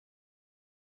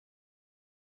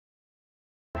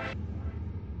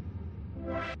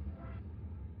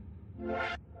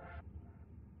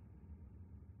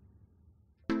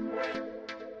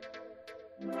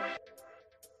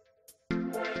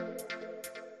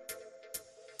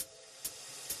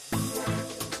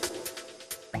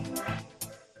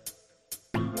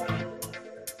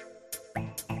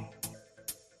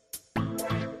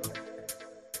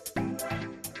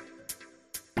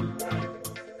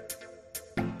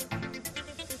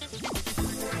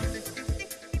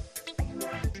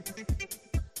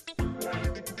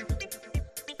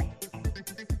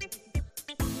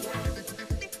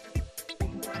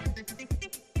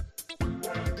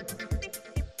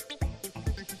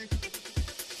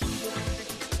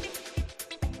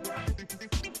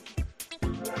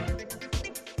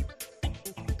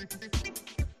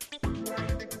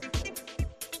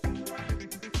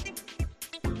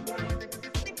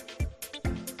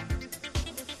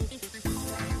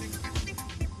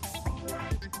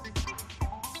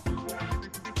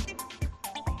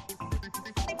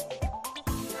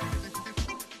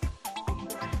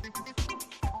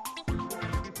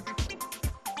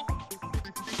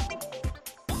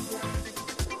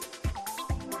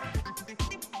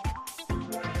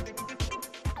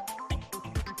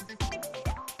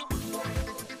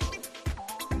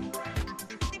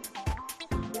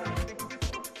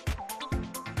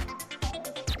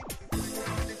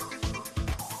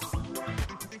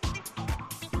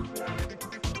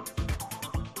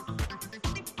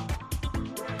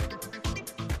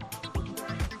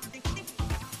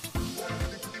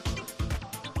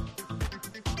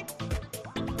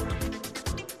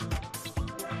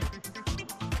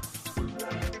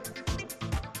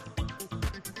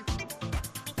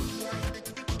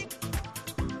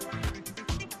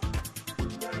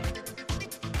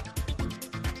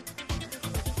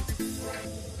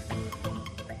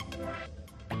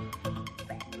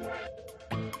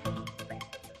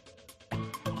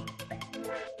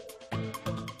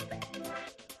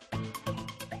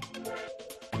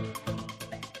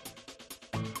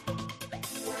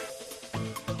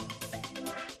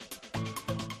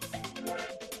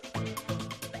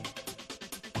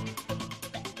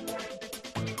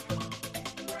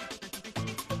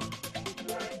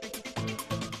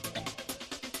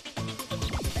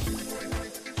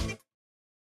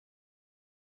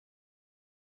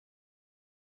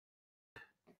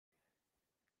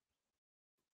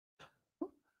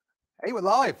Hey, we're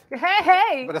live. Hey,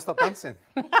 hey. Better stop dancing.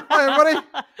 Hi, everybody.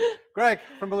 Greg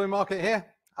from Balloon Market here.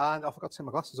 And I forgot to take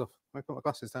my glasses off. Let me put my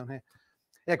glasses down here.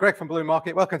 Yeah, Greg from Balloon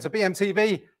Market. Welcome to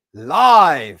BMTV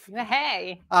Live.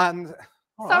 Hey. And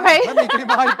sorry. Right, let me do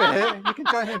my bit. You can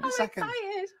join in a second.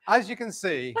 Excited. As you can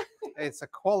see, it's a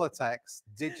Qualatex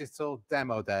digital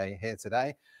demo day here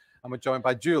today. And we're joined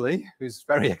by Julie, who's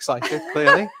very excited,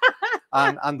 clearly,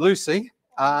 and Lucy.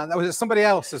 And there was somebody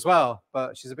else as well,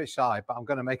 but she's a bit shy, but I'm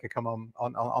going to make her come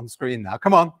on screen now.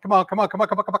 Come on.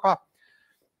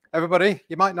 Everybody,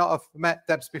 you might not have met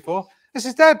Debs before. This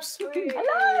is Debs.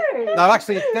 Hello. No,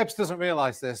 actually, Debs doesn't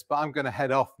realize this, but I'm going to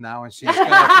head off now and she's going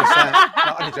to present.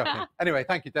 No, only joking. Anyway,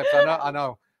 thank you, Debs. I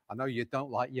know you don't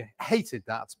like, you hated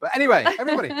that. But anyway,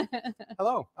 everybody,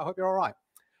 hello. I hope you're all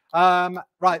right.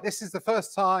 Right, this is the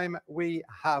first time we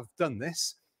have done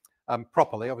this.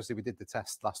 Properly. Obviously, we did the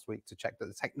test last week to check that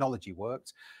the technology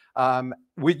worked.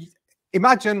 We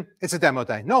imagine it's a demo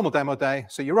day, normal demo day.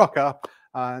 So you rock up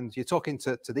and you're talking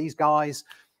to these guys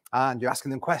and you're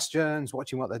asking them questions,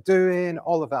 watching what they're doing,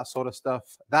 all of that sort of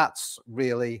stuff. That's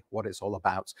really what it's all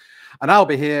about. And I'll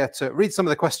be here to read some of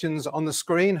the questions on the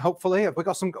screen. Hopefully, we've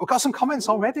got some comments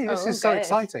already. This is so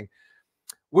exciting.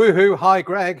 Woohoo! Hi,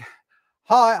 Greg.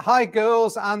 Hi,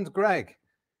 girls and Greg.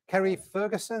 Kerry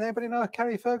Ferguson, anybody know who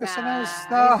Kerry Ferguson is?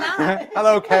 No.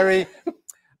 Hello, Kerry.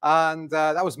 And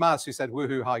that was Maz who said,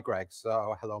 woohoo, hi, Greg.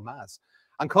 So hello, Maz.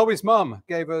 And Chloe's mum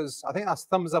gave us, I think that's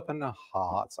thumbs up and a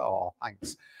heart. Oh,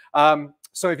 thanks.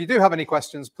 So if you do have any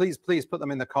questions, please put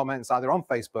them in the comments, either on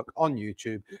Facebook, on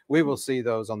YouTube. We will see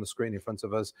those on the screen in front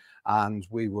of us. And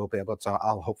we will be able to,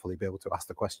 I'll hopefully be able to ask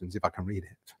the questions if I can read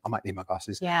it. I might need my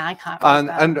glasses. Yeah, I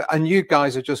can't. And you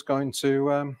guys are just going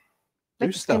to...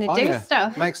 do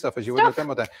stuff, make stuff as you would with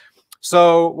demo day.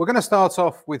 So we're going to start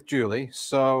off with Julie.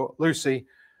 So Lucy,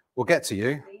 we'll get to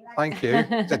you. Thank you.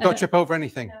 Don't trip over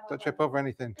anything. No. Don't trip over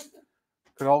anything.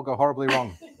 Could all go horribly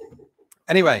wrong.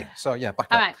 Anyway, so yeah, back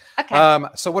up. All right.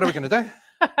 Okay. So what are we going to do?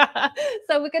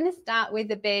 So we're going to start with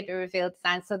the baby reveal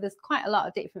design. So there's quite a lot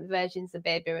of different versions of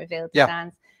baby reveal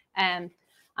designs. I'm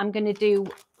going to do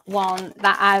one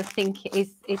that I think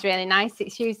is really nice.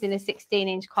 It's using a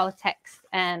 16-inch Qualatex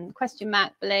question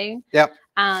mark balloon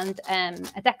and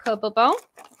a deco bubble.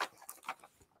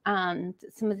 and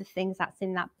some of the things that's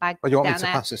in that bag. Oh, you want me down to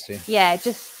there. pass this to you? Yeah,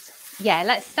 yeah,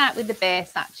 let's start with the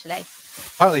base actually.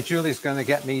 Apparently Julie's going to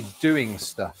get me doing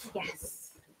stuff.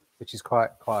 Yes. Which is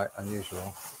quite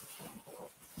unusual.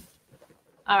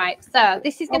 All right, so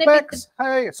this is going to be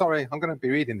Hey, sorry, I'm going to be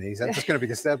reading these. I'm just going to be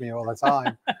disturbing you all the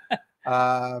time.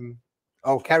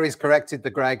 Oh, Kerry's corrected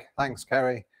the Greg. Thanks,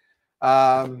 Kerry.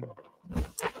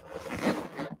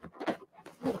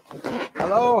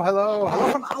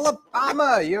 Hello from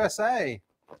Alabama, USA.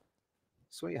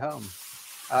 Sweet home.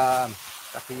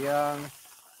 Jackie Young.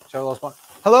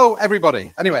 Hello,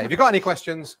 everybody. Anyway, if you've got any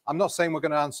questions, I'm not saying we're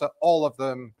going to answer all of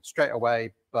them straight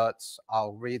away, but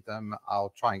I'll read them. I'll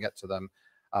try and get to them.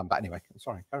 But anyway,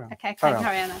 sorry, carry on. Okay, carry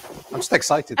on. I'm just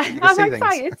excited that you can see things.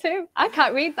 I'm excited too. I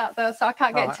can't read that though, so I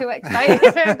can't get too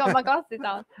excited. I've got my glasses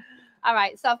on. All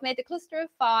right, so I've made a cluster of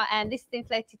 4, and this is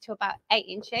inflated to about 8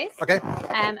 inches. Okay.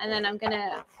 And then I'm going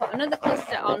to put another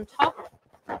cluster on top,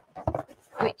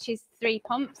 which is 3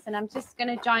 pumps, and I'm just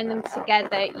going to join them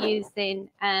together using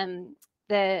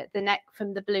the neck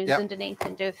from the balloons underneath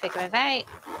and do a figure of 8.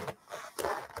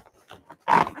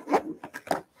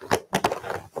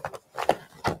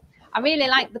 I really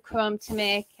like the chrome to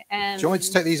make. Do you want me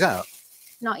to take these out?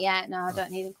 Not yet. No, I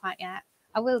don't need them quite yet.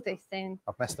 I will do soon.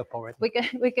 I've messed up already.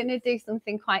 We're gonna do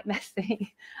something quite messy.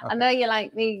 Okay. I know you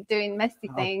like me doing messy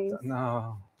things.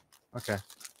 No. Okay.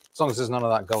 As long as there's none of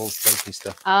that gold flaky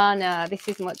stuff. Oh no, this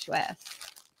is much worse.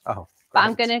 Oh. But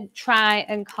I'm gonna try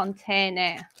and contain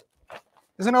it.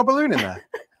 Is there no balloon in there?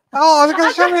 Oh, they're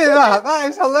gonna show me that. That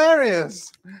is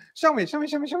hilarious. Show me. That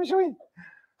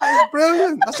is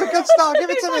brilliant. That's a good start. Give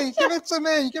it to me.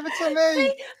 Give it to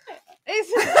me.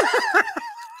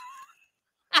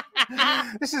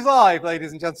 This is live,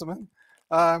 ladies and gentlemen.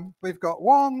 We've got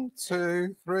 1,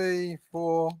 2, 3,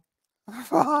 4,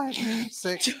 5,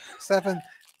 6, 7,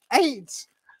 8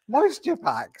 moisture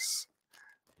packs.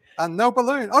 And no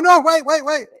balloon. Oh no,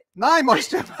 wait. 9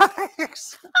 moisture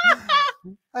packs.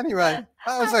 Anyway,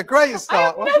 that was a great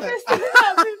start, wasn't it? I've never seen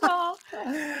that before.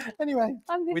 Anyway,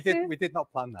 we did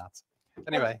not plan that.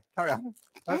 Anyway, carry on.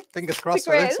 Fingers crossed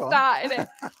for this one. Start, isn't it?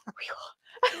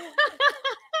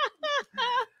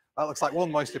 That looks like 1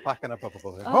 moisture pack and a bubble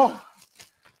balloon. Oh,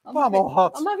 I'm all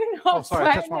hot. I'm having hot. Oh, sorry,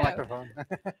 I touched my microphone.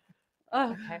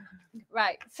 Okay,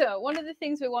 right. So one of the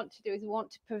things we want to do is we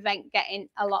want to prevent getting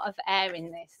a lot of air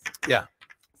in this. Yeah.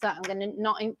 So I'm going to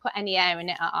not put any air in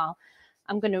it at all.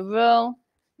 I'm going to roll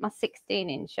my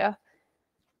 16-inch up,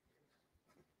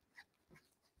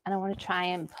 and I want to try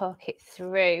and poke it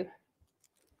through.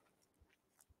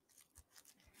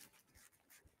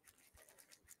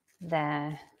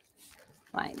 There,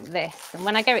 like this. And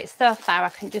when I get it so far, I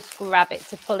can just grab it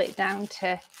to pull it down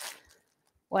to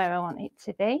where I want it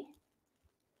to be.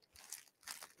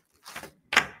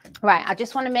 Right, I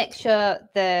just want to make sure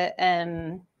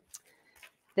the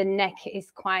neck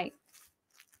is quite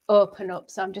open up,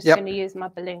 so I'm just going to use my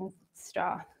balloon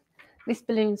straw. This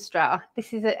balloon straw,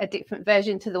 this is a different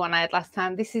version to the one I had last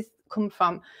time. This is come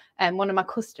from one of my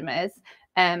customers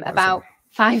about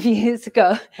 5 years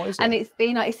ago, and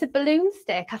it's a balloon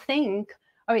stick, I think,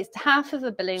 or it's half of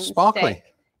a balloon stick.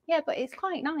 Yeah, but it's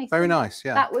quite nice. Very nice.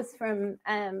 Yeah, that was from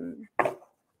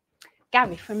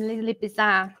Gary from Lily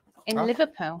Bazaar in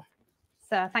Liverpool.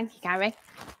 So thank you, Gary.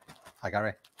 Hi,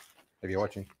 Gary, if you're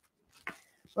watching.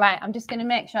 Right, I'm just going to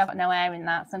make sure I've got no air in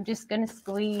that, so I'm just going to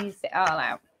squeeze it all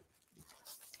out.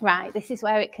 Right, this is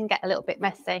where it can get a little bit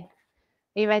messy. Are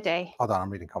you ready? Hold on, I'm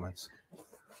reading comments.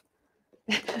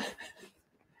 Do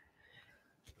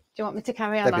you want me to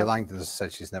carry on? Debbie Langdon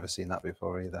said she's never seen that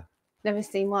before either. Never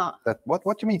seen what? What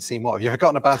do you mean seen what? Have you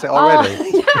forgotten about it already? Oh,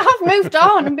 yeah, I've moved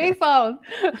on. Move on.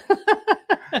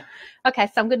 Okay,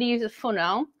 so I'm going to use a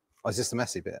funnel. Oh, is this the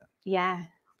messy bit? Yeah,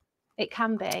 it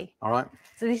can be. All right.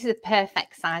 So this is a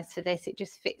perfect size for this. It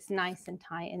just fits nice and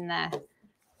tight in there.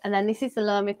 And then this is the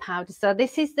loamy powder. So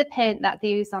this is the paint that they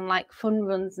use on like fun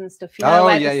runs and stuff. You know,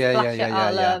 where they splash it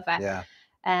all over. Yeah.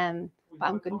 But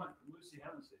I'm good.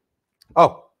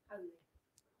 Oh.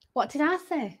 What did I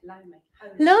say?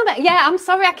 Loamy. Yeah, I'm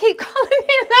sorry. I keep calling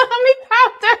it loamy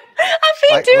powder. I've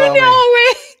been doing it all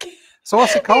week. So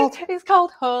what's it called? It's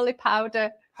called holy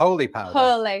powder. Holy powder.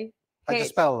 Holy. I just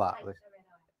spell that.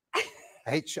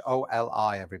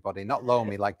 H-O-L-I, everybody, not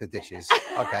loamy like the dishes.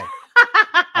 Okay.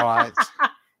 All right.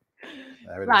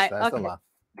 There it is. There's the laugh.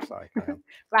 Sorry.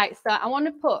 Right. So I'm going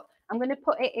to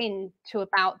put it in to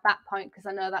about that point because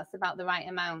I know that's about the right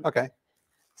amount. Okay.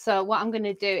 So what I'm going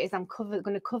to do is I'm going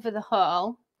to cover the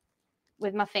hole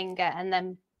with my finger and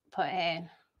then put it in.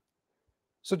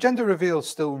 So gender reveal is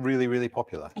still really, really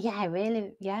popular. Yeah,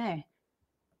 really. Yeah.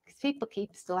 Because people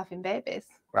keep still having babies.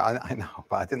 Well, I know,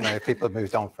 but I didn't know if people have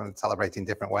moved on from celebrating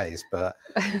different ways. But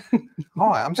all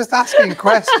right, I'm just asking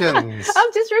questions.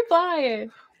 I'm just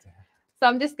replying. So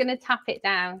I'm just going to tap it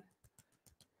down.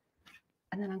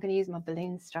 And then I'm going to use my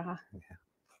balloon straw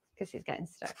because it's getting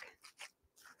stuck.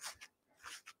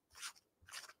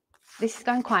 This is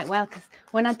going quite well because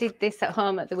when I did this at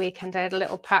home at the weekend, I had a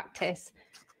little practice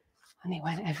and it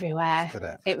went everywhere. Did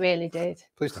it? It really did.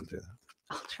 Please don't do that.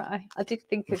 I'll try. I did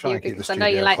think of Try you and keep because the I know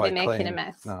you studio like me quite making clean. a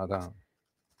mess. No, I don't.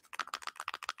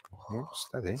 Oh,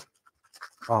 steady.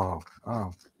 Oh.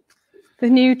 The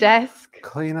new desk.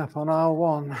 Clean up on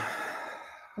R1.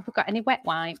 Have we got any wet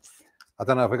wipes? I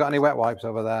don't know if we got any wet wipes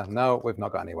over there. No, we've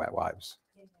not got any wet wipes.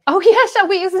 Oh, yeah. Shall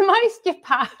we use the moisture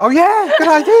pad? Oh, yeah. Good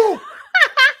idea.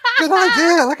 Good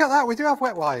idea. Look at that. We do have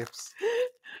wet wipes.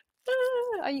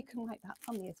 Oh, you can wipe that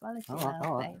for me as well if you want.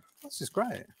 All right. This is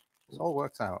great. It's all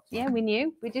worked out. Yeah, we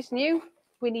knew. We just knew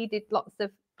we needed lots of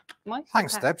moisture.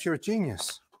 Thanks, pads. Debs. You're a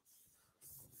genius.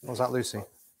 What was that, Lucy?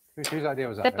 Whose idea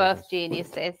was that? They're both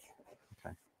geniuses.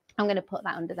 Okay. I'm going to put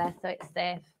that under there so it's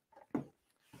safe.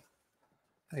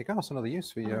 There you go. That's another use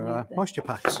for your moisture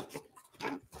packs.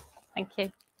 Thank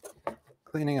you.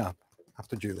 Cleaning up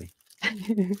after Julie.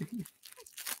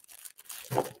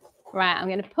 Right, I'm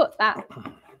going to put that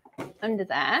under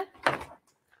there.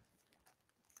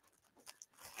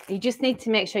 You just need to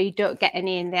make sure you don't get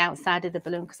any in the outside of the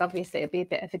balloon because obviously it'll be a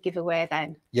bit of a giveaway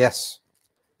then. Yes.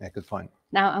 Yeah, good point.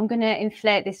 Now I'm going to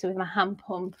inflate this with my hand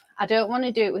pump. I don't want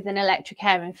to do it with an electric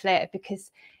air inflator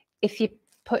because if you're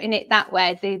putting it that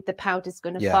way, the powder's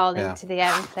going to fall into the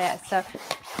air inflator. So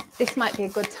this might be a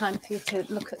good time for you to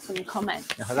look at some comments.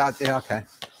 Yeah, okay.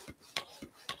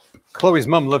 Chloe's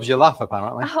mum loves your laugh,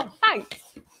 apparently. Oh, thanks.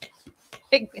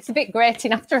 It's a bit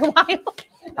grating after a while.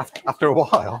 After a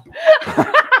while?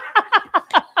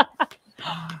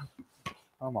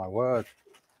 Oh, my word.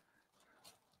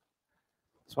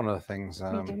 It's one of the things.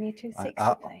 You do me 260,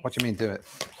 what do you mean, do it?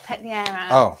 Take the air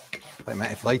out. Oh, they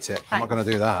might inflate it. I'm not going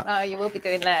to do that. Oh, you will be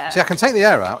doing later. See, I can take the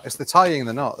air out. It's the tying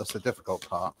the knot that's the difficult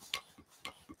part.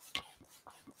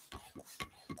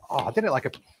 Oh, I did it like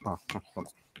a...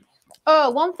 Oh,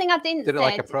 one thing I didn't say. Did it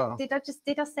like a pro. Did I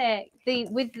say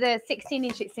with the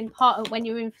 16-inch, it's important when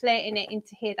you're inflating it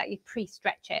into here that you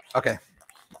pre-stretch it. Okay.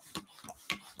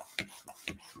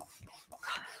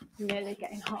 I'm really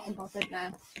getting hot and bothered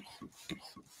now.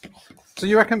 So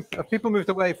you reckon have people moved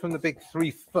away from the big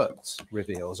 3-foot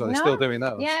reveals, or are they still doing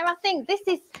those? Yeah, I think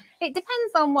it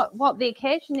depends on what the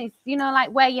occasion is, you know,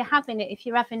 like where you're having it. If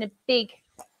you're having a big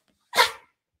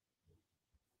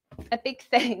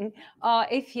thing, or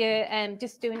if you're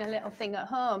just doing a little thing at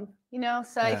home, you know.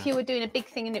 So if you were doing a big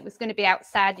thing and it was going to be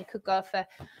outside, you could go for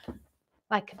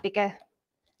like a bigger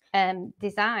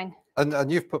design.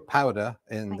 And you've put powder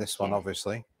in this one,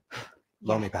 obviously.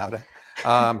 Lonely powder,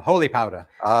 holy powder,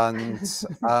 and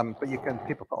but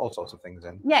people put all sorts of things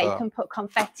in. Yeah, so you can put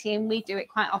confetti in. We do it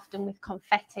quite often with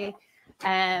confetti.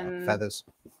 Feathers.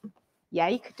 Yeah,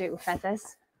 you could do it with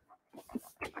feathers.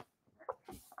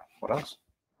 What else?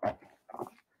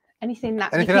 Anything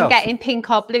that you can get in pink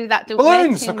or blue that do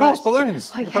balloons, of course,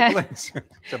 balloons. Oh, yeah. Balloons.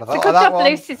 It's a good job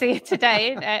Lucy's here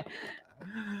today, isn't it?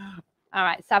 All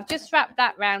right, so I've just wrapped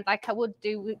that round like I would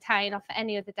do with tying off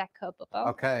any other deco bubble.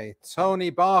 Okay, Tony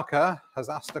Barker has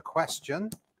asked a question.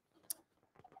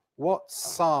 What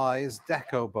size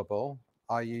deco bubble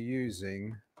are you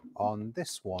using on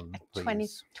this one,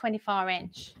 please?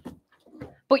 24-inch.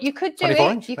 But you could do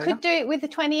it. You could do it with a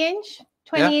 20-inch.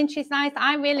 20-inch is nice.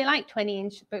 I really like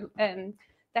 20-inch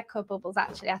deco bubbles.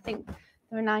 Actually, I think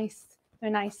they're a nice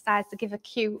size to give a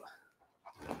cute.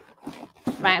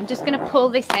 Right, I'm just going to pull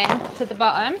this in to the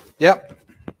bottom. Yep.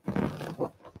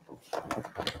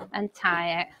 And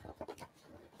tie it.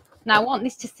 Now I want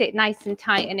this to sit nice and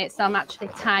tight in it, so I'm actually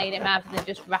tying it rather than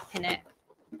just wrapping it.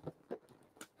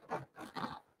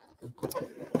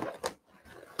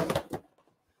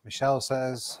 Michelle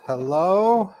says,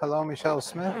 hello. Hello, Michelle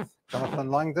Smith. Jonathan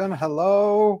Langdon,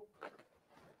 hello.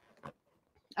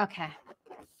 Okay.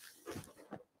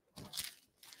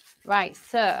 Right,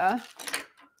 so...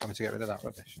 I'm going to get rid of that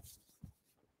rubbish.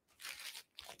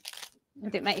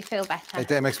 Would it make you feel better?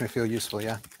 It makes me feel useful,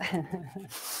 yeah.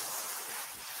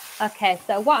 Okay,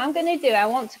 so what I'm going to do, I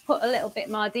want to put a little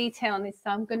bit more detail on this, so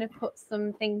I'm going to put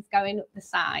some things going up the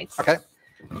sides. Okay.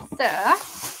 So,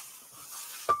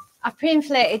 I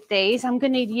pre-inflated these. I'm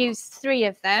going to use 3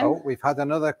 of them. Oh, we've had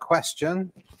another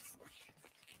question.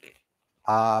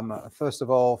 First of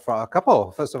all, for a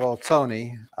couple. First of all,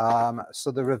 Tony.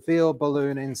 So the reveal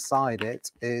balloon inside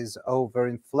it is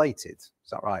overinflated. Is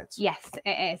that right? Yes,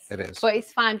 it is. It is. But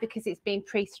it's fine because it's been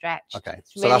pre-stretched. Okay.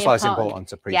 It's So really that's why it's important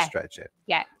to pre-stretch it.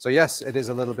 Yeah. So yes, it is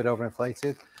a little bit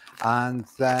overinflated. And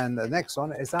then the next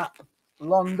one, is that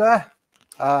longer?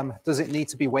 Does it need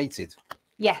to be weighted?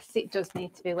 Yes, it does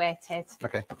need to be weighted.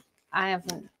 Okay. I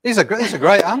haven't. These are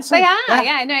great answers. They are,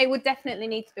 yeah. No, it would definitely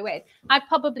need to be weighted. I'd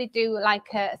probably do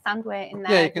like a sand weight in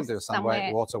there. Yeah, you can do a sand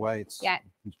weight, water weights. Yeah.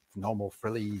 Normal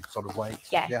frilly sort of weight.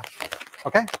 Yeah. Yeah.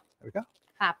 Okay, there we go.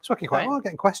 It's working quite well.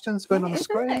 Getting questions going on the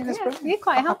screen. You're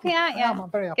quite happy, aren't you? I'm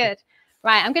very happy. Good.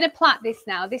 Right, I'm going to plait this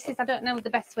now. This is, I don't know the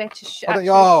best way to show. Oh,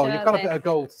 you've got a bit of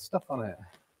gold stuff on it.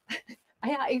 I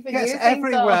can't even use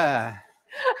everywhere.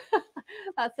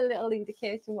 That's a little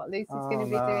indication what Lucy's going to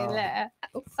be doing later.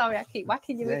 Oh, sorry, I keep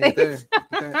whacking you with you this. Do.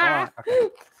 You do. All right, okay.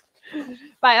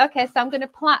 Right, okay, so I'm going to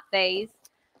plait these.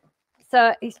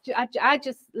 So it's I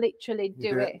just literally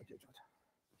do it.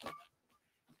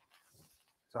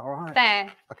 Is that all right?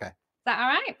 There. Okay. Is that all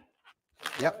right?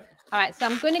 Yep. All right, so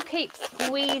I'm going to keep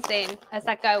squeezing as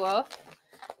I go up,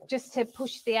 just to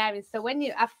push the air in. So when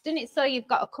I've done it so you've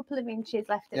got a couple of inches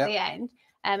left at the end,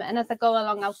 and as I go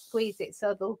along, I'll squeeze it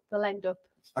so they'll end up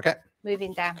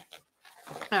moving down.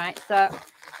 All right, so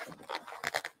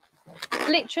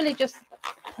literally just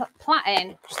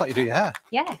plaiting. Just like you do your hair.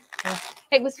 Yeah.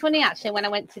 It was funny actually when I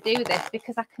went to do this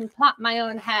because I can plait my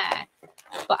own hair,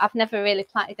 but I've never really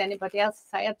plaited anybody else's.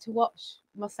 So I had to watch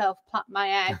myself plait my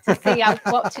hair to see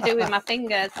what to do with my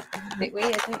fingers. A bit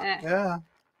weird, isn't it? Yeah.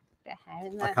 Bit of hair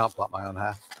in there. I can't plait my own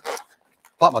hair.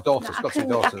 Plait my daughter's got two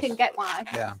daughters. I can get one.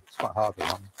 Yeah, it's quite hard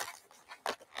with one.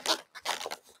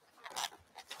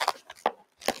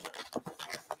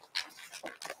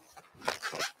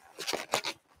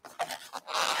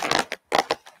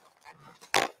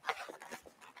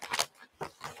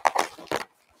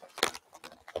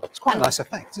 Quite a nice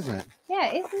effect, isn't it?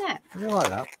 Yeah, isn't it? I really like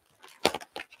that.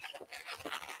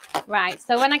 Right,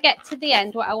 so when I get to the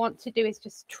end, what I want to do is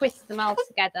just twist them all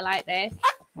together like this.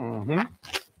 Mm-hmm.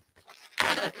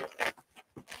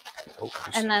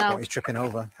 And then he's tripping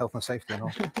over, health and safety and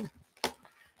all.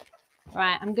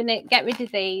 Right, I'm going to get rid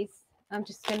of these. I'm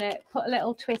just going to put a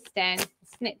little twist in,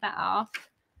 snip that off.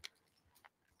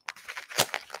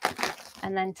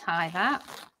 And then tie that.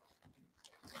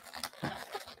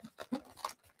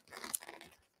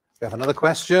 We have another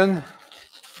question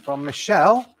from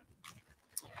Michelle.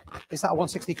 Is that a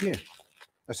 160Q?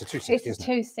 That's a 260. It's a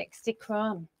 260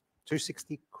 chrome.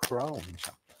 260 chrome.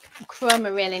 Chrome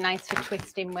are really nice for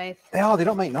twisting with. They are. They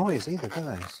don't make noise either, do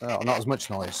they? So not as much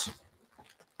noise.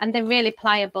 And they're really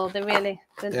pliable. They're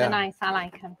nice. I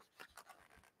like them.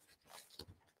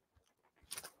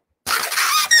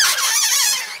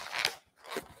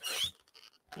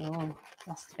 Oh,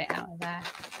 lost a bit out of there.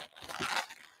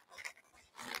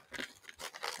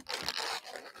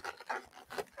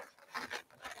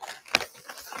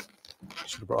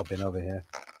 Should have brought a bin over here.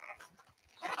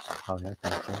 Oh yeah,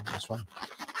 okay, this one.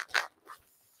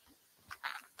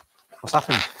 What's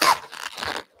happened?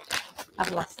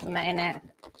 I've lost them in it.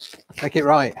 Make it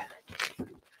right.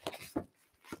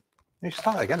 You should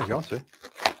start it again if you want to.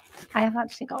 I have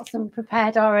actually got some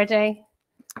prepared already.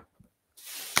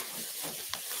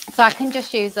 So I can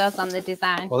just use those on the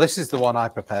design. Well, this is the one I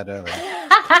prepared earlier.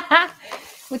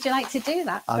 Would you like to do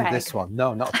that, And Greg? this one.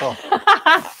 No, not at all.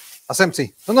 That's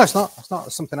empty. Oh, no, it's not. It's not.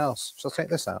 It's something else. Shall I take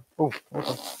this out? Oh, hold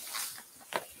on.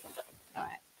 All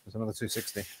right. There's another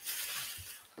 260.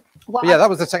 Yeah, that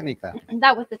was the technique there.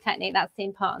 That was the technique. That's the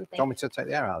important thing. Do you want me to take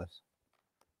the air out of this?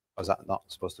 Or is that not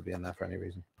supposed to be in there for any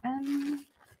reason? I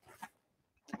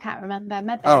can't remember.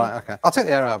 Maybe. All right, okay. I'll take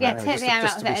the air out of it. Yeah, anyway, take the air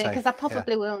out of it because I probably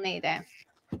probably will need it.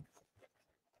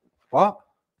 What?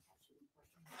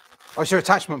 Oh, it's your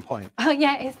attachment point. Oh,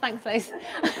 yeah, it is. Thanks, Liz.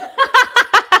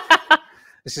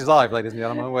 This is live, ladies and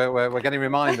gentlemen. We're getting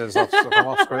reminders of from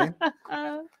off screen.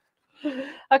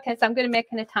 Okay, so I'm going to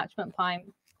make an attachment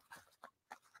point.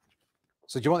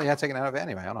 So do you want the air taken out of it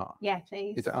anyway or not? Yeah,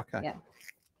 please. You do? Okay. Yeah.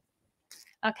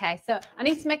 Okay, so I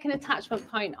need to make an attachment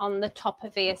point on the top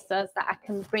of here so that I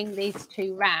can bring these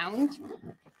two round.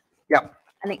 Yep.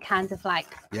 And it kind of like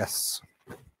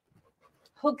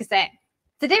hugs it.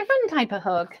 It's a different type of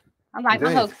hug. I like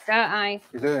my hugs, don't I?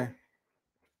 You do. There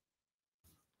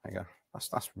you go.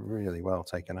 That's really well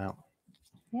taken out.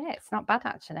 Yeah, it's not bad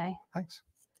actually. Thanks.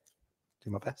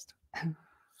 Do my best.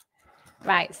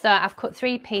 Right, so I've cut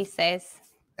 3 pieces.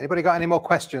 Anybody got any more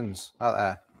questions out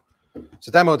there? It's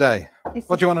a demo day.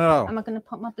 What do you want to know? Am I going to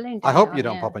put my balloon down? I hope you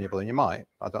don't pop on your balloon. You might.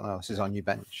 I don't know. This is on your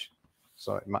bench.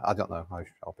 So it might, I don't know how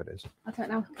sharp it is. I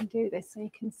don't know if I can do this so you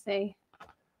can see.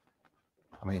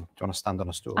 I mean, do you want to stand on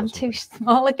a stool? I'm too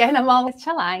small again. I'm always,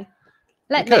 shall I?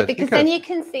 Let me, because then you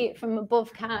can see it from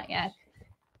above, can't you?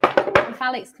 If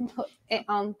Alex can put it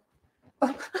on.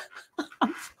 I'm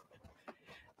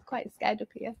quite scared up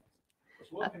here.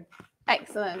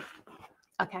 Excellent.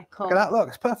 Okay, cool. Look at that. Look,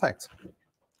 it's perfect.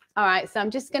 All right, so I'm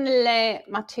just going to lay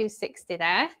my 260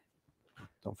 there.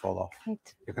 Don't fall off.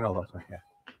 You can hold on to it, yeah.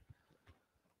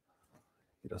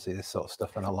 You don't see this sort of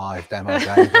stuff in a live demo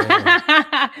day,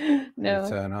 do you? No. You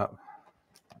turn up.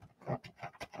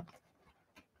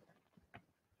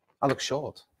 I look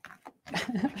short.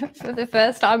 For the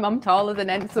first time, I'm taller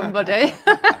than somebody.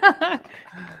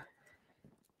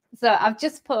 So I've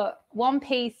just put one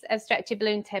piece of stretchy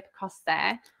balloon tape across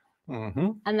there.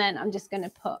 And then I'm just going to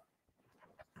put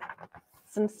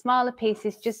some smaller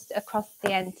pieces just across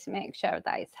the end to make sure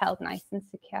that it's held nice and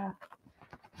secure.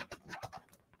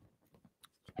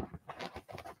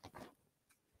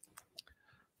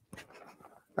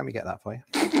 Let me get that for you.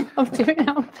 I'm doing it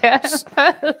on purpose.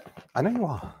 I know you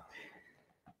are.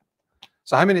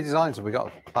 So how many designs have we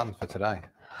got planned for today?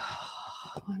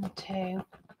 1, 2,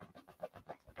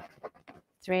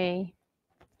 3,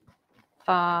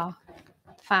 4,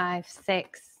 5,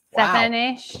 6,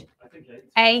 7-ish. I think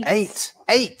 8.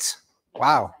 8.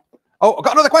 Wow. Oh, I've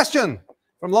got another question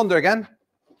from Londa again.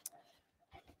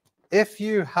 If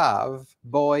you have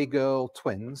boy-girl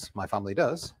twins, my family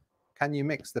does, can you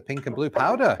mix the pink and blue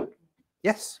powder?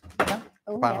 Yes. Yeah,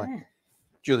 apparently. Yeah.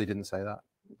 Julie didn't say that.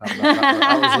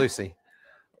 That was Lucy.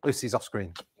 Lucy's off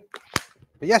screen.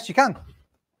 But yes, you can.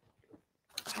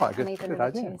 It's quite a good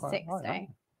idea. Right.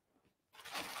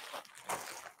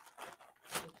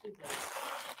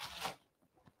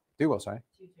 Do what, sorry?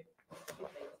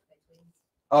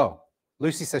 Oh,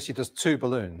 Lucy says she does 2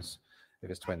 balloons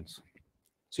if it's twins.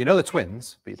 So you know the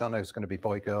twins, but you don't know if it's going to be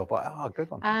boy, girl, but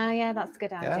good one. Yeah, that's a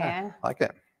good idea. Yeah, I like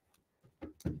it.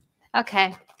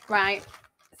 Okay, right.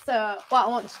 So what I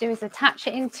want to do is attach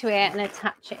it into it and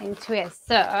attach it into it.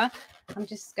 So I'm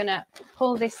just going to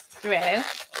pull this through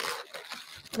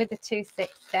with the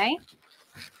 260.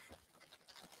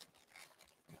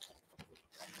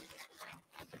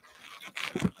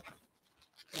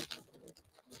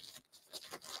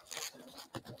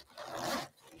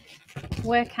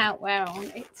 Work out where I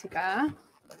want it to go.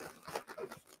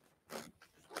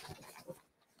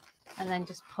 And then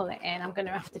just pull it in. I'm going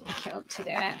to have to pick it up to do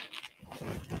it.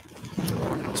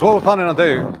 So what we're planning on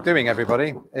doing,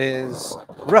 everybody, is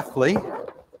roughly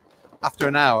after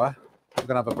an hour, we're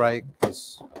going to have a break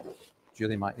because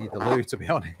Julie might need the loo, to be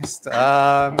honest.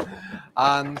 And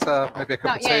maybe a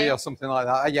cup of tea or something like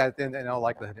that. Yeah, in all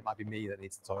likelihood, it might be me that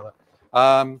needs the toilet.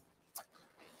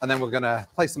 And then we're going to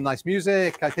play some nice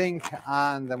music, I think,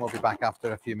 and then we'll be back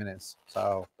after a few minutes.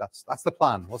 So that's the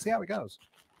plan. We'll see how it goes.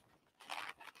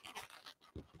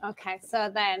 Okay, so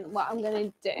then what I'm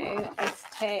going to do is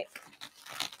take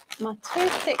my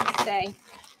 260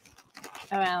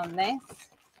 around this.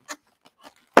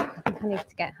 I think I need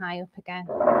to get high up again.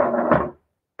 Go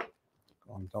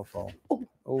on, don't fall.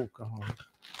 Oh, God.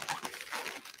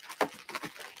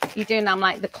 You're doing, I'm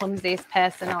like the clumsiest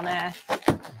person on earth.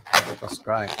 That's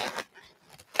great.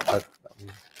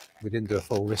 We didn't do a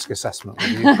full risk assessment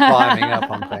with you climbing up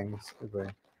on things, did we?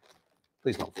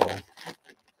 Please don't fall.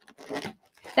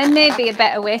 There may be a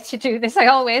better way to do this. I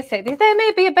always say this. There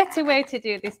may be a better way to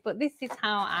do this, but this is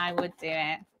how I would do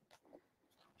it.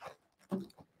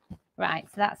 Right,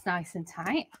 so that's nice and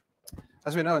tight.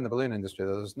 As we know in the balloon industry,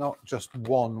 there's not just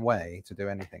one way to do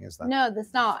anything, is there? No,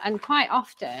 there's not. And quite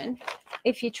often,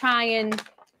 if you try and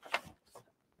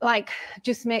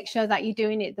just make sure that you're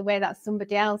doing it the way that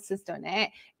somebody else has done it,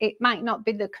 it might not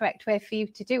be the correct way for you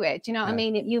to do it. Do you know what I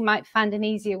mean? You might find an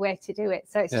easier way to do it.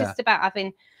 So it's just about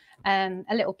having a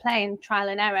little play and trial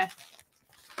and error.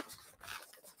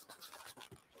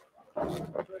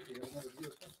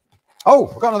 Oh,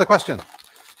 we've got another question.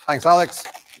 Thanks, Alex.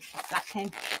 Back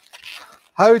in.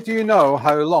 How do you know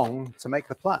how long to make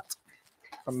the plait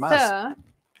from mass?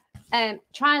 So,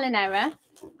 trial and error.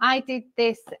 I did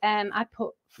this. I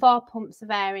put 4 pumps of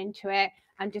air into it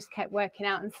and just kept working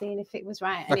out and seeing if it was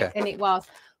right, and it was.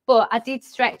 But I did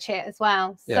stretch it as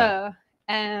well. So,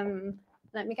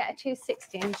 let me get a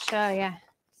 260 and show you.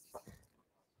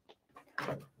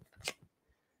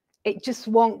 It just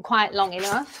wasn't quite long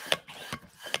enough.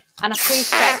 And I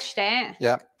pre-stretched it.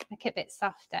 Yeah. Make it a bit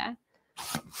softer.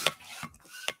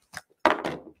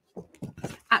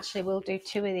 Actually, we'll do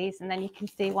 2 of these and then you can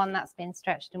see one that's been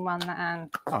stretched and one that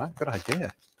hasn't. All right, good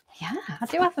idea. Yeah, I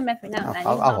do have them every now and then.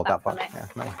 I'll hold that back. Yeah,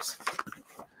 nice.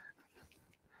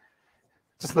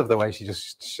 Just love the way she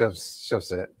just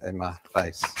shoves it in my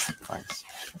face. Thanks.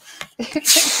 I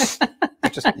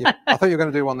thought you were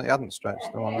going to do one that you hadn't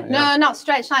stretched. The one that no, not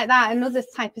stretched like that. Another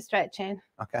type of stretching.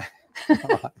 Okay.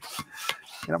 Right.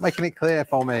 You're not making it clear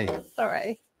for me.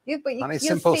 Sorry. But you'll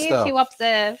see stuff. if you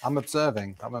observe. I'm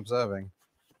observing. I'm observing.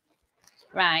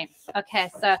 Right. Okay.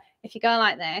 So if you go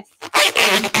like this.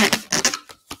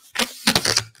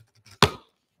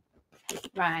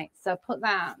 Right. So put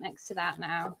that next to that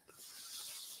now.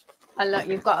 And look,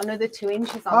 you've got another 2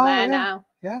 inches on there now.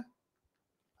 Yeah.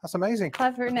 That's amazing.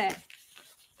 Clever, isn't it?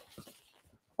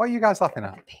 What are you guys laughing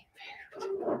at?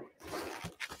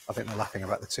 I think they're laughing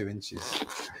about the 2 inches.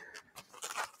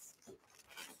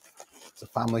 It's a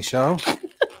family show.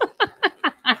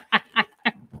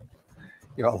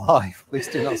 You're alive. Please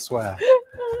do not swear.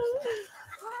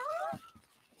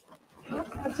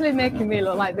 Actually making me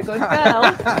look like the good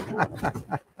girl.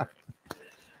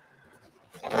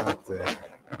 Oh dear.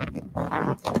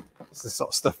 It's the sort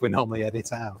of stuff we normally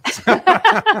edit out.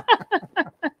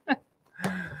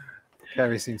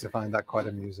 Kerry seemed to find that quite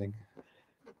amusing.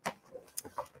 Have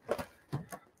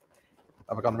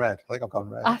I gone red? I think I've gone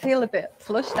red. I feel a bit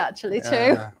flushed actually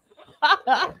too.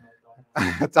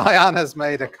 Diana's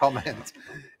made a comment.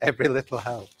 Every little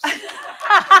helps.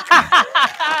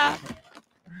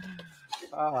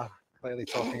 Clearly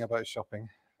talking about shopping.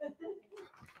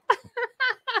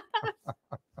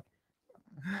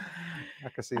 I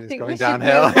can see this going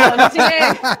downhill.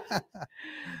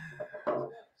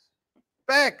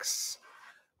 Bex!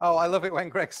 Oh, I love it when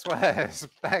Greg swears.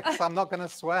 Bex, I'm not going to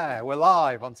swear. We're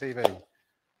live on TV,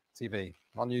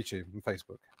 on YouTube and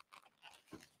Facebook.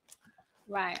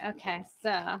 Right, okay, so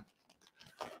I'm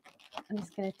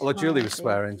just going to... Well, Julie was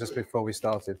swearing just before we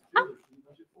started. Oh.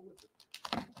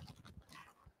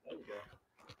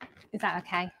 Is that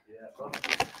okay?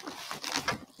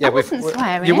 Yeah, I wasn't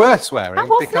swearing. You were swearing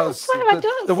because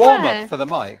the warm-up for the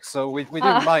mic. So we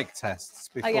do mic tests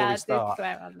before we start.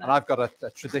 And I've got a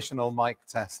traditional mic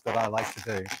test that I like to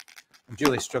do. And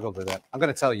Julie struggled with it. I'm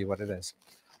going to tell you what it is.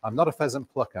 I'm not a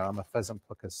pheasant plucker. I'm a pheasant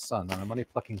plucker's son. And I'm only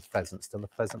plucking pheasants till the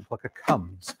pheasant plucker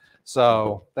comes.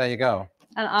 So there you go.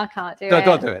 And I can't do it.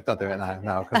 Don't do it. Don't do it now.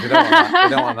 No, because we don't want that. We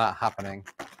don't want that happening.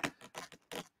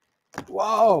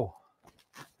 Whoa.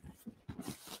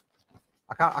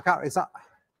 I can't. Is that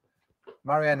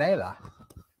Marianela?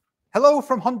 Hello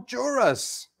from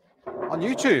Honduras on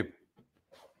YouTube.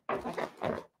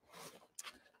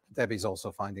 Debbie's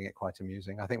also finding it quite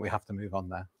amusing. I think we have to move on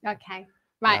there. Okay.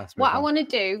 Right. What I want to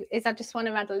do is I just want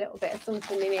to add a little bit of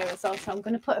something in here as well. So I'm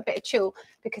going to put a bit of tulle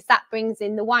because that brings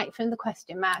in the white from the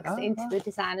question marks into the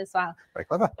design as well. Very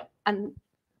clever. And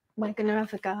we're going to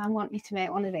have a go. I want you to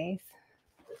make one of these.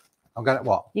 I'm going to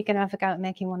what? You're going to have a go at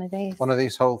making one of these. One of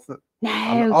these whole...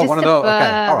 No, one of those.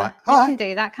 Okay, all right. You can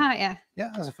do that, can't you?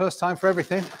 Yeah, there's a first time for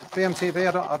everything. BMTV,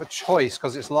 I don't have a choice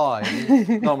because it's live.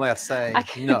 Normally I'd say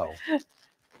no.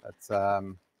 But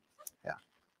yeah.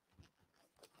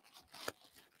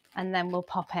 And then we'll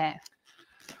pop it.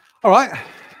 All right.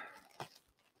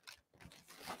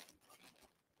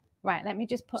 Right, let me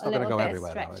just put a little bit of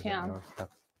stretch on.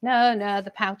 No, no,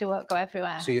 the powder won't go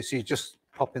everywhere. So you just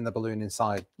pop in the balloon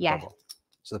inside the bubble.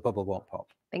 So the bubble won't pop.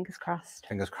 Fingers crossed.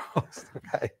 Fingers crossed.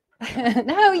 Okay.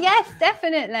 No, yes,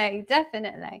 definitely,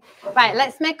 definitely. Right,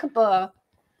 let's make a bow.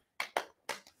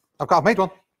 I've made one.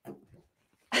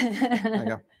 There you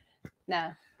go.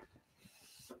 No.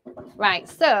 Right,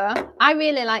 so I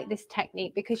really like this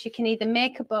technique because you can either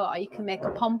make a bow or you can make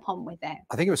a pom-pom with it.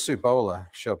 I think it was Sue Bowler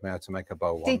showed me how to make a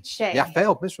bow. Did she? Yeah, I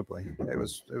failed miserably. It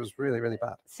was really, really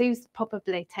bad. Sue's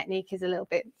probably technique is a little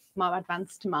bit more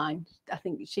advanced to mine. I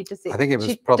think she does it. I think it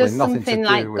was probably nothing to do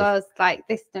like with... goes like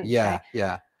this, don't yeah, she?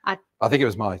 Yeah. I think it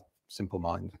was my simple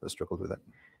mind that struggled with it.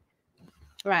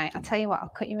 Right, I'll tell you what, I'll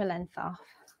cut you a length off.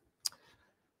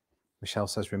 Michelle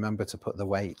says, remember to put the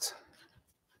weight.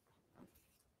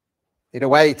 Need a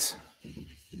weight.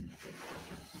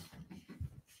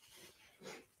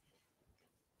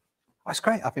 Oh, it's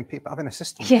great having having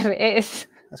assistants. Yeah, it is.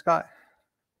 That's great.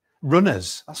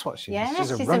 Runners. That's what she is. Yeah,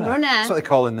 she's a runner. That's what they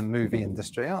call in the movie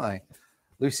industry, aren't they?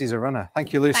 Lucy's a runner.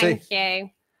 Thank you, Lucy. Thank you.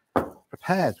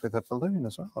 Prepared with a balloon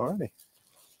as well already.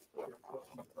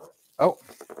 Oh.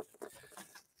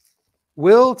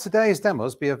 Will today's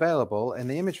demos be available in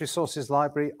the image resources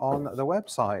library on the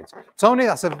website? Tony,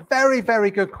 that's a very, very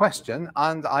good question.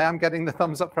 And I am getting the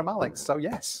thumbs up from Alex. So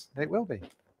yes, it will be.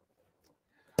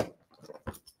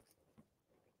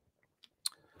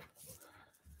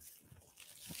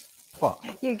 What?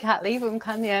 You can't leave them,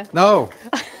 can you? No.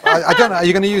 I don't know. Are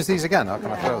you going to use these again? Or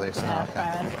can I throw these? Yeah,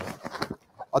 okay.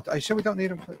 Are you sure we don't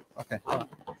need them? Okay. All right.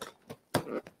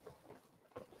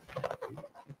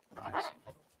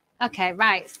 Okay,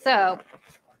 right. So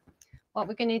what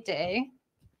we're going to do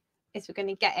is we're going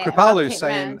to get it. Kripalu's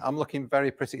saying, I'm looking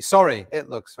very pretty. Sorry, it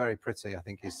looks very pretty, I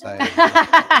think he's saying.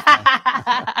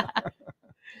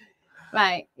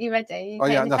 Right, you ready? Oh,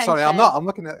 yeah, no, sorry, I'm not. I'm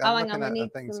looking at, hang on, we the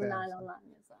need things some here. nylon line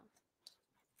as well.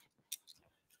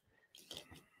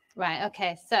 Right,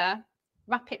 okay, so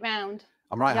wrap it round.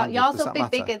 I'm right-handed. Yours Does will that be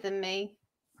matter? bigger than me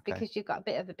because you've got a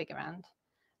bit of a bigger hand.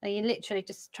 And you literally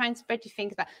just try and spread your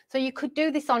fingers back. So you could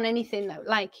do this on anything, though.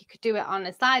 Like you could do it on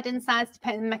a sliding size,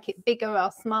 depending, make it bigger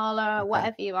or smaller, or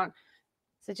whatever you want.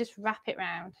 So just wrap it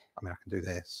round. I mean, I can do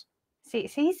this. See,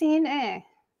 it's easy, isn't it?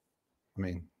 I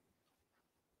mean,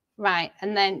 right,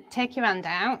 and then take your hand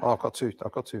out. Oh, I've got two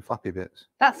flappy bits.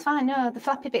 That's fine. No, the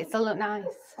flappy bits will look nice.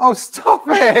 Oh, stop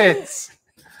it!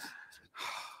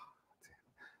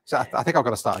 So I think I've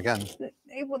got to start again.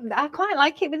 I quite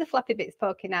like it with the flappy bits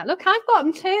poking out. Look, I've got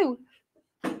them too.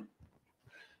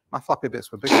 My flappy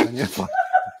bits were bigger than your flappy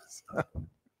bits.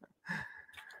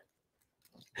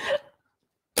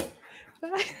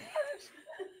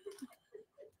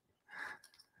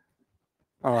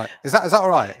 All right. Is that all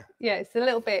right? Yeah, it's a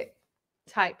little bit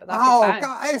tight, but that's fine.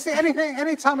 God, see,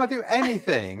 anytime I do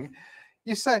anything,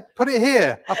 you say, put it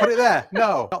here. I put it there.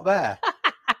 No, not there.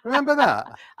 Remember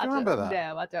that? Remember that?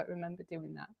 No, I don't remember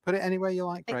doing that. Put it anywhere you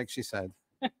like, Greg, she said.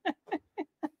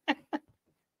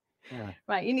 Yeah.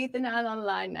 Right, you need the nylon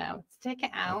line now. So take it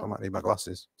out. I might need my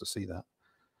glasses to see that.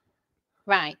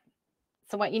 Right.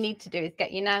 So what you need to do is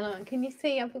get your nylon. Can you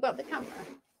see? I've got the camera.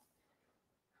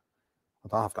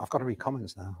 I've got to read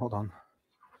comments now. Hold on.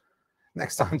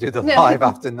 Next time, do the live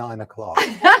after 9 o'clock.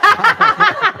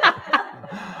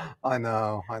 I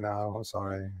know. I'm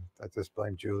sorry. I just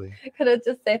blame Julie. Could I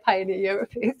just say Pioneer Europe?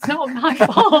 It's not my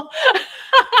fault.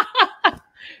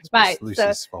 Right. It's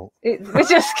Lucy's fault. We're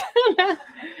just gonna...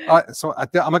 All right. So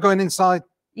am I going inside?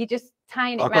 You're just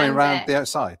tying it. I'm going around the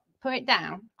outside. Put it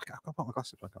down. Okay, I've got to put my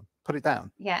glasses back on. Put it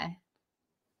down. Yeah.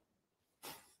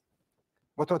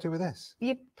 What do I do with this?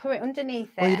 You put it underneath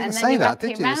it. Well, you didn't and then say you that,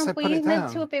 did you? Round. You said well, put you it meant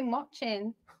down. to have been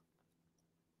watching.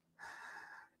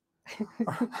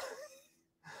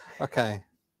 Okay.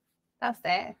 That's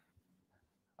it.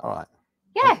 All right.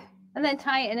 Yeah. And then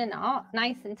tie it in a knot,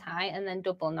 nice and tight, and then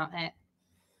double knot it.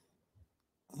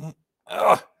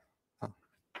 Oh.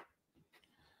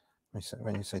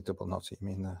 When you say double knot, you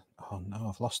mean the... Oh, no,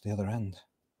 I've lost the other end.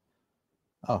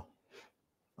 Oh,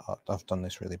 I've done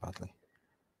this really badly.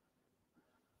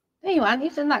 No, you aren't.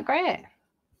 You've done that great.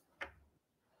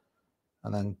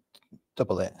 And then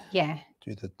double it. Yeah.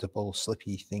 Do the double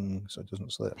slippy thing so it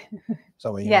doesn't slip. Is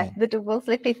that what you yeah, mean? the double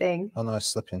slippy thing. Oh, no, it's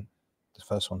slipping. The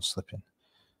first one's slipping.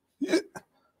 There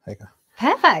you go.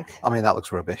 Perfect. I mean, that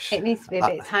looks rubbish. It needs to be a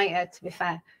bit tighter, to be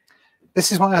fair.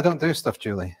 This is why I don't do stuff,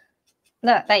 Julie.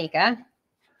 Look, there you go.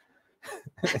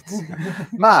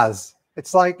 Maz,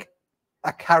 it's like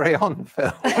a carry-on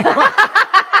film.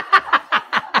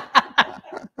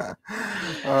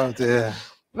 Oh, dear.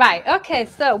 Right, okay,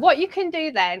 so what you can do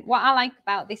then, what I like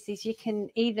about this is you can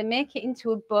either make it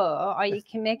into a bow or you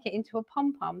can make it into a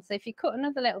pom-pom. So if you cut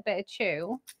another little bit of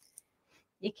chew,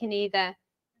 you can either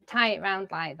tie it round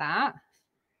like that.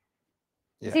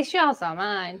 Yeah. Is this yours or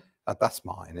mine? That's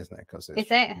mine, isn't it? Because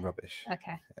it's rubbish.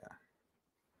 Okay. Yeah.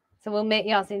 So we'll make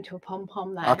yours into a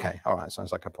pom-pom then. Okay, all right,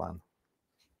 sounds like a plan.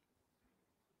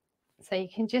 So you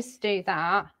can just do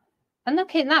that. And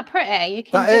look, isn't that pretty? You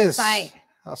can that just is. like...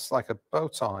 That's like a bow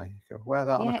tie. You can wear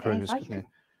that on a cruise, couldn't you?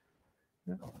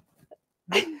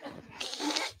 Yeah.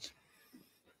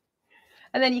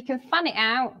 And then you can fan it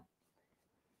out.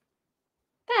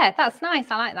 There, that's nice.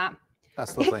 I like that.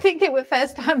 That's lovely. I think it was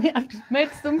first time I've made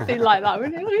something like that.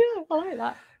 Yeah, I like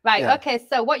that. Right, yeah. Okay,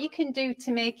 so what you can do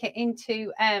to make it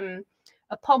into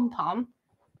a pom-pom.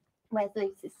 Where's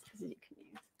Lucy's scissors you can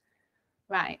use?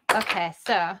 Right, okay,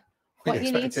 so what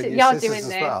you need to... You're doing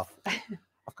this. Well.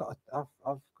 I've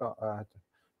got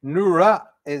Nura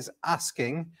is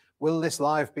asking, will this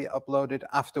live be uploaded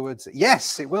afterwards?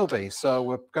 Yes, it will be. So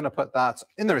we're going to put that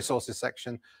in the resources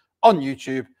section on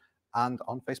YouTube and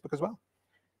on Facebook as well.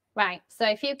 Right. So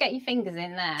if you get your fingers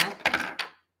in there.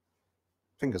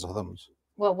 Fingers or thumbs?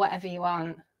 Well, whatever you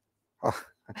want. Oh,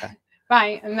 okay.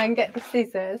 Right. And then get the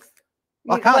scissors.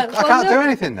 I can't do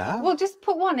anything now. Well, just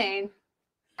put one in.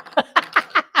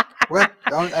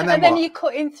 And then you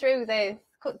cut in through this.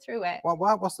 Cut through it. Well,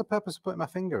 what's the purpose of putting my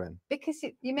finger in? Because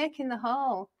you're making the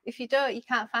hole. If you don't, you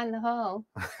can't find the hole.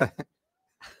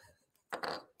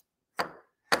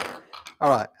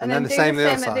 All right, and then the same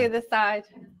at the other side.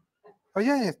 Oh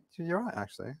yeah, you're right.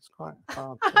 Actually, it's quite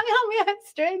hard. I know, yeah, it's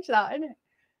strange that, isn't it?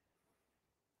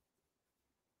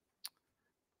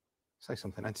 Say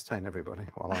something, entertain everybody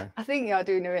while I think you're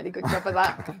doing a really good job of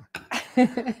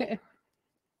that.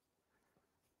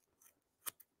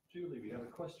 Julie, we have a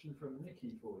question from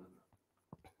Nikki for you.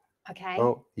 Okay.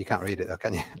 Oh, you can't read it though,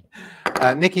 can you?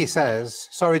 Nikki says,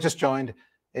 sorry, just joined.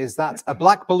 Is that a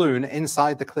black balloon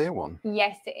inside the clear one?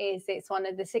 Yes, it is. It's one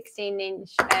of the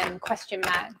 16-inch question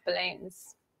mark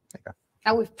balloons. Okay.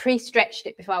 Now we've pre-stretched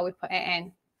it before we put it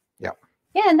in. Yeah.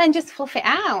 Yeah, and then just fluff it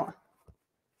out.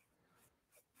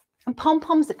 And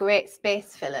pom-poms are great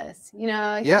space fillers. You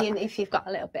know, if you've got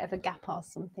a little bit of a gap or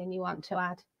something you want to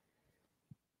add.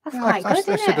 That's quite good,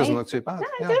 isn't it? It doesn't look too bad. No,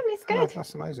 it's good. Oh,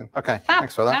 that's amazing. Okay, Fab.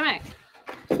 thanks for that. All right.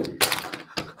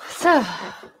 So,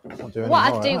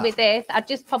 what I'd do with this, I'd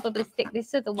just probably stick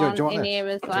this other one in here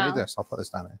as well. Do you need this? I'll put this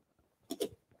down here.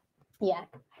 Yeah,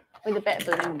 with a bit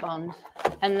of balloon bond.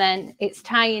 And then it's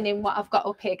tying in what I've got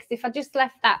up here. Because if I just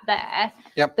left that there,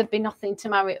 there'd be nothing to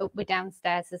marry it up with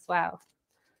downstairs as well.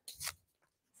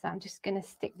 So I'm just going to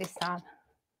stick this on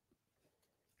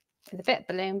with a bit of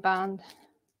balloon bond.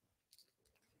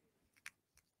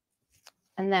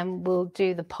 And then we'll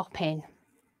do the popping.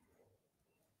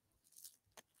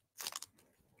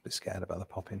 Bit scared about the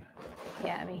popping.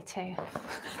 Yeah, me too.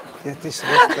 Yeah, this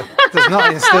does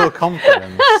not instill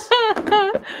confidence.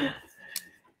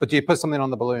 But do you put something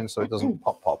on the balloon so it doesn't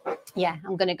pop? Yeah,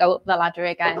 I'm going to go up the ladder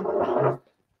again.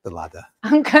 The ladder.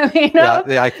 I'm going up.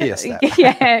 The IKEA step.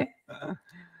 Yeah.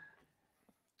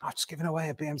 I'm just giving away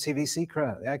a BMTV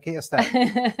secret. The IKEA step.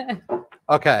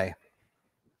 Okay.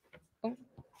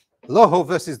 Loho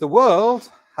versus the world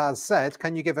has said,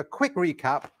 can you give a quick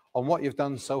recap on what you've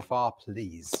done so far,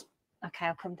 please? Okay,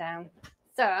 I'll come down.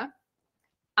 So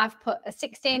I've put a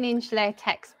 16-inch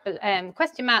latex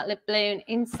question mark lip balloon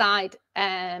inside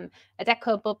a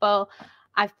deco bubble.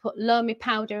 I've put loamy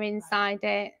powder inside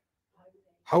it.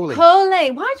 Holy.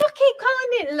 Why do I keep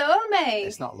calling it loamy?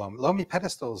 It's not loamy. Loamy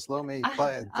pedestals. Loamy.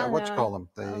 What do you call them?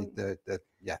 The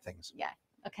things. Yeah.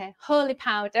 Okay. Holy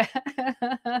powder.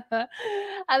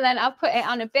 And then I've put it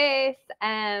on a base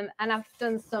and I've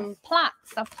done some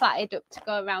plaits. I've plaited up to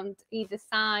go around either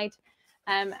side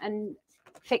and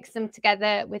fix them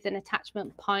together with an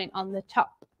attachment point on the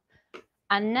top.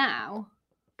 And now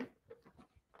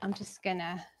I'm just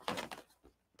gonna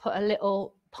put a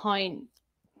little point.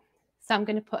 So I'm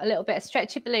going to put a little bit of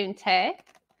stretchy balloon tape.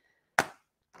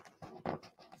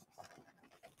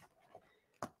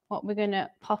 What we're going to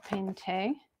pop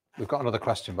into. We've got another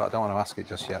question, but I don't want to ask it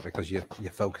just yet because you're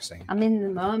focusing. I'm in the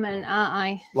moment, aren't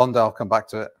I? Londa, I'll come back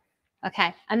to it.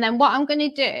 Okay. And then what I'm going to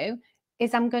do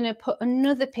is I'm going to put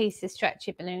another piece of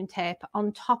stretchy balloon tape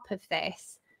on top of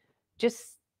this.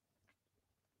 Just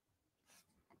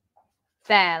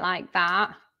there like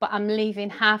that. But I'm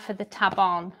leaving half of the tab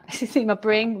on. You see my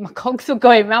brain, my cogs are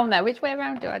going around there. Which way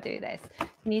around do I do this?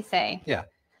 Can you see? Yeah.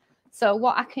 So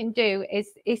what I can do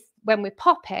is when we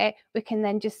pop it, we can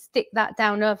then just stick that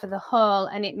down over the hole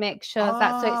and it makes sure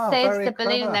that, so it saves the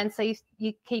balloon clever. Then, so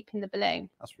you're keeping the balloon.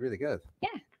 That's really good. Yeah.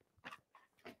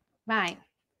 Right.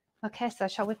 Okay, so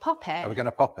shall we pop it? Are we going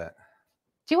to pop it?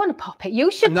 Do you want to pop it? You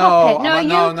should pop it.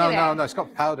 No. It's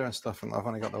got powder and stuff, and I've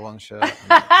only got the one shirt.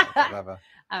 Whatever.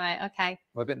 All right, okay.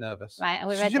 We're a bit nervous. Right, are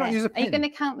we ready? You not use a pin? Are you going to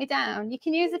count me down? You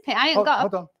can use a pin. I ain't got.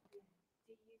 Hold on.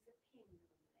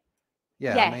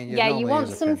 Yeah, yeah, I mean, you want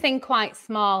something quite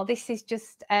small. This is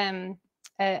just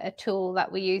a tool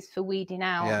that we use for weeding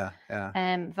out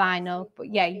vinyl.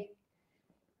 But yeah,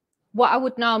 what I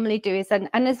would normally do is, and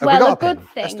as well, a good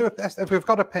thing. If we've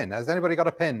got a pin, has anybody got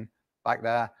a pin back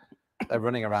there? They're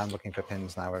running around looking for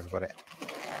pins now, everybody.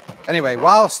 Anyway,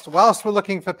 whilst we're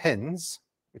looking for pins,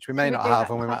 which we may not have,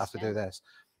 and we might have to do this,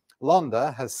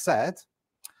 Londa has said,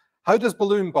 how does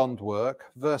balloon bond work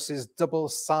versus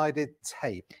double-sided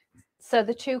tape? So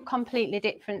the two completely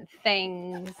different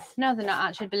things. No, they're not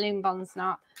actually. Balloon bond's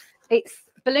not.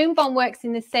 Balloon bond works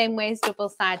in the same way as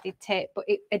double-sided tape, but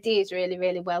it adheres really,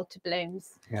 really well to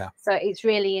balloons. Yeah. So it's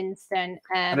really instant.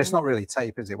 And it's not really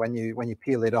tape, is it? When you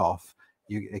peel it off,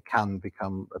 it can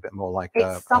become a bit more like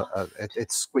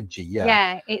it's squidgy. Yeah.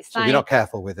 Yeah. It's so like, if you're not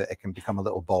careful with it, it can become a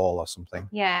little ball or something.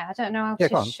 Yeah. I don't know how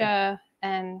to show.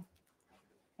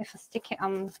 If I stick it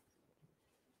on.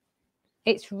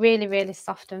 It's really, really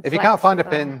soft and if you can't find a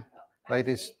pin,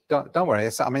 ladies, don't worry.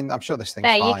 I mean, I'm sure this thing's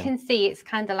fine. You can see it's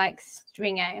kind of like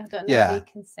string out. I don't know if you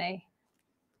can see.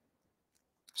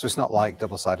 So it's not like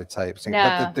double-sided tape. No.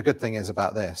 But the good thing is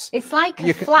about this. It's like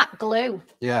a flat glue.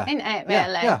 Yeah. Isn't it,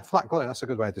 really? Yeah, flat glue. That's a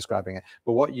good way of describing it.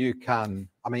 But what you can,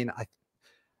 I mean,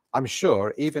 I'm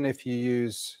sure even if you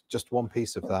use just one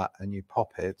piece of that and you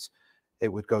pop it, it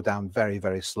would go down very,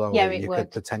 very slowly. Yeah, it you would.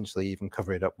 could potentially even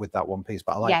cover it up with that one piece.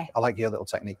 But I like your little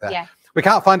technique there. Yeah. We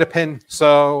can't find a pin,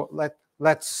 so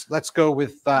let's go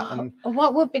with that. And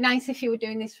what would be nice if you were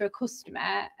doing this for a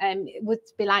customer, it would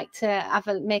be like to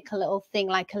make a little thing,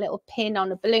 like a little pin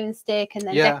on a balloon stick, and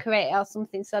then decorate it or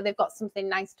something, so they've got something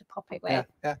nice to pop it with.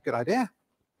 Yeah, good idea.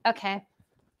 Okay.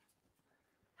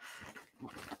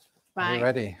 Right. Are we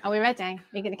ready? Are we ready?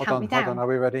 You're going to count me down. Hold on. Are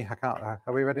we ready? I can't. Are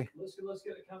we ready? Let's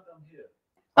get a countdown here.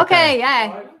 Okay.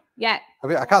 Yeah. Yeah.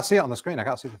 I can't see it on the screen. I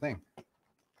can't see the thing.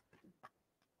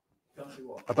 Can't see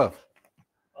what? Above.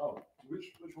 Oh,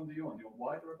 which one do you want? Do you want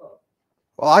wide or above?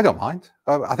 Well, I don't mind.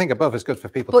 I think above is good for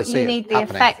people to see. But you need the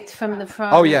effect from the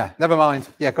front. Oh yeah. Never mind.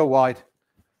 Yeah, go wide.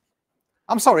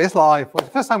 I'm sorry. It's live. It's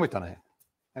the first time we've done it.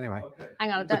 Anyway. Okay.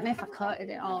 Hang on. I don't know if I coated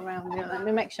it all around. Let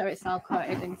me make sure it's all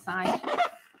coated inside.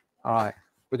 All right.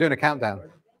 We're doing a countdown.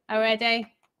 Are we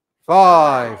ready?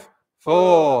 5,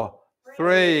 4,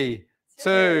 3,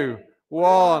 2,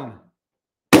 1.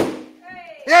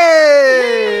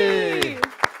 Yay!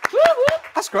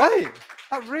 That's great.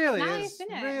 That really Nice, is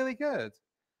isn't it? really good.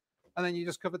 And then you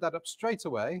just covered that up straight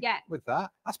away. Yeah. With that.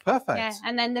 That's perfect. Yeah,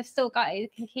 and then they've still got it. You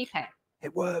can keep it.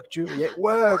 It worked, Julie. It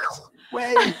worked.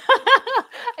 Wait.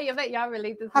 I bet you're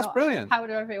relieved there's That's not brilliant.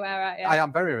 powder everywhere, aren't you? I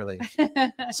am very relieved.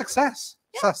 Success.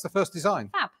 So that's the first design.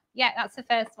 Fab. Yeah, that's the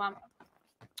first one.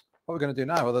 What are we going to do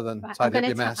now, other than Right, tidy up I'm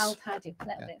your gonna mess? I'll tidy up a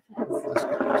little bit first.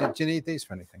 That's good. Do you need these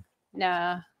for anything?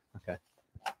 No. Okay.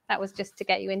 That was just to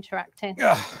get you interacting.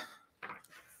 Yeah.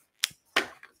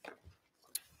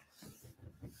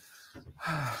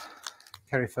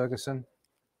 Kerry Ferguson.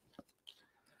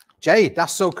 Jade,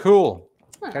 that's so cool.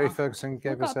 Oh, Kerry Ferguson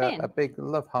gave got us a pin. a big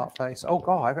love heart face. Oh,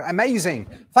 God, amazing.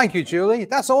 Thank you, Julie.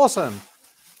 That's awesome.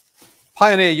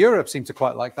 Pioneer Europe seemed to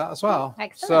quite like that as well.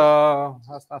 Excellent. So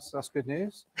that's good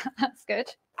news. That's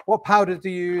good. What powder do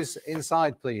you use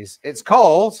inside, please? It's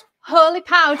called Holy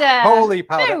powder. Holy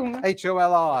Powder. Boom.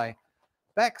 H-O-L-I.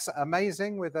 Bex,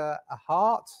 amazing with a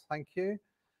heart. Thank you.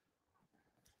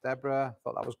 Deborah,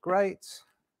 thought that was great.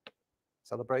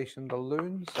 Celebration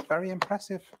balloons, very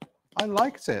impressive. I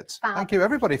liked it. Fab. Thank you,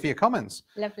 everybody, for your comments.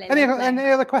 Lovely. Any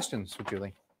lovely. other questions for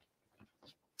Julie?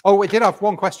 Oh, we did have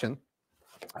one question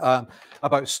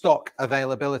about stock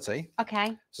availability.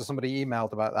 Okay. So somebody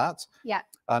emailed about that. Yeah.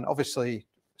 And obviously,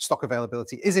 stock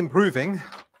availability is improving.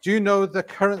 Do you know the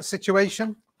current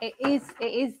situation? It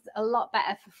is a lot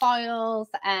better for foils,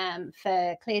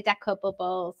 for clear deco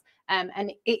bubbles,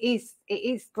 and it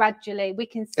is gradually, we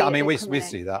can see. Yeah, I mean, we coming in.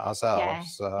 see that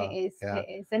ourselves. Yeah, it is. Yeah. It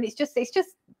is, and it's just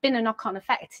been a knock-on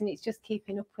effect, and it's just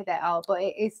keeping up with it all. But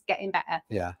it is getting better.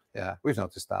 Yeah, we've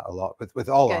noticed that a lot with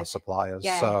all our Good. suppliers.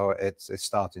 Yeah. So it's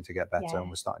starting to get better, Yeah. and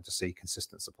we're starting to see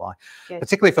consistent supply, Good.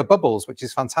 particularly for bubbles, which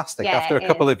is fantastic. Yeah, After a it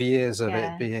couple is. of years of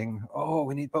Yeah. it being, oh,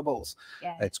 we need bubbles.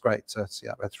 Yeah. It's great to see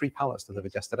that. We had 3 pallets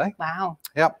delivered yesterday. Wow.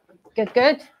 Yep. Good.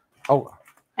 Good. Oh,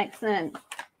 Excellent.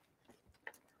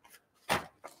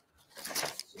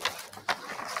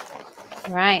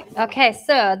 Right. Okay.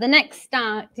 So the next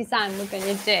design we're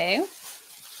going to do.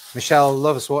 Michelle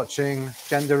loves watching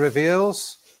gender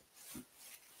reveals.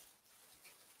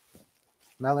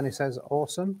 Melanie says,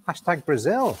 awesome. Hashtag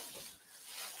Brazil.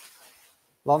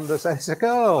 Londa says, it's a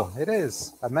girl. It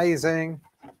is. Amazing.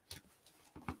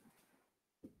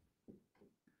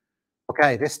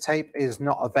 Okay, this tape is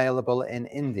not available in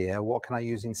India. What can I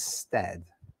use instead?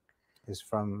 Is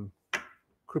from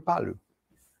Krupalu.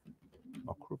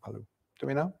 Or Krupalu. Do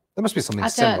we know? There must be something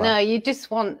similar. I don't know. You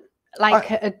just want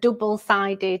like a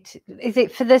double-sided. Is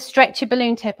it for the stretchy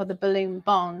balloon tape or the balloon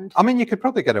bond? I mean, you could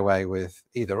probably get away with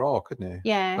either or, couldn't you?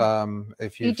 Yeah.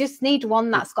 If You just need one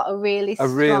that's got a really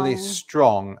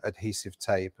strong adhesive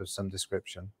tape of some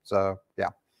description. So yeah.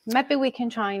 Maybe we can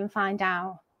try and find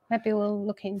out. Maybe we'll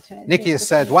look into it. Nikki has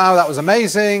said, wow, that was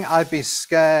amazing. I'd be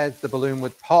scared the balloon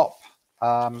would pop.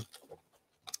 Have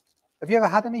you ever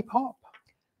had any pop?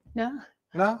 No.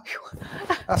 No?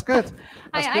 That's good.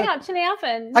 I actually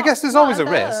haven't. I guess there's always a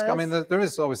Not risk. I those. mean, there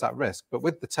is always that risk, but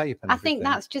with the tape and I think everything-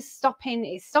 that's just stopping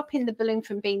the balloon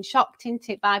from being shocked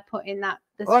into it by putting the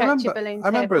Well, stretchy balloon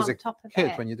tape as a on top of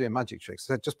kid it. when you're doing magic tricks,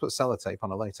 they just put sellotape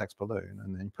on a latex balloon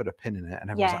and then you put a pin in it and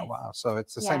everyone's like, Yeah. wow. So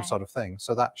it's the Yeah. same sort of thing.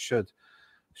 So that should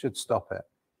stop it.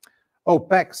 Oh,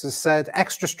 Bex has said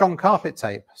extra strong carpet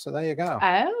tape. So there you go.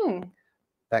 Oh.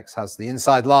 Bex has the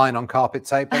inside line on carpet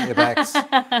tape, don't you, Bex?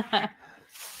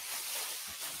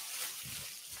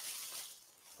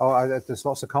 Oh, there's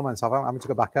lots of comments. I'm having to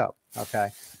go back up. Okay.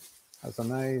 That's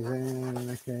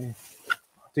amazing. Okay.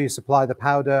 Do you supply the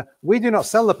powder? We do not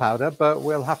sell the powder, but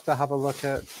we'll have to have a look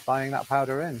at buying that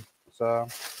powder in. So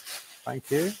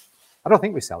thank you. I don't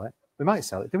think we sell it. We might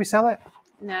sell it. Do we sell it?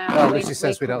 No. Well, Lucy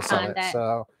says we don't couldn't sell find it,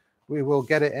 so we will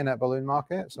get it in at Balloon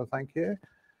Market. So thank you.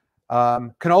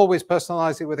 Can always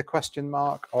personalize it with a question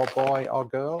mark or boy or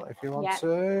girl if you want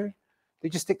to.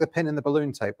 Did you stick the pin in the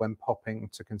balloon tape when popping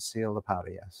to conceal the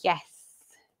powder? Yes. Yes.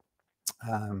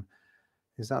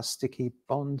 Is that sticky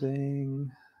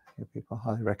bonding? People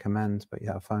highly recommend, but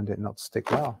yeah, I found it not to stick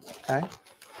well. Okay.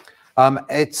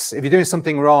 It's if you're doing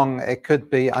something wrong, it could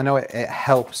be. I know it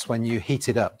helps when you heat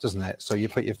it up, doesn't it? So you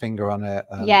put your finger on it.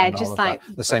 And just like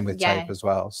that. The same with tape as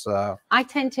well. So I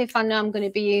tend to, if I know I'm going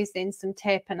to be using some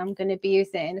tape and I'm going to be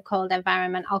using it in a cold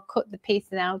environment, I'll cut the piece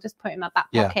and I'll just put it in my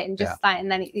back pocket and just like,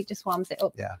 and then it just warms it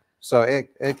up. Yeah. So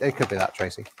it could be that,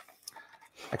 Tracy.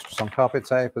 Extras on carpet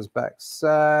tape, as Beck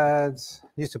said.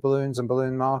 Used to balloons and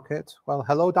Balloon Market. Well,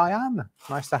 hello, Diane.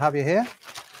 Nice to have you here.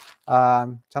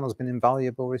 Channel's been an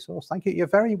invaluable resource. Thank you. You're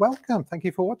very welcome. Thank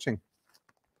you for watching.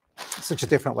 Such a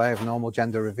different way of normal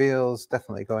gender reveals.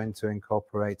 Definitely going to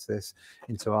incorporate this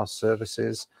into our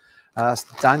services.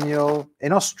 Daniel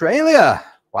in Australia.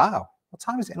 Wow. What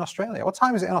time is it in Australia? What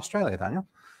time is it in Australia, Daniel?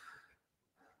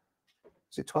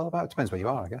 Is it 12 hours? Depends where you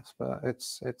are, I guess. But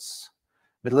it's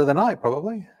middle of the night,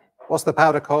 probably. What's the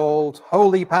powder called?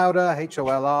 Holy powder,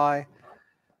 H-O-L-I.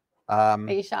 Are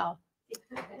you sure?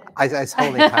 It's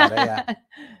holy powder, yeah.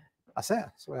 That's it.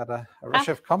 So we had a rush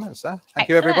of comments there. Thank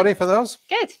you, everybody, for those.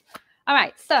 Good. All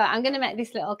right, so I'm going to make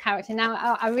this little character.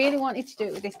 Now, I really wanted to do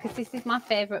it with this because this is my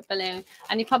favourite balloon.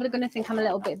 And you're probably going to think I'm a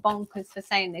little bit bonkers for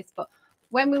saying this, but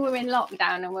when we were in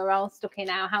lockdown and we were all stuck in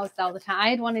our house all the time, I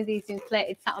had one of these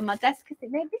inflated sat on my desk because it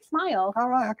made me smile. All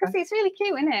right, okay. It's really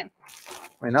cute, isn't it?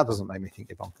 I mean, that doesn't make me think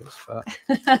you're bonkers,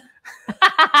 but...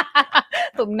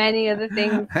 but many other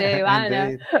things do, I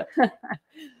know.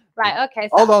 Right, okay.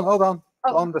 So... Hold on.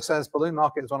 Oh. Londa says Balloon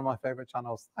Market is one of my favourite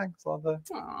channels. Thanks, Londa.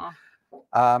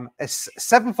 It's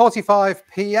 7:45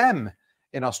 p.m.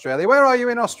 in Australia. Where are you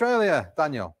in Australia,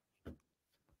 Daniel?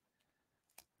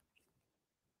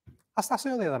 That's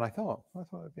earlier than I thought. I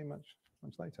thought it'd be much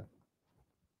later.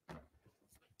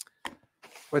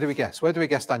 Where do we guess? Where do we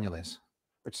guess Daniel is?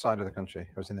 Which side of the country?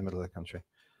 Or is he in the middle of the country?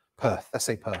 Perth. Let's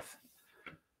say Perth.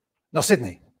 No,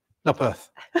 Sydney. No, Perth.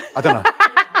 I don't know.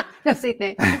 No,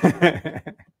 Sydney.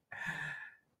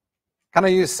 Can I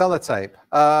use sellotape?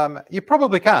 You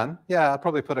probably can. Yeah, I'll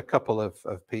probably put a couple of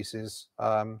pieces.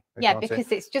 Yeah,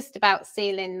 because it's just about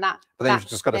sealing that. But then you've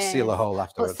just got to seal a hole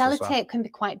afterwards. But sellotape can be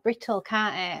quite brittle,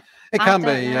 can't it? It can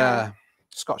be, yeah.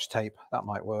 Scotch tape, that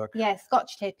might work. Yeah,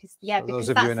 Scotch tape is, yeah, so because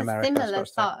that's a similar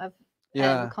sort of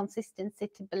consistency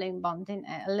to balloon bond, isn't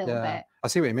it? A little bit. I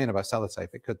see what you mean about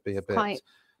sellotape. It could be a bit,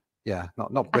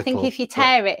 not brittle. I think if you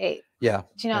tear it, do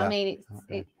you know what I mean?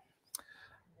 It's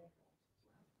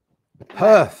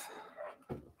Perth.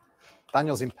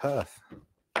 Daniel's in Perth.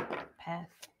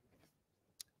 Perth.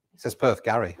 It says Perth,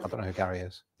 Gary. I don't know who Gary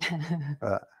is.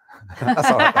 But that's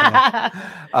all right,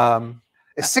 Daniel.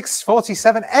 It's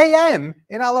 6:47 a.m.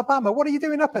 in Alabama. What are you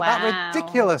doing up at that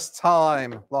ridiculous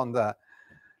time, Londa?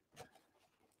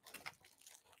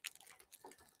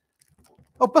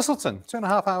 Oh, Bustleton,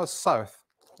 2.5 hours south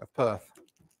of Perth.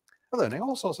 We're learning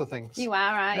all sorts of things. You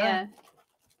are, right? Yeah.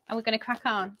 Are we going to crack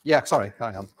on? Yeah, sorry,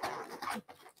 carry on.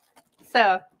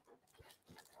 So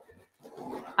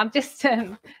I'm just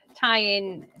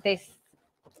tying this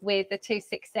with the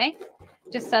 260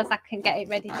 just so as I can get it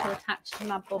ready to attach to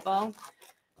my bubble.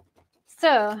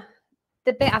 So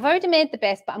the bit, I've already made the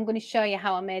base, but I'm going to show you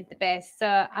how I made the base.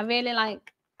 So I really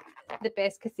like the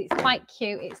base because it's quite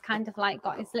cute. It's kind of like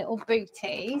got its little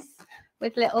booties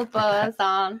with little bows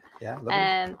on.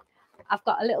 Yeah. I've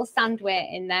got a little sand weight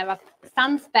in there.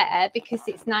 Sand's better because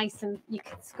it's nice and you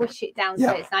can squish it down so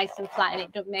it's nice and flat and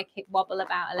it doesn't make it wobble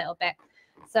about a little bit.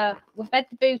 So we've made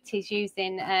the booties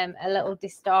using a little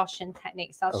distortion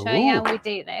technique. So I'll show you how we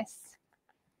do this.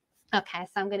 Okay,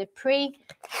 so I'm going to pre-stretch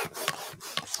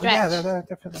they're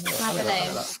different. my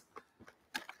balloon.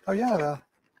 Oh, yeah.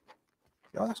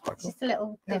 Oh, that's quite cool. Just a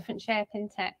little different shape,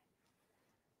 isn't it?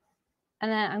 And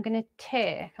then I'm going to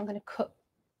cut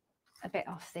a bit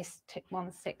off this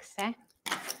 160.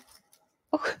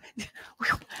 Oh,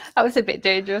 that was a bit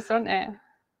dangerous, wasn't it?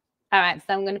 All right,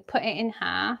 so I'm going to put it in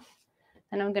half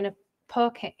and I'm going to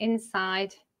poke it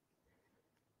inside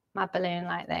my balloon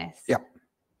like this. Yep.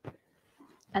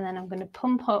 And then I'm going to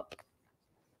pump up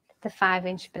the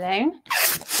 5-inch balloon.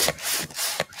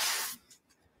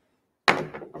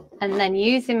 And then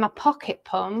using my pocket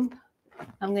pump,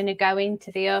 I'm going to go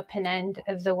into the open end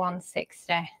of the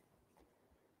 160.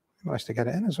 Nice to get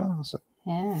it in as well. So.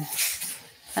 Yeah.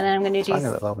 And then I'm going to do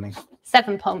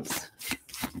 7 pumps.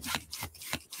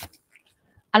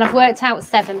 And I've worked out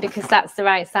 7 because that's the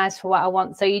right size for what I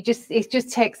want. So it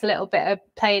just takes a little bit of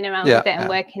playing around with it and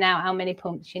working out how many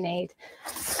pumps you need.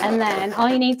 And then all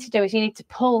you need to do is you need to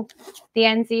pull the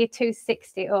ends of your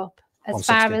 260 up as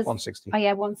far as 160. Oh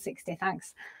yeah, 160,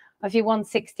 thanks. Of your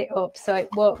 160 up so it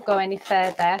won't go any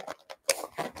further.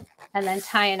 And then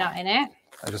tie a knot in it.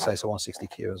 I just say it's a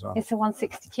 160Q as well. It's a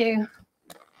 160Q.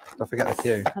 Don't forget the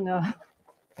Q. I know.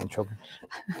 In trouble.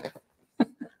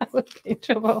 I would be in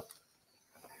trouble.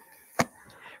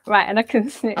 Right, and I can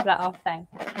snip that off then.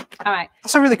 All right.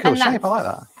 That's a really cool shape. I like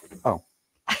that. Oh,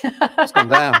 it's gone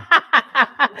down.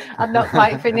 I'm not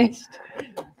quite finished.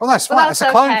 Well, that's fine. It's a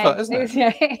clown foot, isn't it?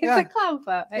 It's a clown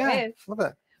foot. It is. Love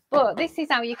it. But this is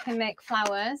how you can make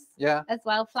flowers. Yeah. As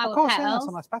well, flower of course, petals. Yeah, that's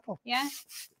a nice petal. Yeah.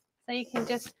 So you can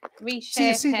just reshape So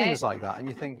you see things like that, and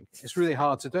you think it's really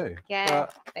hard to do. Yeah,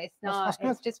 but it's not. That's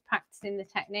it's just practicing the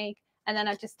technique, and then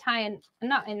I just tie a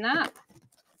knot in that.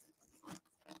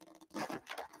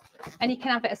 And you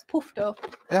can have it as puffed up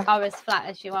or as flat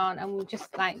as you want, and we'll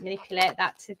just like manipulate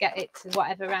that to get it to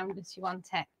whatever roundness you want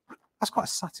it. That's quite a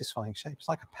satisfying shape. It's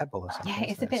like a pebble or something. Yeah,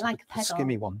 it's a bit like a pebble.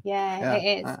 Skimmy one. Yeah,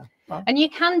 it is. And you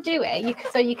can do it.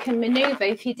 So you can maneuver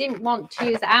if you didn't want to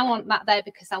use it. I want that there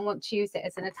because I want to use it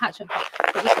as an attachment,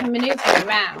 but you can maneuver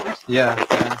around. Yeah.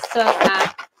 So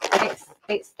that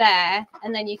it's there,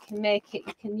 and then you can make it.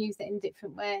 You can use it in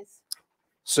different ways.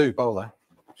 Sue Bowler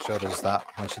showed us that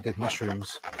when she did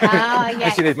mushrooms. Ah,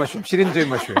 yes. She did mushrooms. She didn't do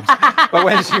mushrooms, but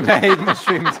when she made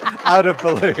mushrooms out of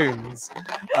balloons,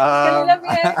 and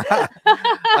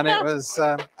it was,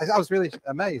 I was really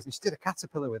amazed. And she did a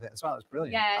caterpillar with it as well. It was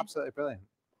brilliant. Yeah, absolutely brilliant.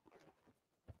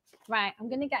 Right, I'm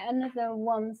going to get another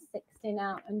 160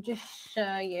 now and just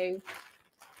show you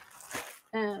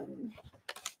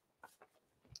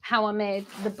how I made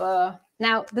the bow.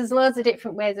 Now, there's loads of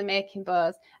different ways of making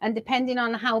bows, and depending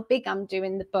on how big I'm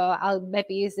doing the bow, I'll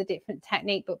maybe use a different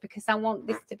technique, but because I want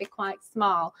this to be quite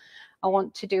small, I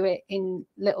want to do it in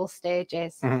little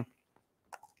stages. Mm-hmm.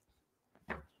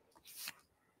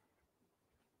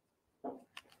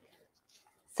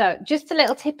 So just a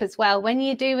little tip as well, when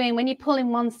you're pulling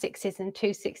 160s and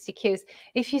 260Qs,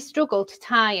 if you struggle to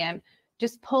tie them,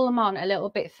 just pull them on a little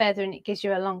bit further and it gives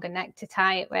you a longer neck to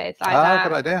tie it with, like that.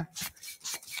 Good idea.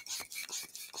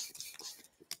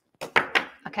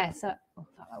 Okay, so I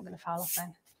thought I was going to fall off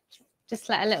then. Just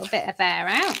let a little bit of air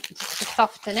out, just to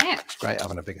soften it. It's great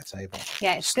having a bigger table.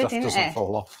 Yeah, it's Stuff good, isn't doesn't it?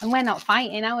 fall off. And we're not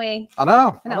fighting, are we? I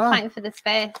know. We're not fighting for the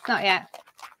space, not yet.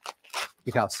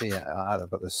 You can't see it either,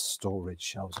 but there's storage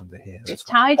shelves under here. It's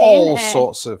tidy, all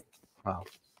sorts of, well.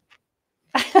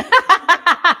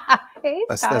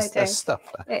 There's stuff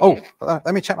there.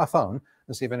 Let me check my phone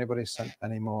and see if anybody's sent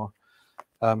any more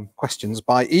questions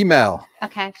by email.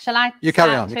 Okay, shall I? You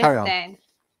carry on. You carry on.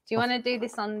 Do you want to do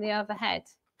this on the overhead?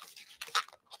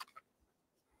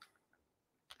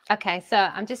 Okay, so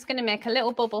I'm just going to make a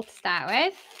little bubble to start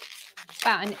with,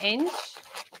 about 1 inch.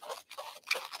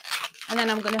 And then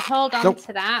I'm going to hold on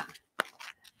to that.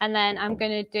 And then I'm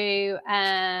going to do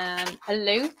a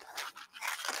loop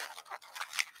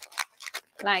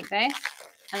like this.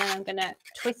 And then I'm going to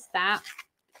twist that.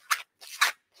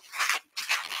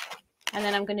 And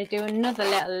then I'm going to do another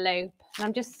little loop. And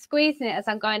I'm just squeezing it as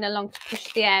I'm going along to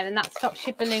push the air, and that stops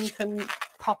your balloon from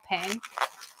popping.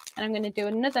 And I'm going to do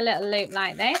another little loop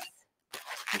like this.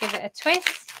 Give it a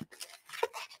twist.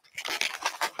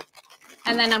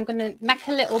 And then I'm going to make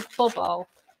a little bubble.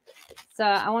 So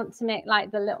I want to make like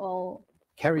the little...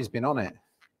 Kerry's been on it.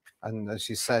 And as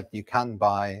she said, you can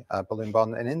buy a balloon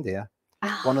bond in India.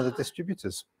 One of the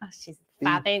distributors. Oh, she's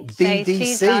fab,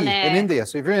 BDC in India.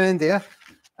 So if you're in India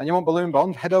and you want balloon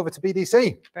bond, head over to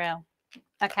BDC. Brilliant.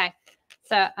 Okay,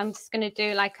 so I'm just going to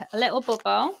do like a little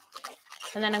bubble,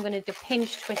 and then I'm going to do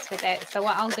pinch twist with it. So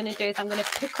what I'm going to do is I'm going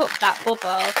to pick up that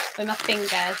bubble with my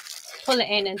fingers, pull it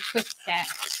in and twist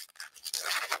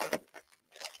it.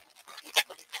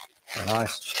 Very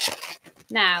nice.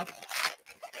 Now,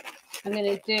 I'm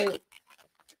going to do,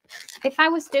 if I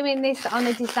was doing this on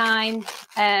a design,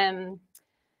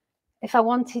 if I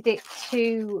wanted it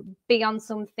to be on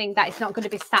something that is not going to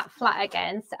be sat flat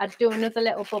against, I'd do another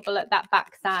little bubble at that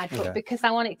back side. But because I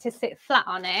want it to sit flat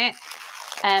on it,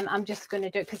 I'm just going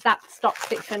to do it because that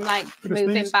stops it from like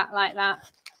moving back like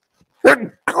that.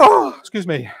 Oh, excuse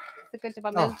me. It's a good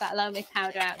job I moved that loamy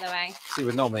powder out of the way. So you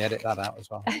would normally edit that out as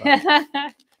well.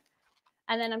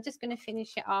 And then I'm just going to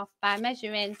finish it off by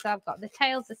measuring. So I've got the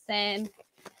tails the same.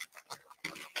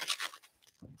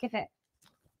 Give it.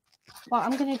 What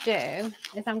I'm going to do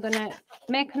is I'm going to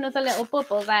make another little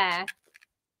bubble there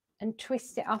and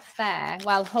twist it off there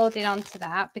while holding on to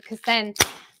that, because then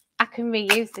I can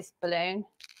reuse this balloon.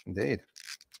 Indeed.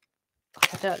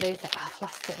 don't lose it. Oh, I've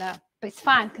lost it though. But it's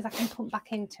fine because I can pump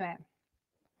back into it.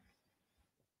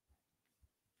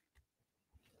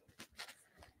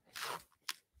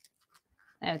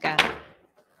 There we go.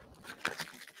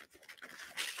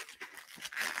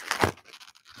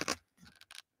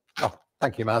 Oh,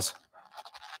 thank you, Maz.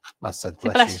 Maz said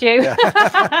Bless you. Yeah.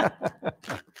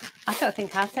 I don't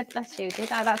think I said bless you,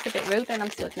 did I? That's a bit rude when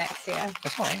I'm stood next to you.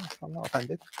 That's fine. I'm not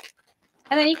offended.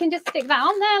 And then you can just stick that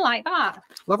on there like that.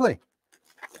 Lovely.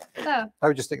 So. How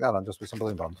would you stick that on? Just with some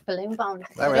balloon bond? Balloon bond.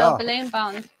 There we are. Balloon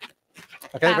bond.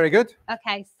 Okay, very good.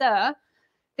 Okay, so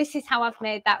this is how I've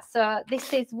made that. So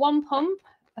this is 1 pump,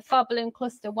 a 4 balloon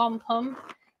cluster, 1 pump.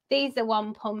 These are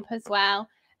 1 pump as well.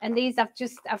 And these I've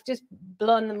just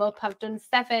blown them up. I've done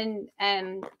 7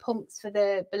 pumps for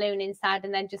the balloon inside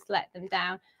and then just let them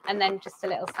down and then just a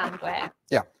little sand weight.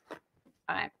 Yeah.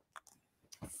 All right.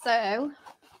 So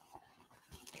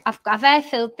I've air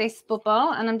filled this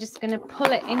bubble and I'm just going to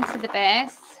pull it into the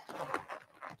base.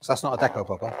 So that's not a deco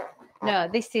bubble? No,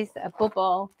 this is a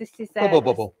bubble. This is a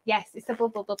bubble. Yes, it's a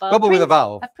bubble. Bubble with a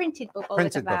valve. A printed bubble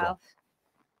Printed with a valve.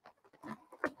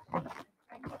 Bubble.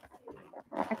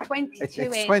 A 22 it's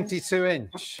inch. 22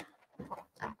 inch.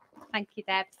 Thank you,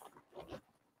 Deb.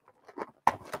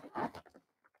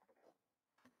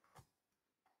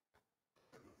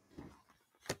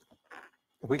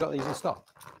 Have we got these in stock?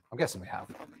 I'm guessing we have.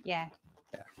 Yeah.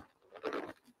 Yeah.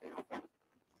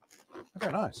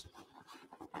 Very nice.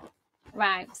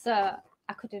 Right, so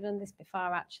I could have done this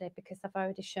before actually because I've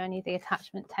already shown you the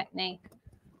attachment technique.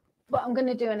 But I'm going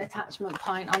to do an attachment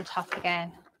point on top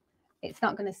again. It's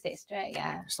not going to sit straight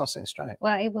yet. It's not sitting straight.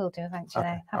 Well, it will do eventually.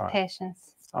 Okay, Have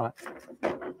patience. All right.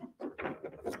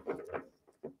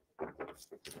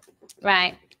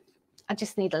 Right. I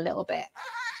just need a little bit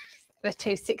of a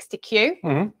 260Q.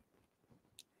 Mm-hmm.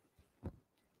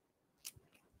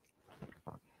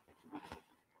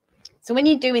 So when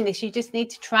you're doing this, you just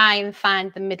need to try and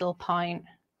find the middle point.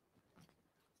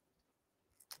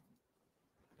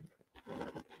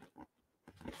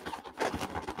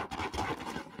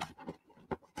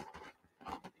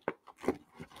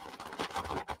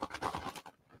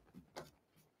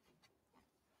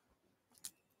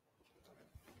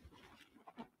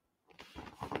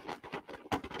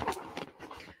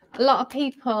 A lot of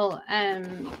people,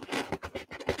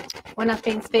 when I've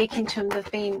been speaking to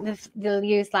them, they'll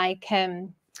use like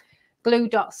glue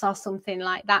dots or something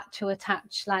like that to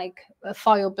attach like a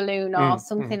foil balloon or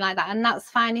something like that, and that's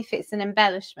fine if it's an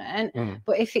embellishment.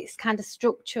 But if it's kind of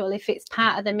structural, if it's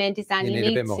part of the main design, you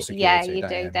need a bit more security. Yeah, you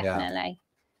do definitely.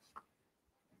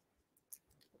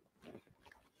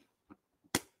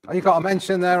 Yeah. Oh, you got a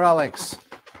mention there, Alex.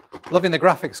 Loving the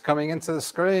graphics coming into the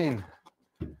screen.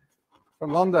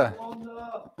 From Londa.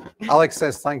 Alex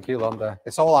says thank you, Londa.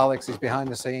 It's all Alex. He's behind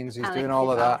the scenes. He's doing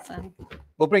all of that. Awesome.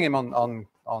 We'll bring him on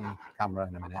camera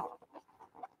in a minute.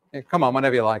 Yeah, come on,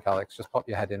 whenever you like, Alex. Just pop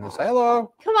your head in and say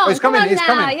hello. Come on, he's coming. He's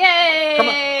coming. Yay! Come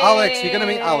on, Alex. You're going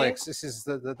to meet Alex. This is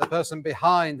the person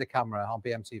behind the camera on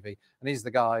BMTV, and he's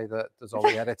the guy that does all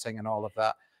the editing and all of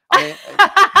that. I mean,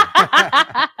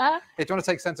 hey, do you want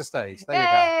to take center stage? There you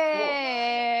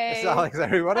go. This is Alex,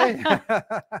 everybody.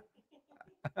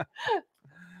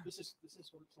 This is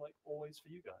what it's like always for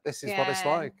you guys. This is what it's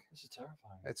like. This is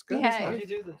terrifying. It's good. Yeah. How do you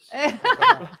do this?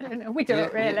 I don't know. We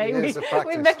don't really.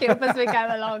 We make it up as we go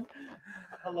along.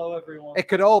 Hello, everyone. It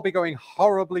could all be going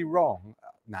horribly wrong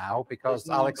now because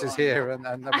Alex is here and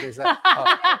nobody's there.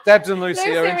 Oh, Debs and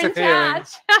Lucy are interfering.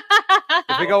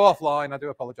 If we go offline, I do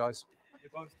apologise.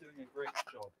 You're both doing a great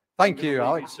job. Thank you,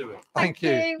 Alex. Thank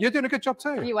you. You're doing a good job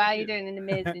too. You are. You're doing an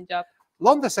amazing job.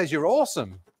 Londa says you're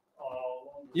awesome.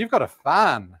 You've got a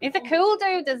fan. He's a cool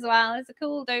dude as well. He's a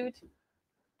cool dude.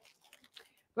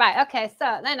 Right, okay,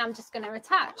 so then I'm just going to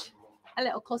attach a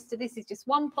little cluster. This is just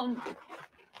 1 pump.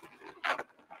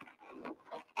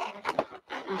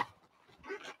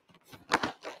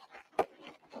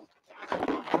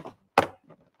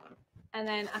 And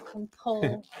then I can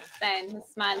pull then the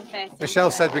smiley face. Michelle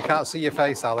said we can't see your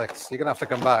face, Alex. You're going to have to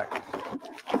come back.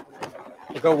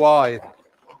 We'll go wide.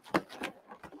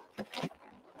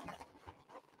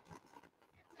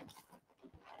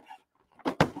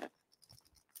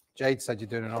 Jade said you're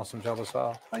doing an awesome job as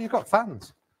well. Oh, you've got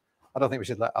fans. I don't think we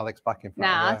should let Alex back in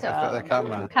front of the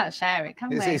camera. We can't share it, can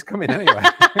we? He's coming anyway.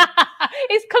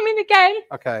 He's coming again.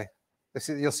 Okay.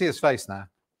 You'll see his face now.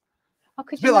 Oh,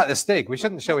 it's a bit like the Stig. We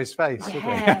shouldn't show his face, should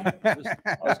we? I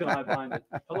was going to hide behind it.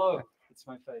 Hello, it's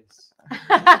my face.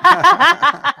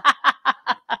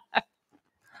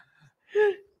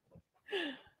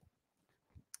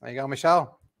 There you go,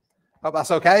 Michelle. Hope that's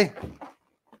okay.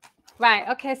 Right,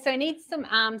 okay, so I need some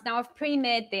arms. Now I've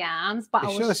pre-made the arms, but I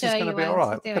will this is show going you to be how all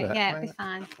right? to do it. Yeah, it'll be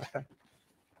fine. Okay.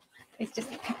 It's just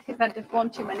because I just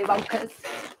want too many bunkers.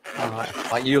 All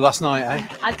right. Like you last night, eh?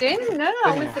 I didn't. No,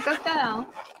 I was a good girl.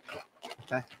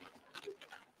 Okay.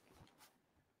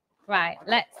 Right,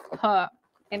 let's put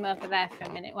him over there for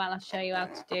a minute while I show you how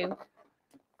to do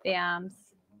the arms.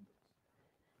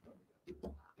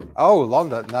 Oh,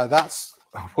 London. No, that's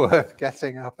worth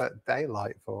getting up at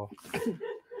daylight for.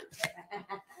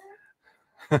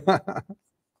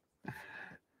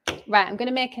 Right, I'm going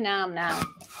to make an arm now.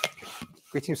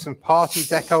 Greetings from Party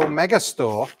Deco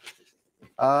Megastore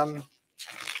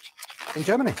in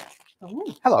Germany.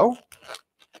 Ooh. Hello.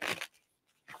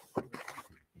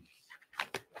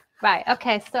 Right,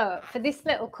 okay, so for this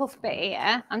little cuff bit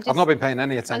here, I've not been paying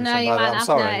any attention, I know you by the way. might I'm have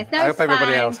sorry. noticed. No, I hope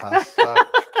everybody else has.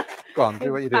 Go on,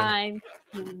 do what you're doing.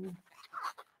 Fine.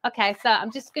 Okay, so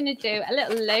I'm just going to do a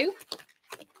little loop.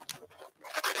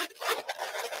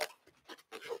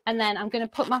 And then I'm going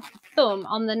to put my thumb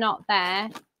on the knot there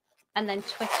and then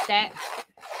twist it.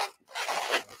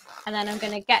 And then I'm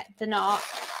going to get the knot,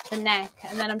 the neck,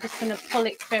 and then I'm just going to pull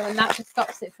it through, and that just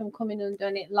stops it from coming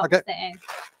undone. It locks it in.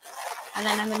 And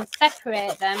then I'm going to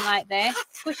separate them like this,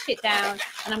 push it down,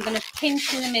 and I'm going to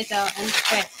pinch in the middle and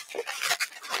twist.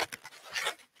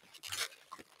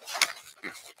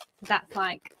 That's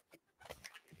like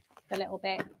a little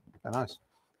bit. Very nice.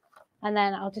 And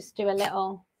then I'll just do a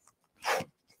little.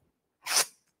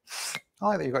 I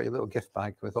like that you've got your little gift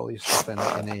bag with all your stuff in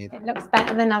that you need. It looks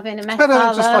better than having a mess Better than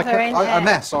all just over, like a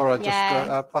mess or just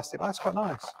a plastic bag. That's quite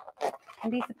nice.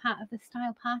 And these are part of the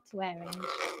Style Party Wear range.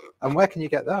 And where can you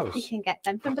get those? You can get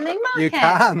them from Balloon Market. You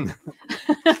can.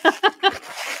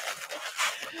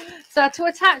 So to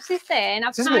attach this in,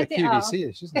 I've This is tied a it off.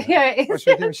 QVC-ish, isn't it? Yeah, it is. What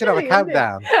should we do? We should have a Isn't it?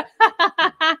 countdown.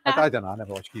 I don't know. I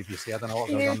never watch QVC. I don't know what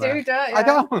goes You on do, there. don't you? I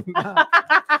don't. No.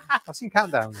 I've seen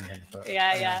countdowns. And things, but,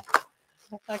 Yeah.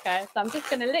 Okay, so I'm just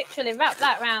going to literally wrap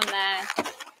that round there.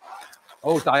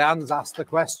 Oh, Diane's asked the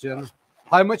question,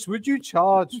 how much would you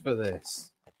charge for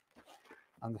this?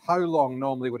 And how long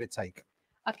normally would it take?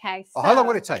 Okay, so Or how long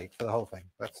would it take for the whole thing?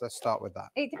 Let's start with that.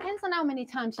 it depends on how many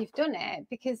times you've done it,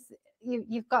 because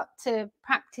you've got to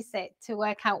practice it to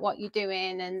work out what you're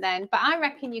doing, and then. But I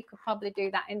reckon you could probably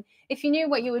do that, and if you knew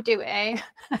what you were doing,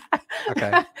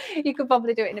 Okay, you could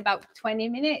probably do it in about 20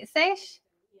 minutes ish.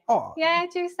 oh Yeah,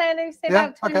 do you say, Lucy? Yeah,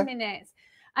 About 20 minutes.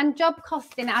 And job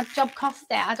costing, I'd job cost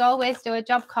it. I'd always do a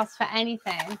job cost for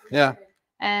anything. yeah,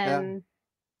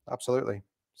 Absolutely.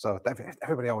 So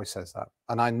everybody always says that,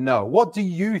 and I know. What do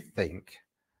you think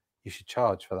you should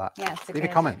charge for that? Yeah, leave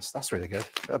your comments. That's really good.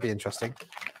 That'll be interesting.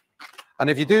 And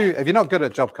if you're not good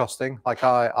at job costing, like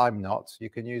I'm not, you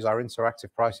can use our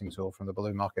interactive pricing tool from the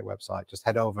Balloon Market website. Just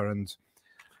head over and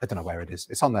I don't know where it is.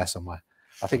 It's on there somewhere.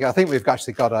 I think we've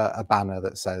actually got a banner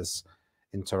that says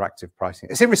interactive pricing.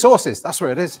 It's in resources. That's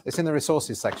where it is. It's in the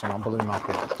resources section on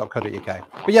balloonmarket.co.uk.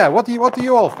 But yeah, what do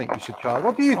you all think you should charge?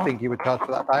 What do you think you would charge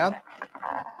for that, Diane?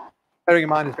 Bearing in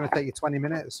mind it's going to take you 20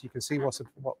 minutes. You can see what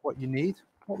you need.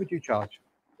 What would you charge?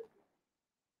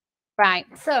 Right.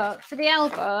 So for the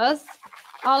elbows,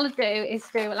 all I do is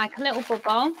do like a little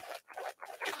bubble.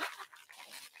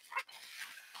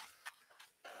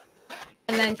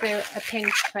 And then do a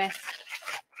pinch twist.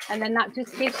 And then that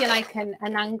just gives you like an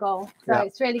angle. So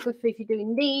it's really good for if you're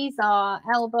doing knees or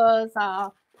elbows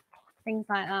or things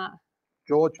like that.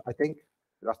 George, I think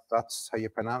that's how you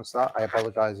pronounce that. I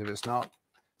apologize if it's not.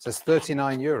 It says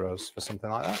 39 euros for something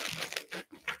like that.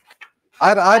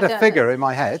 I had a figure in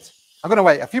my head. I'm going to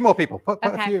wait. A few more people. Put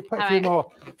a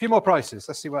few more prices.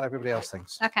 Let's see what everybody else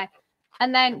thinks. Okay.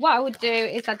 And then what I would do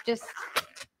is I'd just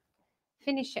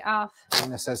finish it off.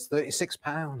 And it says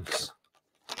 £36.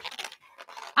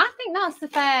 I think that's the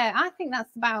fair. I think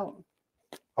that's about.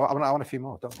 I want a few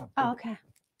more. Don't. Oh, okay.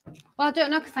 Well, I don't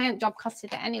know because I haven't job costed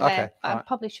it anyway. Okay, but I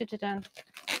probably should have done.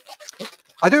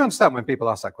 I do understand when people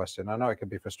ask that question. I know it can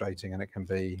be frustrating and it can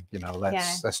be,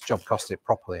 let's job cost it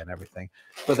properly and everything.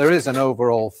 But there is an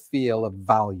overall feel of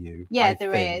value. Yeah,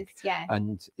 there is. Yeah.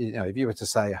 And if you were to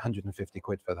say 150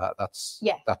 quid for that,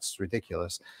 that's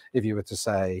ridiculous. If you were to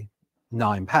say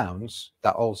 £9,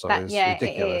 that also is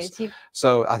ridiculous. It is.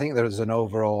 So I think there is an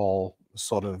overall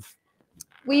sort of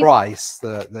price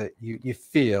that you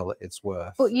feel it's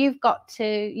worth. But you've got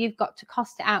to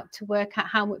cost it out to work out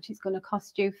how much it's going to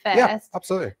cost you first. Yeah,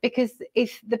 absolutely. Because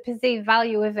if the perceived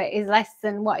value of it is less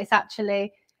than what it's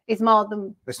actually is more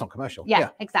than it's not commercial. Yeah,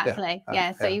 exactly.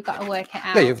 So you've got to work it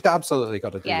out. Yeah, you've absolutely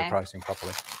got to do your pricing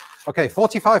properly. Okay,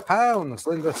 £45,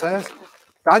 Linda says.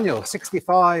 Daniel,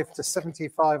 65 to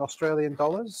 75 Australian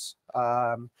dollars.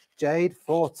 Jade,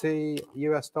 40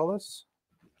 US dollars.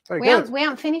 Very good. We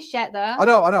haven't finished yet, though. I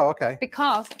know. Okay.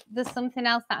 Because there's something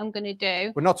else that I'm going to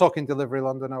do. We're not talking delivery,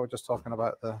 London. No, we're just talking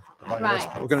about the right.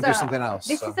 We're going to do something else.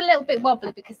 This is a little bit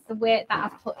wobbly because the weight that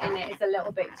I've put in it is a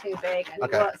little bit too big and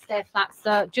it won't stay flat.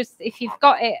 So just if you've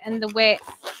got it and the weight's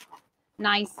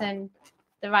nice and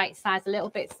the right size, a little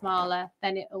bit smaller,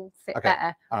 then it'll fit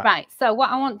better. Right. So what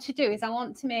I want to do is I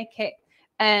want to make it.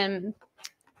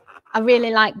 I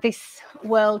really like this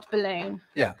world balloon.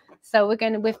 Yeah. So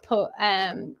we've put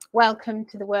welcome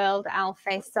to the world,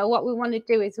 Alfie. So what we want to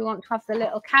do is we want to have the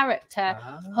little character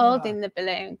holding the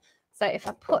balloon. So if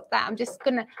I put that,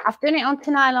 I've done it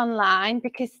onto nylon line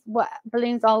because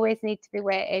balloons always need to be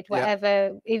weighted,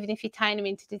 whatever, even if you tie them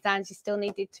into designs, you still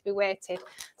need it to be weighted.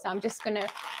 So I'm just going to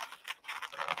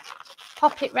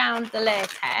pop it round the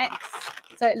latex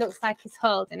so it looks like it's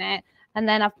holding it. And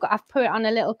then I've put it on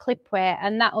a little clip weight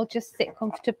and that'll just sit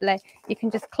comfortably. You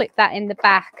can just clip that in the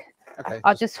back. Okay,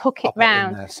 I'll just hook it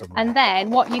round, and then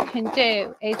what you can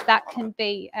do is that can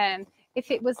be if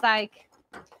it was like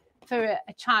for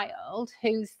a child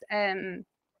who's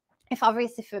if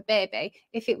obviously for a baby,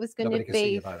 if it was going to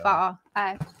be for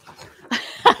that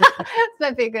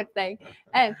might be a good thing.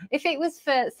 If it was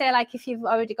for, say, like if you've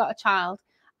already got a child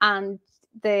and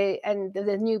the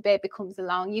new baby comes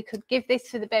along, you could give this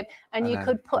for the baby and you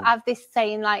could have this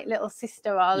saying like little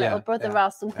sister or little brother or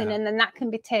something, and then that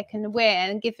can be taken away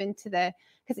and given to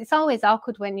because it's always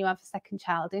awkward when you have a second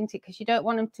child, isn't it? Because you don't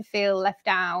want them to feel left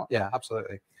out. Yeah,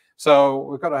 absolutely. So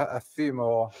we've got a few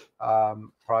more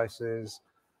prices.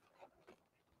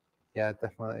 Yeah,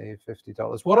 definitely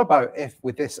 $50. What about if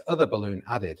with this other balloon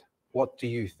added? What do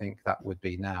you think that would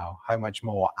be now? How much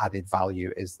more added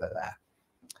value is there?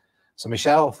 So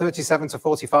Michelle, 37 to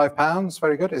 45 pounds.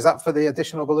 Very good. Is that for the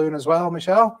additional balloon as well,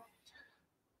 Michelle?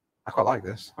 I quite like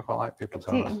this. I quite like people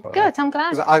telling us. Good, I'm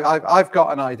glad. I've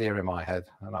got an idea in my head,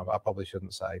 and I probably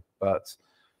shouldn't say, but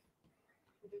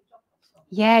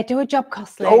yeah, do a job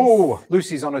cost list. Oh,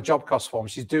 Lucy's on a job cost form.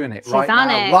 She's doing it right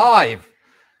now, live.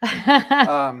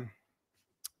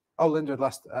 Oh, Linda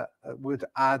would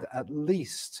add at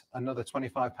least another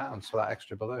 £25 for that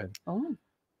extra balloon. Oh.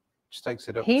 Which takes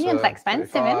it up helium's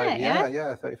expensive, isn't it?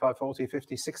 Yeah, 35, 40,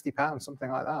 50, 60 pounds,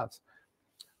 something like that.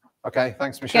 Okay,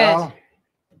 thanks, Michelle.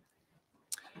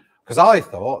 Because I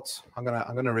thought I'm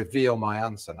gonna reveal my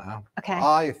answer now. Okay.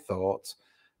 I thought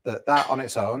that on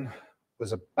its own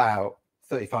was about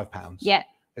 £35. Yeah.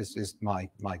 Is my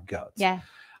gut. Yeah.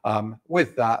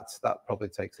 With that probably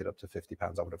takes it up to £50,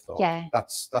 I would have thought. Yeah.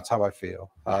 That's how I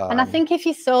feel. And I think if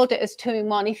you sold it as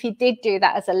 2-in-1, if you did do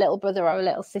that as a little brother or a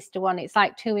little sister one, it's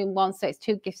like 2-in-1, so it's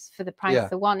 2 gifts for the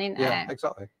price of 1, isn't it? Yeah,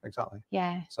 exactly.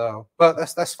 Yeah. So, but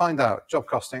let's find out. Job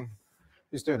costing.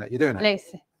 Who's doing it? You're doing it.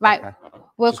 Lucy. Right. Okay.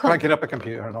 We'll cranking up a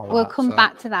computer and all that. We'll come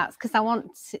back to that because I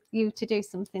want you to do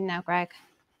something now, Greg.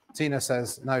 Tina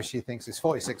says now she thinks it's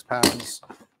 £46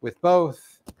 with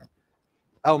both.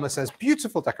 Elma says,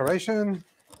 beautiful decoration.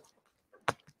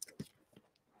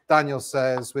 Daniel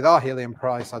says, with our helium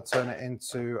price, I'd turn it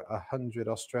into 100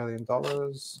 Australian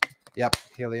dollars. Yep,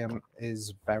 helium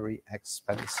is very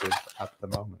expensive at the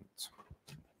moment.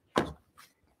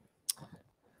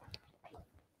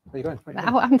 Where are you going?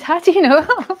 I'm tidying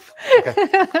up.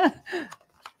 Okay.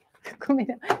 Coming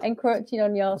encroaching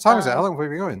on your. What time is it? How long have we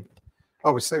been going?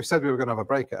 Oh, we said we were going to have a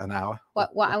break at an hour.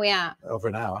 What are we at? Over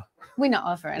an hour. We're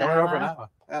not over an hour. We're over an hour.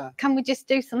 Yeah. Can we just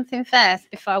do something first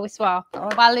before we swap?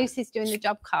 Right. While Lucy's doing the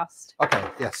job cost. Okay,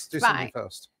 yes, do something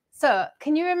first. So,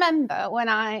 can you remember when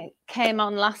I came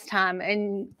on last time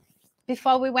and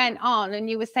before we went on and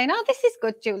you were saying, oh, this is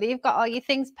good, Julie, you've got all your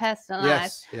things personalised.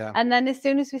 Yes, yeah. And then as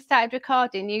soon as we started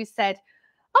recording, you said,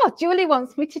 oh, Julie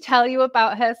wants me to tell you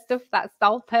about her stuff that's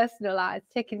all personalised,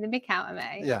 taking the mick out of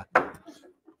me. Yeah.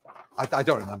 I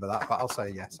don't remember that, but I'll say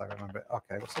yes, I remember it.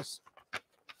 Okay, what's this?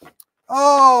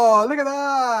 Oh, look at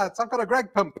that. I've got a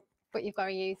Greg pump. But you've got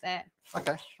to use it.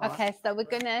 Okay. Okay, right. So we're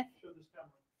going to...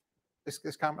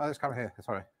 This camera here,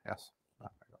 sorry, yes. It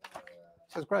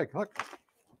says Greg, look.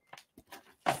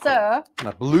 So... And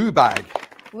a blue bag.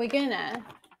 We're going to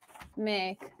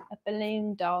make a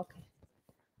balloon dog.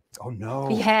 Oh, no.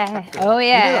 Yeah. Oh,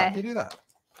 yeah. Can you do that?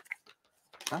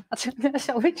 Huh?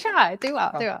 Shall we try? Do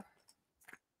what? Do what?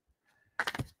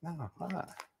 No, like that.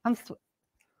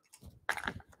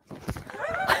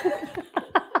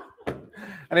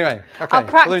 Anyway, okay. I'll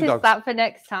practice that for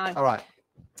next time. All right.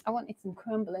 I wanted some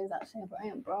crumblies actually, but I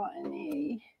haven't brought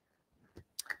any.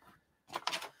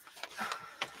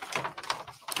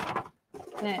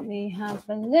 Let me have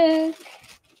a look.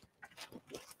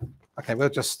 Okay, we'll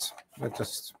just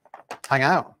hang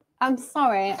out. I'm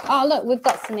sorry. Oh, look, we've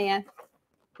got some here.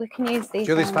 We can use these.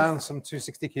 Julie's found some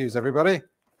 260 Qs, everybody.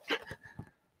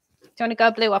 you want to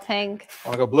go blue or pink? I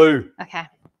want to go blue. Okay. I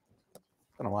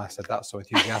don't know why I said that so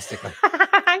enthusiastically.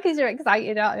 Because you're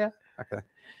excited, aren't you? Okay.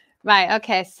 Right,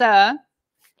 okay, so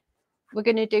we're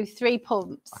going to do 3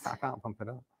 pumps. I can't pump it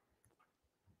up.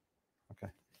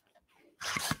 Okay.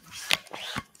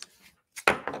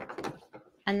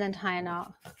 And then tie a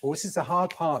knot. Well, this is the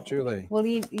hard part, Julie. Well,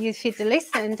 you should have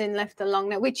listened and left a long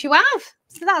note, which you have.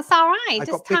 So that's all right. I've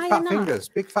Just got big tie a fat knot. fingers.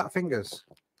 Big fat fingers.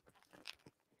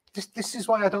 This is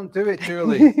why I don't do it,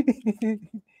 Julie.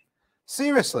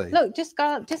 Seriously. Look, just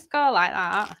go like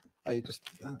that. Oh, you just.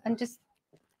 And just.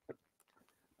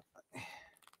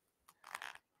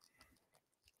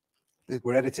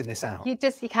 We're editing this out. You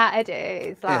can't edit it.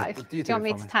 It's live. Yeah, do you want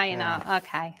me to tie a knot?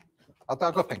 Okay. I'll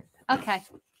go pink. Okay.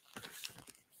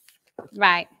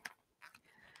 Right.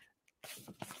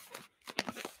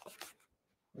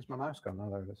 Where's my mouse gone? Oh,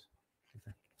 there it is.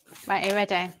 Okay. Right, are you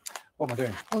ready? What am I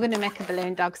doing? We're going to make a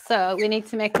balloon dog. So we need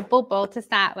to make a bubble to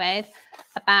start with,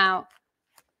 about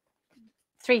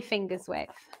 3 fingers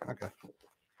width. Okay.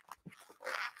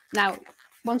 Now,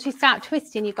 once you start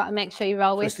twisting, you've got to make sure you're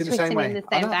always twisting in the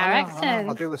same direction.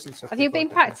 I do listen to. Have you been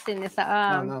practicing this at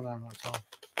home? No, not at all.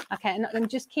 Okay, and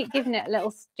just keep giving it a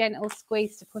little gentle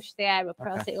squeeze to push the air up, or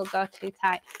else it'll go too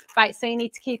tight. Right, so you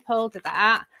need to keep hold of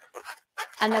that.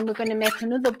 And then we're going to make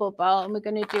another bubble, and we're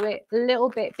going to do it a little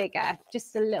bit bigger,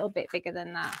 just a little bit bigger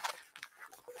than that.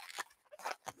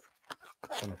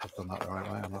 I don't know if I've done that the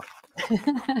right way or not.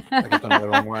 I think I've done it the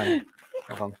wrong way.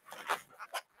 Hold on.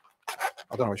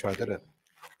 I don't know which way I did it.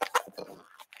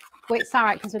 Well, it's all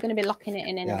right, because we're going to be locking it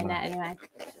in a minute anyway.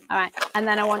 All right, and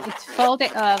then I want you to fold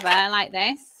it over like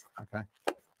this. Okay.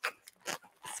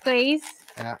 Squeeze.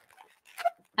 Yeah.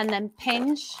 And then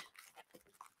pinch.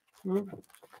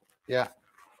 Yeah.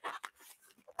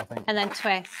 I think. And then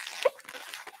twist.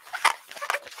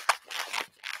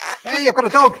 Hey, I've got a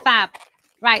dog. Fab.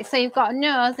 Right, so you've got a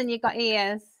nose and you've got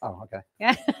ears. Oh, okay.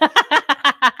 Yeah.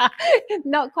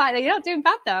 Not quite. You're not doing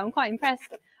bad though. I'm quite impressed.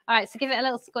 All right, so give it a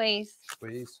little squeeze.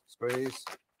 Squeeze, squeeze.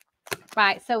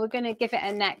 Right, so we're going to give it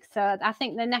a neck. So I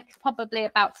think the neck's probably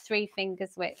about 3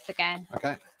 fingers width again.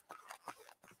 Okay.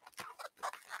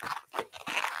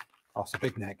 Oh, it's a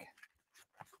big neck.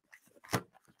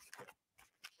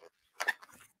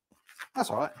 That's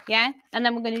all right. Yeah, and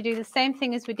then we're going to do the same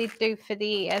thing as we did do for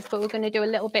the ears, but we're going to do a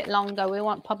little bit longer. We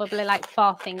want probably like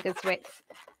 4 fingers width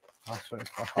for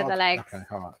the legs. Okay,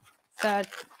 all right. So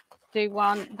do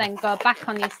one, then go back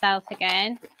on yourself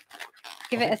again.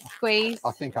 Give it a squeeze.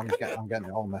 I think I'm getting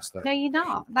it all messed up. No, you're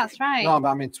not. That's right. No, but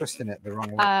I mean twisting it the wrong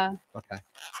way. Okay.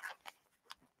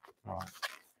 All right.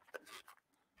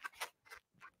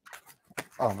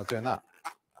 Oh, am I doing that?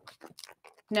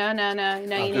 No.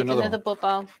 You need another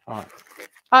bubble. All right.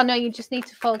 Oh, no, you just need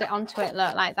to fold it onto it,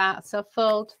 look, like that. So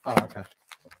fold. Oh, okay.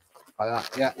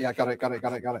 Like that. Yeah, got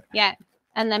it. Yeah,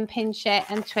 and then pinch it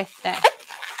and twist it.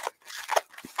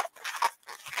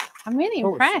 I'm really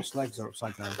impressed. Its legs are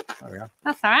upside down. There we go.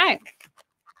 That's all right.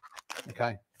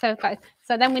 Okay.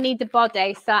 So then we need the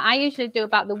body. So I usually do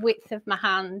about the width of my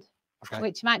hand,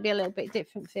 which might be a little bit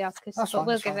different for yours, but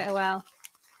we'll give it a whirl.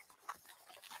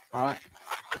 All right.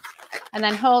 And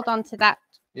then hold on to that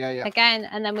again,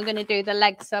 and then we're going to do the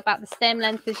legs. So about the same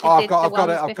length as you did the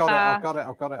ones before. I've got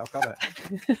it.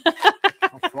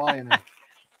 I'm flying.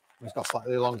 It's got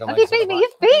slightly longer legs. Have you beat me?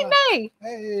 You've beat me.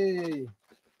 Hey.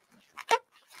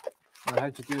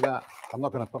 How'd you do that? I'm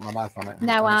not going to put my mouth on it.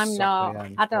 No, I'm not.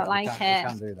 I don't like it. You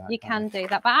can do that. You can do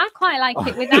that, but I quite like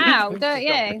it without, don't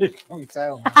you? Long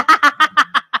tail.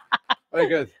 Very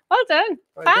good. Well done.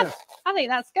 Very good. I think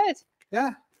that's good. Yeah.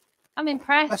 I'm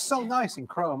impressed. They're so nice in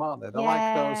chrome, aren't they? They're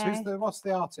like those. What's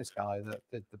the artist guy that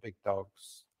did the big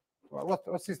dogs?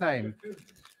 What's his name?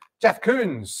 Jeff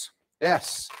Koons.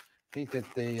 Yes, he did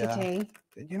the. Did he?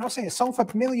 You know, it sold for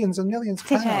millions and millions of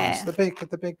pounds. The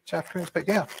big Jeff Koons. But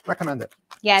yeah, recommend it.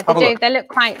 Yeah, they do. They look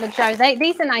quite luxurious.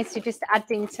 These are nice to just add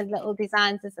into little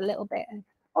designs as a little bit.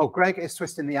 Oh, Greg is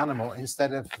twisting the animal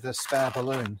instead of the spare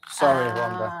balloon. Sorry,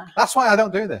 Wanda. That's why I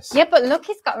don't do this. Yeah, but look,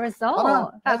 it's got a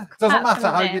result. Doesn't matter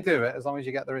how you do it, as long as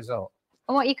you get the result.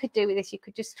 And what you could do with this, you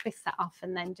could just twist that off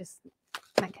and then just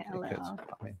make it a little.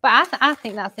 But I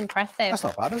think that's impressive. That's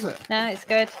not bad, is it? No, it's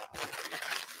good.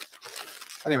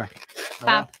 Anyway.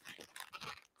 Fab.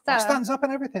 So, it stands up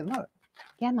and everything, look.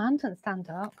 Yeah, mine doesn't stand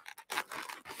up.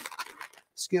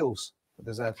 Skills with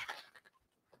the Z.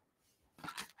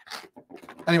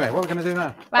 Anyway, what are we going to do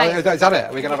now? Right. Oh, is that it?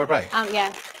 Are we going to have a break?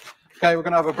 Yeah. Okay, we're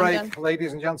going to have a break,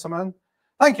 ladies and gentlemen.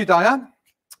 Thank you, Diane.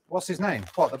 What's his name?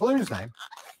 What, the balloon's name?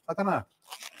 I don't know.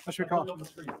 What should we call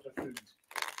it?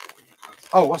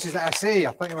 Oh, what's his name? I see.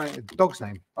 I thought you meant the dog's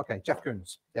name. Okay, Jeff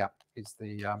Koons. Yeah, he's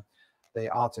the the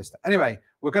artist. Anyway,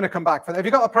 we're going to come back for that. Have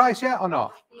you got the price yet or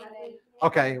not?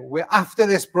 Okay, after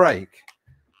this break,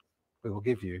 we will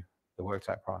give you the worked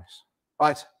out price.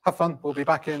 Right, have fun. We'll be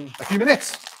back in a few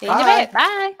minutes. See you in a bit.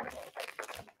 Bye.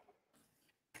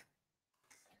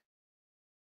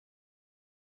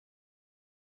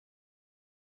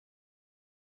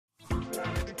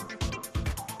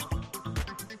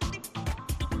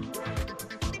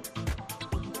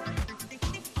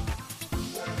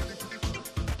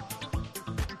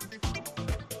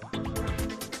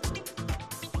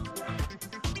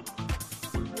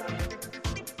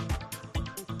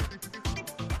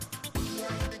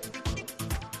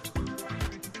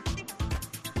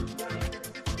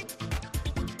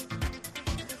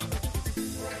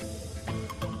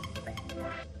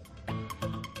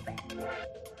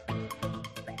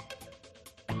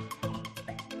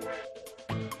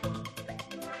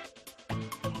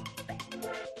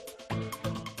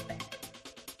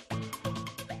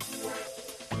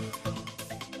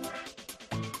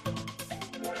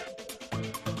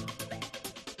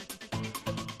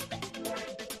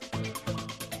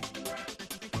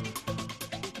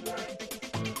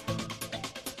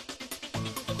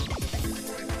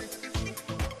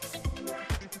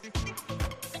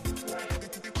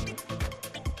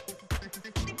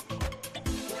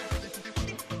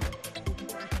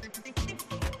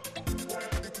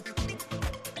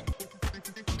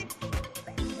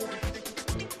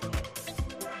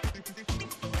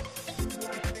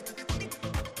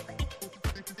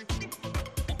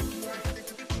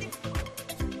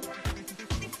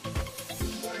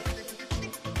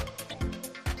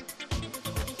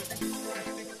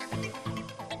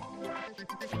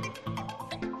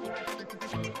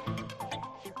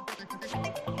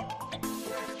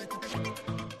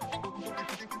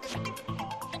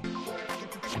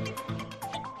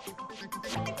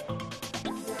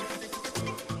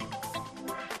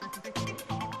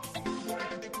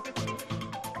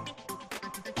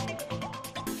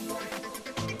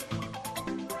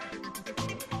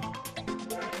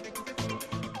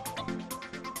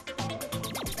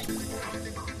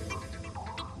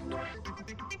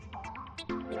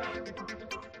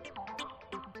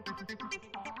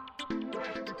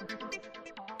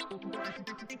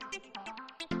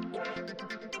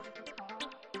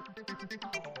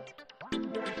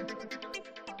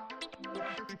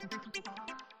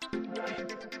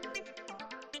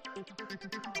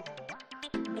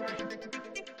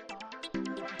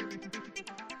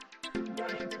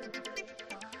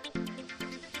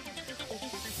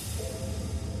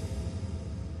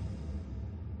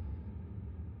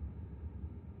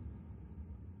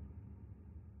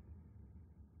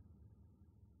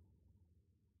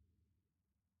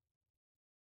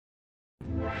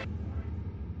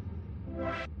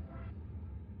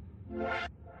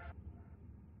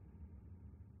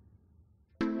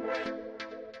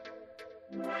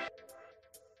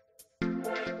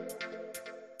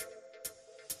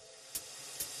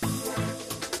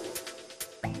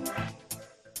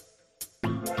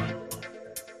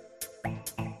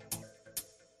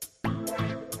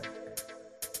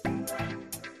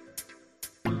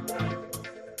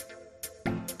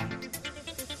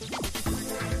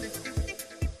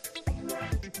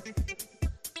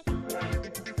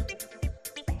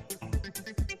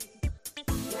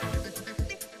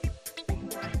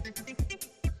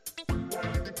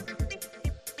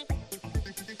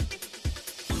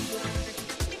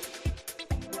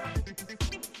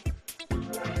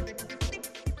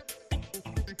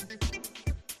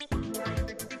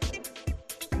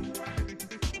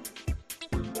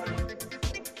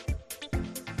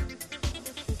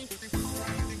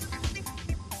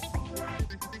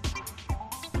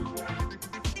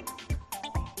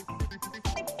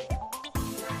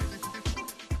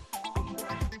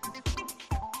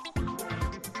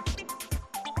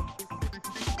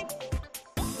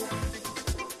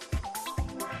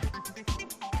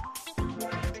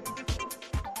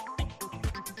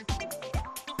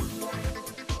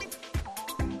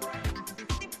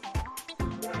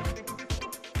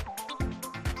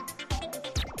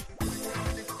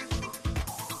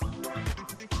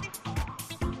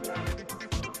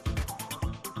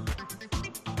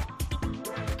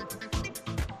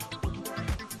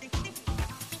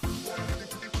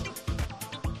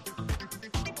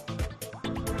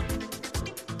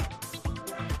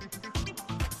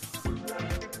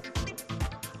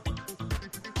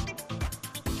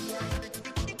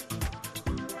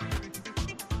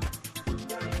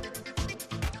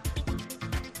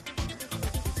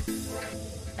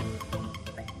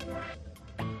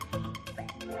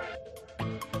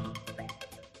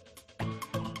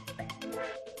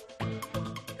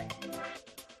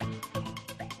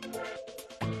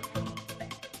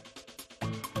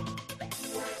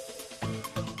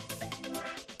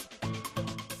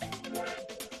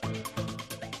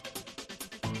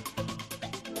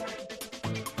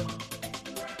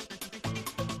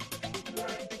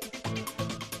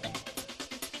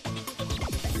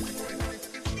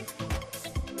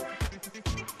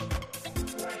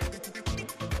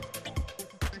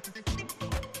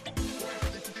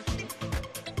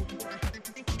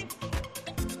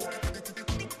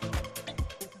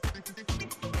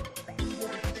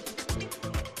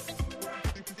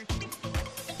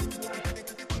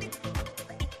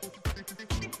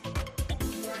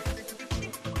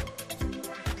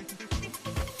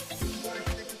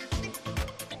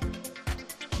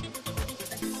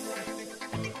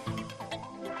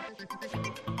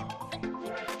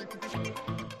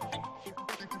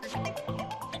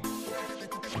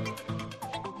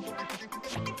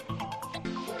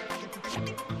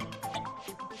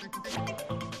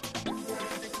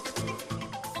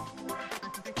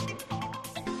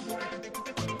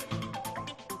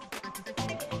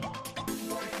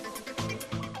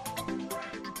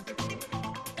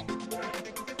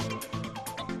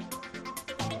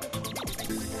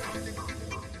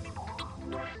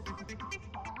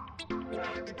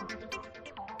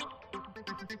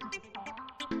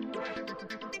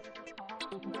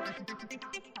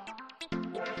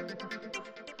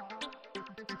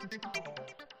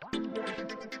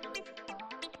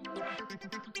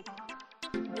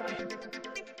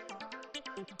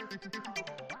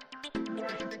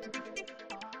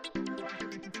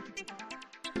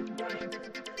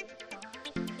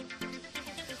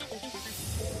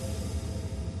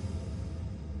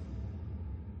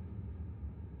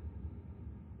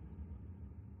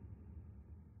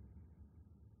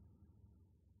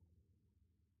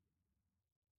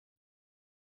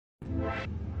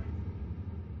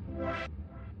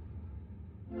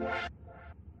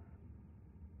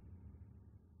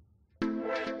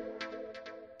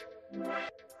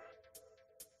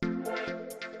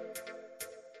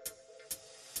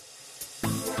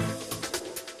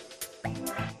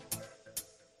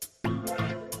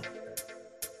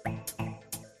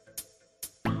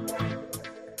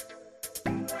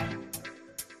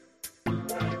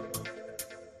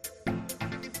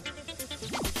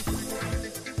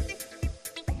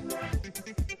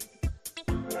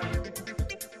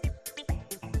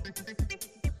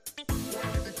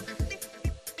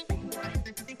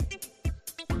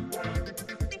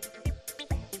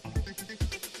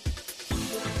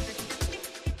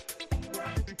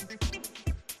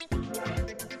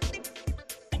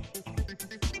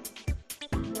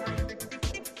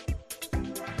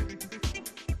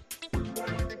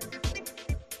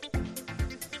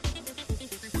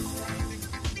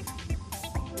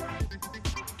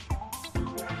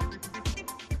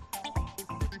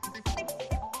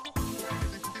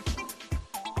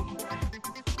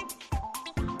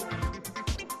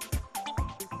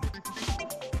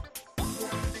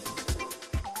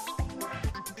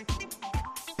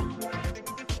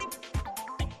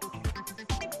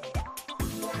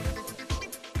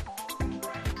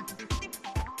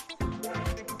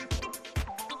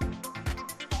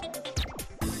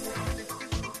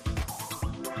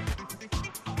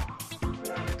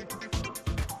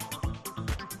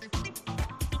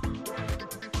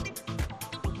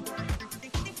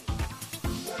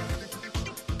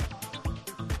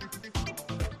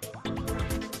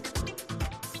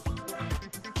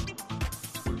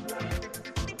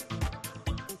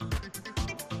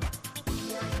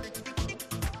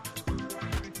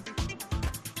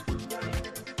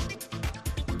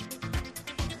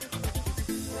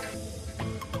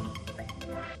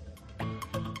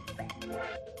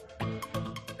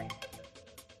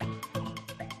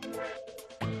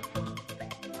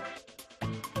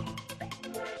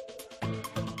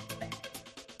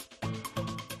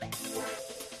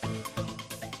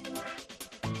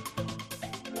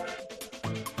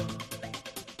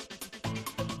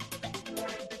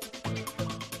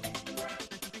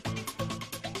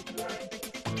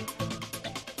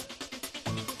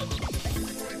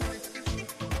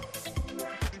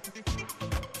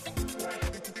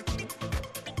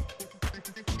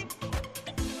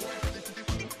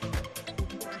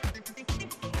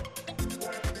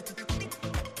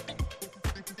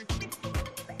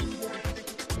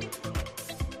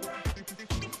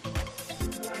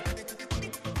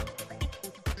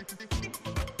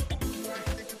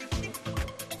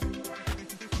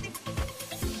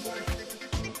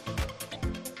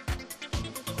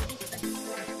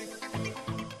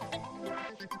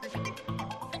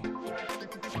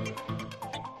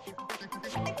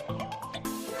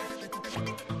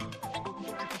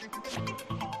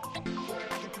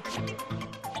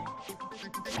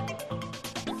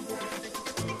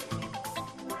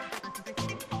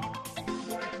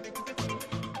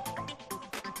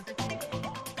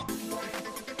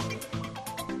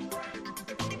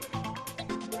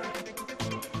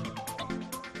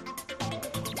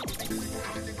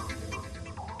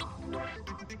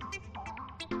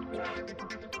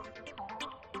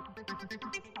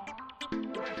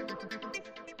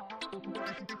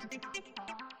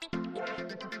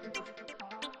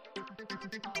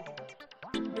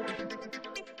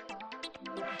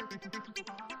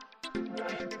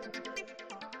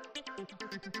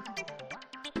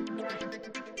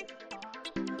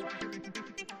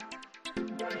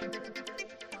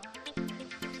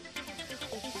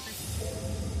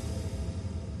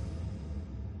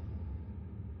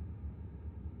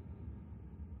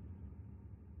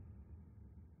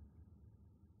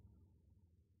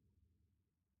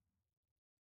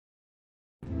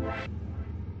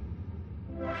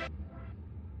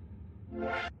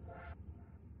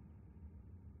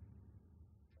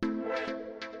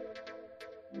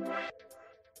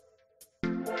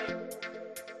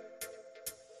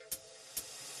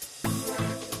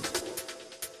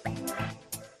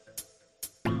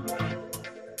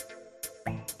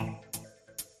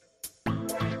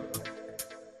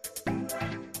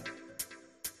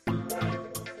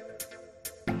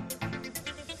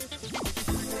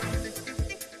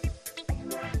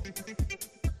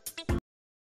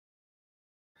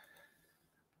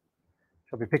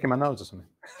 Shall I be picking my nose or something?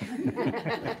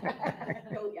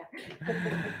 Oh, yeah.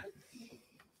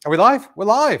 Are we live? We're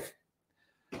live.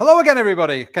 Hello again,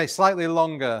 everybody. Okay, slightly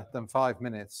longer than 5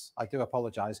 minutes. I do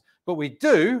apologize, but we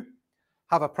do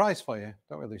have a prize for you,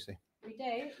 don't we, Lucy? We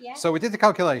do, yeah. So we did the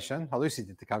calculation, or Lucy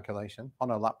did the calculation on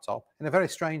her laptop in a very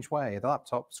strange way. The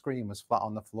laptop screen was flat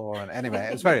on the floor, and anyway,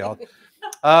 it was very odd.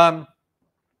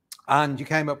 And you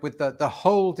came up with the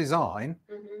whole design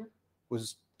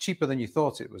was cheaper than you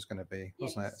thought it was going to be,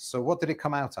 wasn't it? So what did it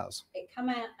come out as? It come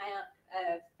out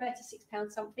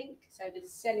 £36 something. So the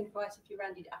selling price, if you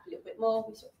rounded it up a little bit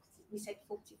more, we said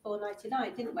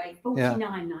 $44.99, didn't we?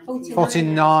 $49.99.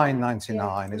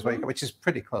 $49.99 is what you got, which is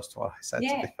pretty close to what I said, to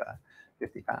be fair.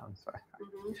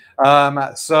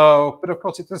 £50. So, but of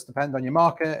course, it does depend on your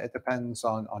market. It depends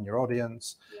on your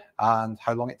audience and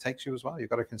how long it takes you as well. You've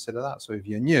got to consider that. So if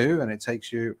you're new and it takes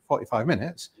you 45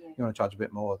 minutes, you want to charge a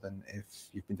bit more than if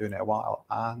you've been doing it a while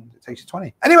and it takes you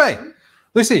 20. Anyway,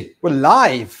 Lucy, we're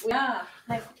live. We are.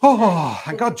 Oh,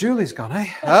 thank God Julie's gone, eh?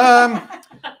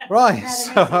 Right.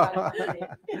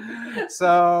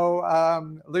 So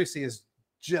Lucy is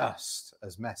just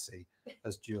as messy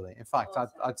as Julie. In fact,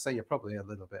 I'd say you're probably a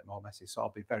little bit more messy, so I'll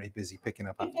be very busy picking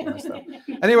up after you stuff.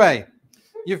 Anyway,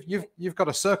 you've got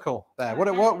a circle there.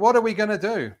 What are we going to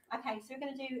do? Okay, so we're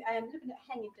going to do looking at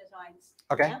hanging designs.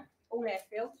 Okay. Now, all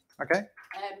airfield. Okay.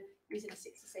 Using a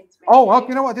 60 centimetre. Oh, well,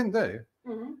 you know what I didn't do?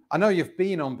 I know you've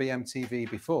been on BMTV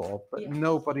before, but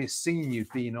nobody's seen you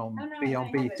being on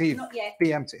BMTV.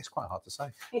 It's quite hard to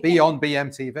say. Be on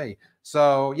BMTV.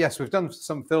 So yes, we've done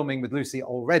some filming with Lucy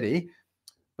already,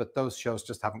 but those shows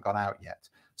just haven't gone out yet.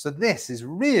 So this is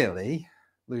really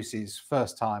Lucy's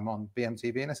first time on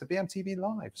BMTV, and it's a BMTV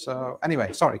live. So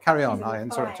anyway, sorry, carry on. I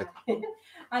interrupted.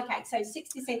 Okay, so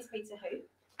 60 centimetre hoop,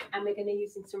 and we're going to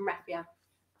use some raffia.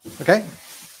 Okay.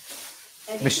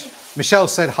 Michelle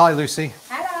said hi, Lucy.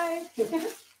 Hello. So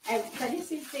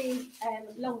this is the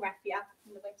long raffia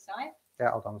from the website.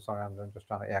 Yeah, hold on. Sorry, I'm just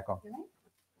trying to. Yeah, go on.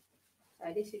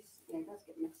 So this is, it does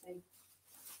get messy.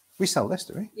 We sell this,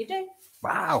 do we? You do.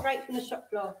 Wow. Straight from the shop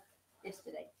floor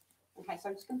yesterday. Okay, so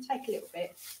I'm just going to take a little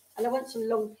bit, and I want some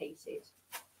long pieces.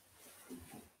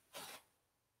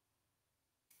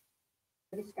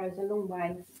 This goes a long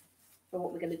way for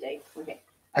what we're going to do. Okay.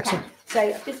 Excellent. So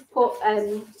I've just put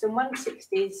some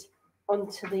 160s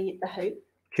onto the hoop.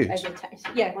 Cubes.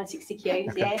 160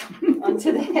 cubes,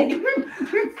 onto the hoop.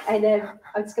 And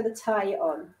I'm just going to tie it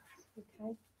on.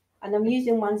 Okay. And I'm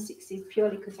using 160s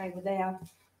purely because over there,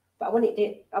 but I want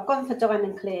it, I've gone for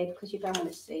diamond clear because you don't want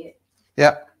to see it.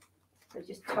 Yeah. So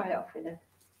just tie it off in a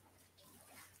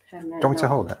permanent. Do you want me to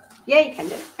hold it? Yeah, you can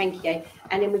do it. Thank you.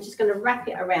 And then we're just going to wrap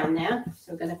it around now.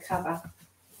 So we're going to cover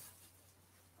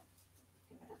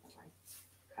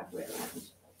it around.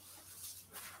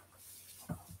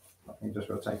 You just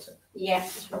rotate it. Yeah,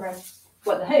 just rotate.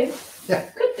 What, the hoop? Yeah.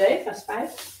 Could do, I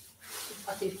suppose.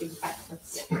 I do things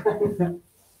backwards.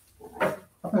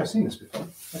 I've never seen this before.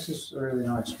 This is a really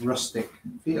nice rustic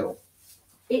feel.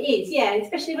 It is, yeah,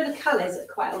 especially with the colours that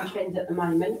are quite on trend at the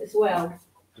moment as well.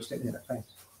 Just hit me in the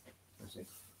face.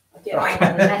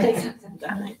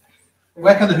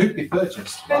 Where can the hoop be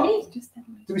purchased? Do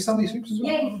we sell these hoops as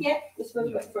well? Yeah, this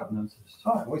one's where from.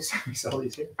 Oh, we sell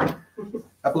these here.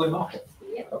 At Blue Market?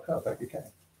 Yeah. Okay, okay.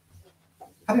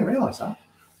 I didn't realise that.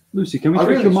 Lucy, can we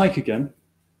check your mic again?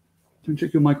 Can we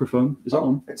check your microphone? Is that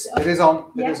on? It is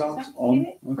on. It Yeah, is on. On.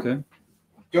 Okay.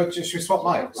 Should we swap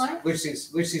mics?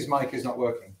 Lucy's mic is not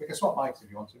working. We can swap mics if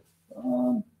you want to.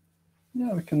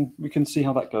 Yeah, we can see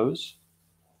how that goes.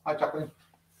 Hi, Jacqueline.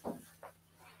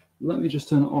 Let me just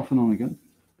turn it off and on again.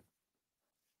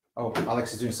 Oh,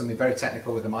 Alex is doing something very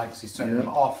technical with the mics. He's turning them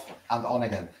off and on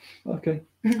again. Okay.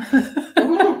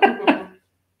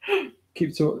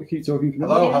 keep talking.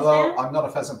 Hello. I'm not a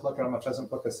pheasant plucker. I'm a pheasant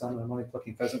plucker son. I'm only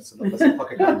plucking pheasants, and the pheasant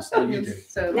plucker comes. So you do.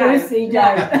 So no, Lucy, no.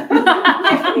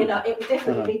 Definitely not. It would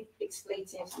definitely be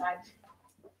expletives. No.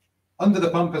 Under the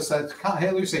Pumper said, "Can't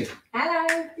hear Lucy."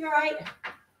 Hello, you're right.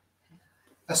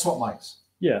 Let's swap mics.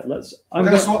 Yeah, let's. I'm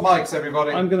gonna swap mics,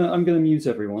 everybody. I'm gonna mute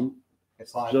everyone.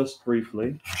 It's live. Just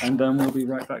briefly, and then we'll be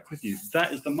right back with you.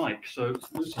 That is the mic. So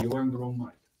Lucy, you're wearing the wrong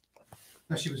mic.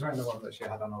 No, she was wearing the one that she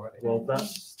had on already. Well,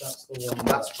 that's the one.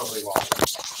 That's probably why.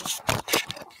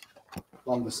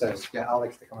 Londa says, "Get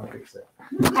Alex to come and fix it."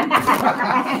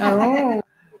 Oh.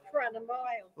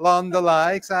 Londa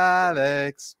likes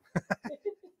Alex.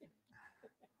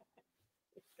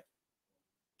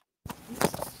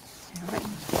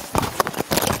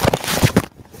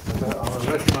 I'm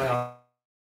ready my arm.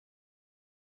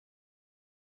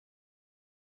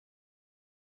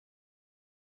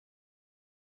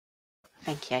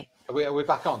 Thank you. Are we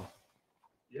back on?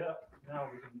 Yeah, now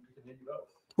we can hear you both.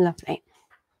 Lovely.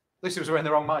 Lucy was wearing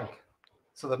the wrong mic.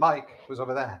 So the mic was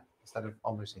over there instead of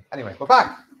on Lucy. Anyway, we're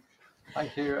back.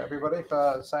 Thank you, everybody,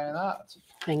 for saying that.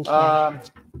 Thank you.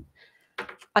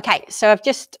 Okay, so I've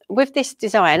just, with this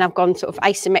design, I've gone sort of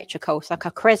asymmetrical. It's like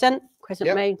a crescent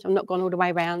moon. So I'm not going all the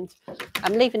way around.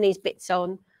 I'm leaving these bits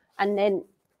on. And then,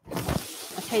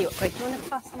 I'll tell you what, Greg, do you want to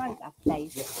pass them over,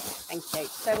 please? Yes. Thank you.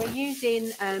 So we're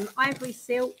using ivory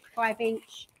silk,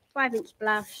 5-inch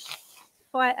blush,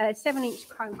 7-inch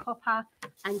chrome copper,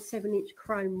 and 7-inch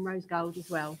chrome rose gold as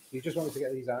well. You just wanted to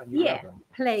get these out and you Yeah, have them.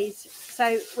 please.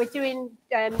 So we're doing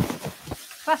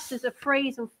clusters of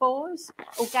 3s and 4s,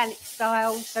 organic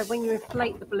style. So when you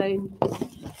inflate the balloon,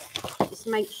 just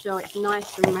make sure it's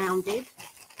nice and rounded.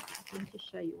 Let me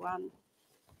just show you one.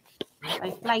 So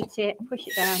inflate it, push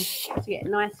it down to get it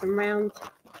nice and round.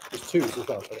 There's 2s as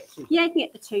well. Yeah, you can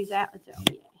get the 2s out as well.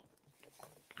 Yeah.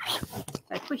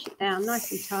 So push it down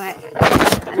nice and tight,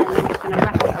 and then I'm just going to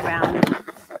wrap it around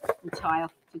and tie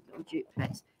off to little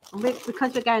duplets. And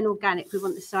because we're going organic, we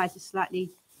want the size to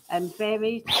slightly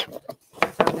vary. So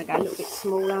I'm going to go a little bit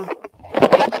smaller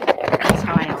and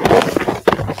tie off.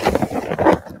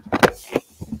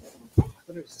 I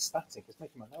don't know if it's static. It's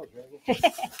making my nose really.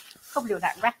 Probably all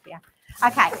that raffia.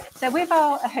 Okay, so with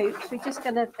our hoops, we're just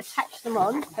going to attach them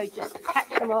on. So just attach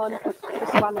them on,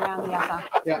 just one around the other,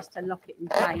 just to lock it in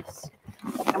place.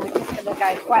 And we're just going to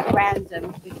go quite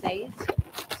random with these.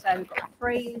 So we've got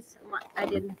 3s, I might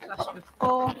add in a cluster of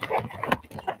 4.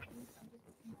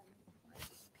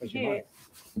 Here.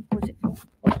 What's it for?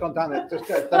 It's gone down there. Just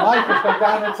the knife has gone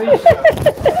down the t-shirt.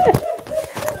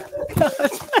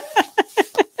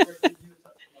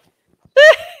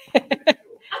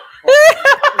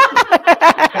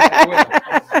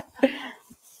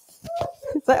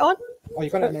 Is that on? Oh, you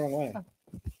got it in the wrong way.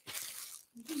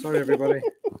 Sorry, everybody.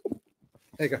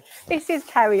 There you go. This is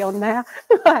carry on now.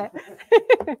 Right.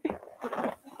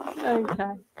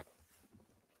 Okay.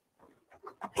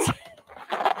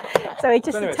 So we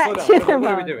just attach them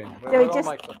What are on. we doing? So we just,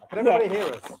 Can everybody hear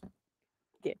us?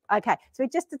 yeah. Okay, so we're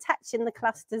just attaching the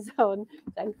clusters on.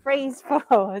 So 3s,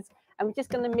 4s, and we're just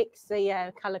going to mix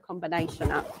the colour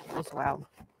combination up as well.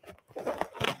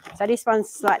 So this one's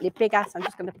slightly bigger, so I'm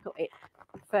just going to put it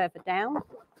further down.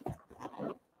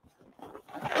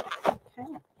 Okay.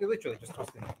 You're literally just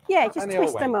twisting. Yeah, just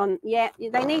twist them on. Yeah,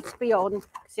 they need to be on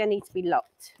because they need to be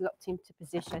locked into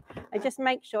position. And just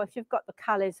make sure if you've got the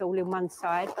colours all in one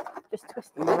side, just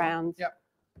twist them around. Yep.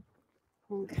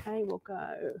 Okay, we'll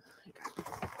go.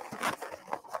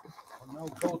 Oh, no,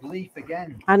 gold leaf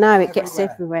again. I know it gets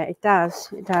everywhere. It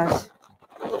does. It does.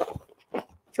 Do you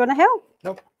want to help?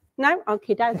 Nope. No?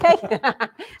 Okay, okay.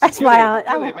 That's why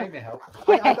Julie, make me help.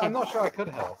 I'm not sure I could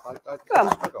help. I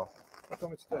struggle. What do you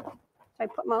want me to do? So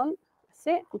put them on. That's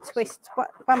it. And twist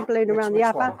one balloon around the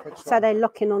other. So they're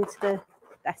locking onto the.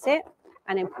 That's it.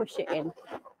 And then push it in.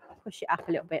 Push it up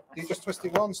a little bit. You just twist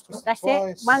it once, twist That's it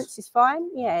twice. it. Once is fine.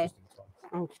 Yeah.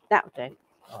 Oh, that'll do.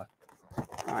 All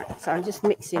right. So I'm just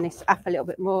mixing this up a little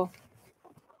bit more.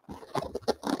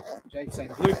 Jade's saying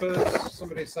bloopers.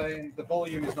 Somebody's saying the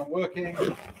volume is not working.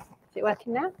 Is it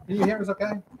working now? Can you hear us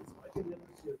okay?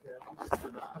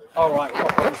 All right. What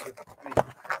problems with me?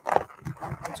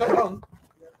 Turn it on.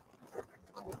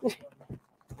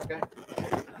 Okay.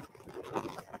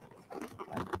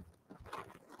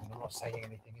 I'm not saying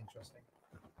anything interesting.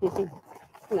 No,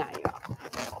 you are.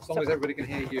 As long as everybody can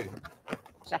hear you.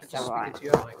 That's all right.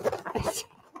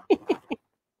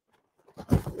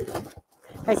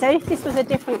 Okay, so if this was a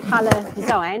different colour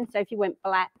design, so if you went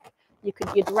black,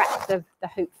 you'd wrap the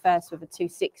hoop first with a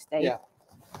 260. Yeah.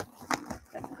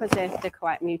 But because they're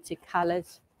quite muted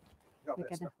colours. No,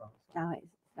 it's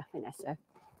nothing. That's a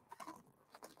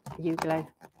U-glue.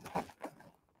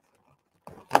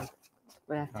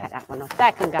 We'll take that one off.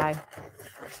 That can go.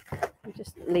 We'll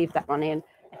just leave that one in.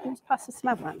 Can you just pass the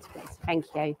smug ones, please? Thank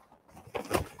you.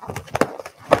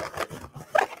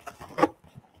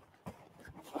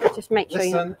 Just make sure.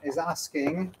 Listen is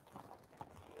asking.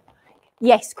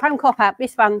 Yes, chrome copper.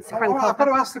 This one's chrome copper. I've got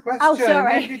to ask the question. Oh,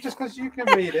 sorry. Maybe just because you can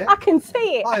read it. I can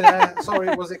see it. Hi there.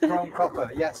 Sorry, was it chrome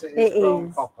copper? Yes, it is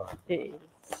chrome copper. It is.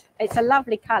 It's a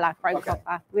lovely colour, chrome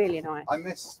copper. Really nice. I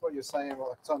missed what you're saying.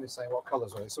 What Tony's saying. What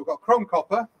colours were it? So we've got chrome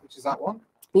copper, which is that one.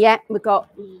 Yeah, we've got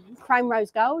chrome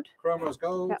rose gold. Chrome rose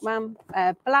gold. That one.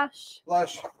 Blush.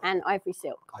 Blush. And ivory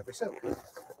silk. Ivory silk.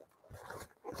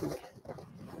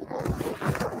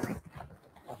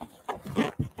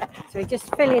 So we're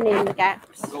just filling in the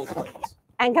gaps. Gold flakes.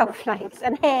 And gold flakes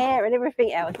and hair and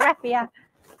everything else. Raffia.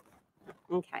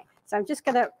 Okay, so I'm just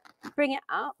going to bring it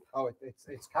up. Oh,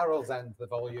 it's Carol's end, the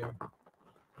volume.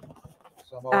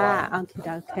 So I'm all right.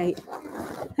 Okay.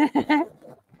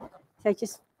 So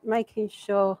just making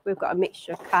sure we've got a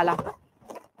mixture of colour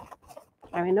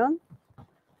going on.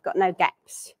 Got no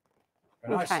gaps.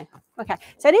 Very nice. Okay. Okay.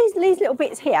 So these little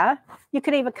bits here, you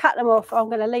could either cut them off, or I'm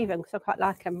going to leave them because I quite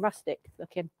like them rustic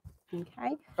looking.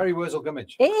 Okay. Very Wurzel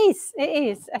Gummidge. It is. It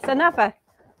is. It's another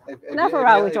If old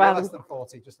you're one. less than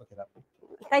 40, just look it up.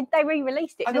 They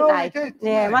re-released it, I didn't know they? they did.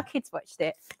 Yeah, my kids watched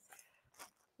it.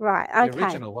 Right. Okay. The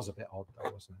original was a bit odd,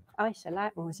 though, wasn't it? I used to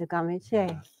like Wurzel Gummidge.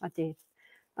 Yeah, I did.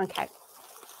 Okay.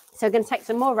 So we're going to take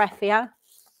some more raffia,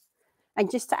 and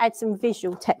just to add some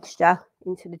visual texture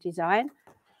into the design.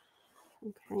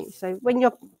 Okay. So when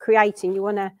you're creating, you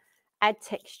want to add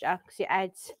texture because it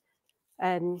adds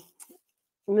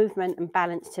movement and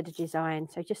balance to the design.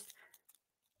 So just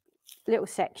little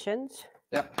sections.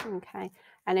 Yep. Okay.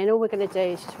 And then all we're going to do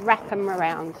is just wrap them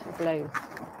around blue.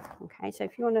 Okay. So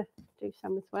if you want to do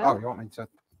some as well. Oh, you want me to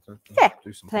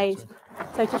do something? Please. Too?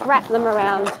 So just wrap them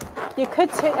around. You could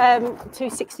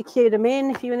 260Q them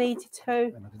in if you needed to. I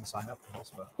didn't sign up for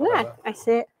this, but No, whatever. that's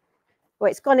it. Well,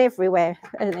 it's gone everywhere,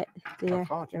 isn't it? Oh,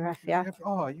 God, The raffia.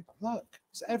 oh, you look,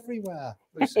 it's everywhere,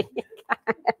 Lucy.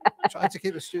 Trying to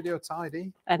keep the studio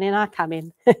tidy, And then I come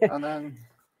in. and then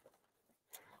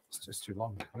it's just too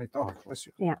long. I need,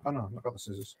 Yeah. Oh no, I've got the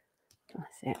scissors.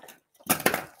 That's it.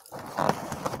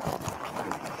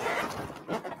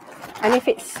 And if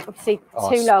it's obviously Oh,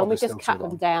 too it's long, we obviously just still cut too them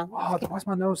long. down. Oh, why's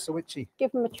my nose so itchy?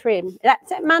 Give them a trim.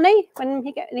 That's it, money when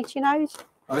you get an itchy nose?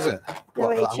 Oh, is it? No,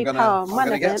 What, itchy I'm palm, gonna one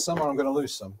of them. get some, or I'm gonna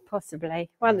lose some. Possibly.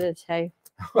 One of the two.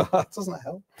 That doesn't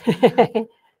help.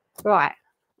 Right.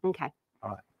 Okay. All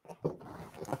right.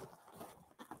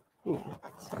 Yeah.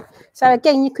 So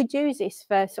again, you could use this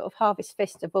for sort of Harvest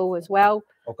Festival as well.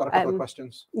 I've got a couple of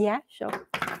questions. Yeah, sure.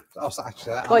 Oh, so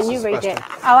actually, that Well, answers you the read question. it.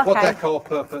 Oh, What okay. decor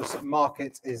purpose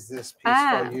market is this piece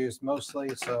Ah. for used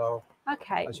mostly? So,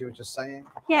 Okay. as you were just saying.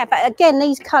 Yeah, but again,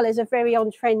 these colours are very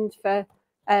on trend for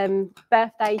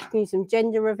birthdays. You can use them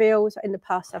gender reveals. In the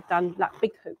past, I've done like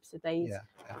big hoops of these.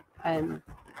 Yeah.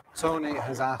 Tony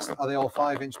has asked, are they all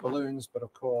 5-inch balloons? But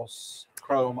of course,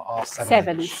 chrome are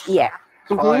 7-inch. Yeah.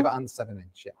 5 and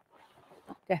 7-inch, yeah.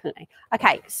 Definitely.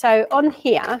 Okay, so on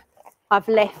here, I've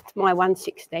left my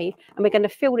 160 and we're going to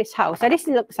fill this hole. So this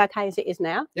looks okay as it is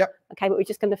now. Yep. Okay, but we're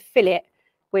just going to fill it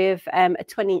with a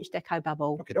 20-inch deco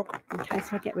bubble. Okay, doke. Okay, so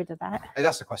I'll get rid of that. Hey,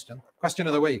 that's the question. Question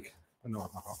of the week. No,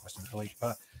 I've not got a question of the week,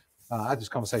 but I had this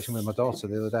conversation with my daughter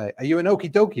the other day. Are you an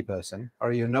okie dokie person or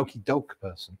are you an okie doke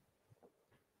person?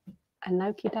 An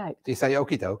okie doke. Do you say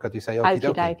okie doke or do you say okie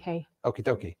Okie dokie? dokie. Okie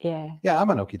dokie. Yeah. Yeah,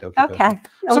 I'm an okie dokie person. Okay.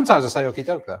 Sometimes I say okie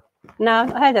doke though.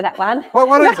 No, I heard of that one.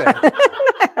 What is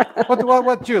it?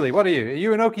 What, Julie? What are you? Are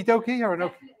you an okie dokie or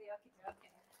an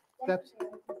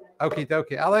okie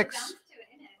dokie? Alex?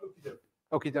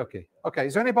 Okie dokie. Okay.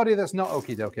 Is there anybody that's not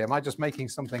okie dokie? Am I just making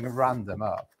something random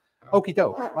up? Okie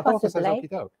doke. My daughter says Possibly. okie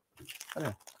doke.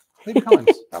 Anyway, leave your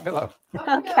comments down below.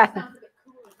 Okay.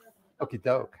 Okie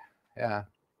doke. Yeah.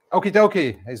 Okie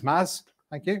dokie is Maz.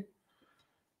 Thank you.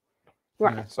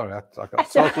 Right. Yeah, sorry, I got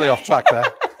totally off track there.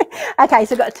 Okay,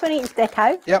 so I've got a 20-inch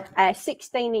deco. Yep. A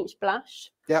 16-inch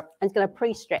blush. Yep. And it's going to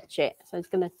pre-stretch it. So it's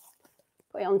going to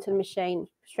put it onto the machine,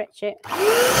 stretch it.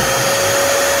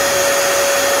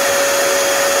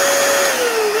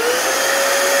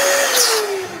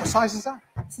 What size is that?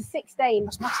 It's a 16.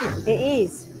 That's massive. It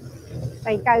is.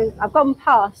 There you go. I've gone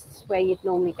past where you'd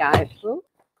normally go. Ooh,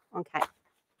 okay.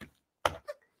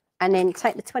 And then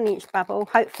take the 20-inch bubble.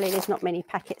 Hopefully there's not many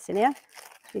packets in here.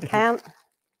 You count.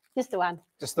 Just the one.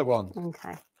 Just the one.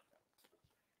 Okay.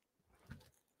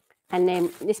 And then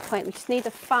at this point we just need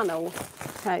a funnel.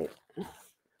 So,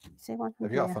 see one?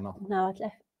 Have you got a funnel? No, I'd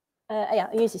left. Yeah,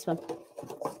 I'll use this one.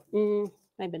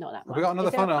 Maybe not that one. Have we got another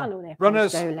Is there a funnel? there,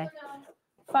 Runners. Julie?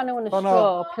 Funnel and a Funnel.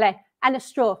 straw, play. And a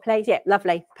straw, please. Yeah,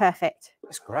 lovely. Perfect.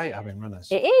 It's great having runners.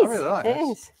 It is. I really like it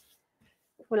this. is.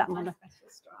 Pull up, Mama.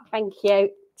 Thank you.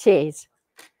 Cheers.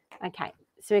 Okay,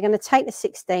 so we're going to take the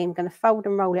 16, we're going to fold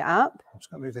and roll it up. I'm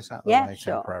just going to move this out of the Yeah, way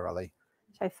sure. temporarily.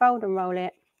 So fold and roll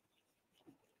it.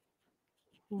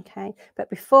 Okay,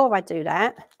 but before I do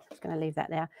that, I'm just going to leave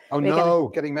that there. Oh We're no,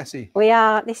 getting messy.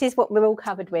 This is what we're all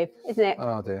covered with, isn't it?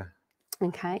 Oh dear.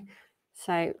 Okay,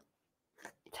 so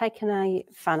taking a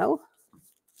funnel,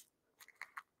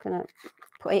 going to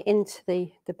put it into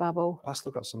the bubble. I've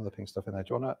still got some of the pink stuff in there.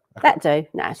 Do you want to? That do?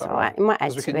 No, it's that all right. It might add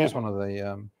Because we to can use it. one of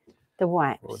The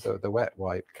white. the wet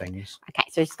wipe things. Okay,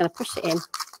 so just going to push it in.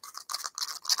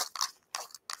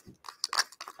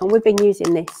 And we've been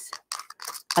using this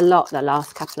a lot the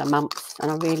last couple of months,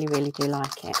 and I really, really do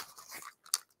like it.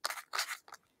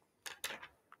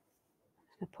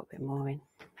 I'll put a bit more in.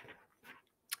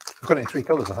 We've got it in 3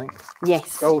 colours, I think.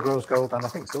 Yes. Gold, rose gold, and I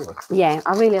think silver. Yeah,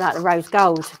 I really like the rose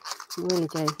gold. I really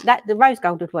do. The rose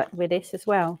gold would work with this as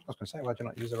well. I was going to say, why do you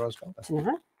not use the rose gold? I don't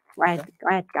know. red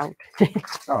gold.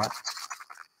 All right.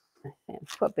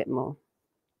 Put a bit more.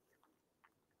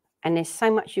 And there's so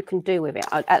much you can do with it.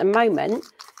 At the moment,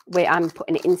 I'm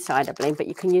putting it inside the balloon, but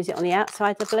you can use it on the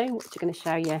outside of the balloon, which I'm going to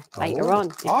show you later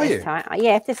on. Are you?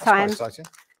 Yeah, if there's time. That's quite exciting.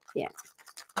 Yeah.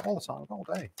 All the time, all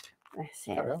day. That's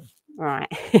it. Carry on. Right.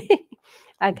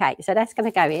 Okay, so that's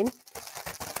going to go in.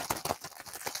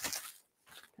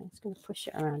 I'm just going to push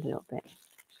it around a little bit.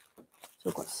 It's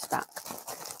all got stuck.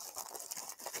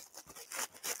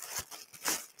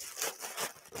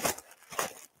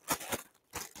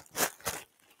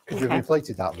 Could you have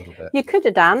inflated that a little bit? You could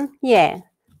have done, yeah.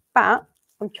 But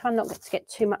I'm trying not to get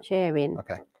too much air in.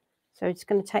 Okay. So it's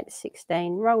going to take the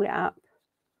 16, roll it up.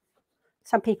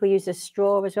 Some people use a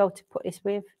straw as well to put this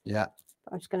with. Yeah.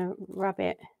 But I'm just going to rub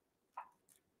it.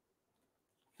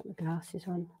 Put the glasses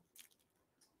on.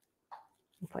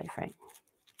 And put it through.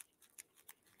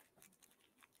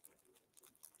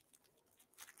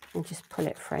 And just pull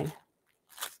it through.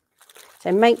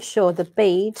 So make sure the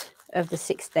bead of the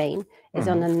 16 is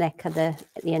on the neck of at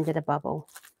the end of the bubble.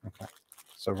 Okay.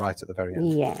 So right at the very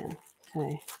end. Yeah.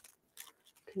 So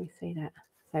can you see that?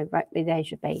 So right there's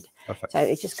your bead. Perfect. So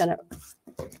it's just going to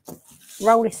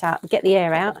roll this up, get the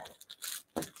air out,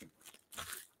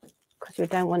 because we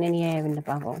don't want any air in the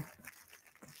bubble.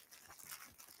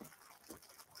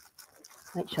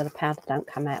 Make sure the powder don't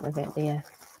come out with it.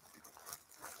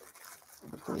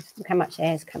 Look how much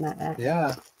air's come out of that.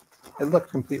 Yeah. It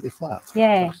looked completely flat.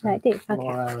 Yeah, no, it did.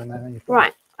 More Okay. air in there.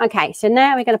 Right. Okay. So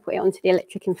now we're going to put it onto the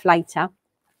electric inflator.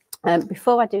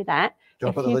 Before I do that, do you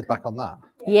want to put the lid back on that?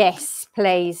 Yes,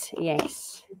 please.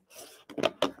 Yes.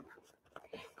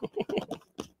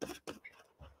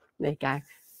 There you go.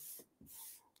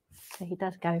 So he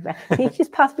does go back. Can you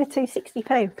just pass me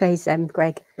 260p, please,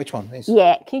 Greg? Which one? These?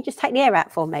 Yeah. Can you just take the air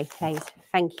out for me, please?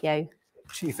 Thank you.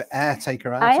 Chief air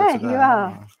taker out. Oh, yeah, you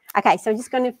are. Okay, so I'm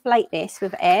just going to inflate this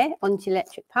with air onto the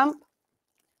electric pump.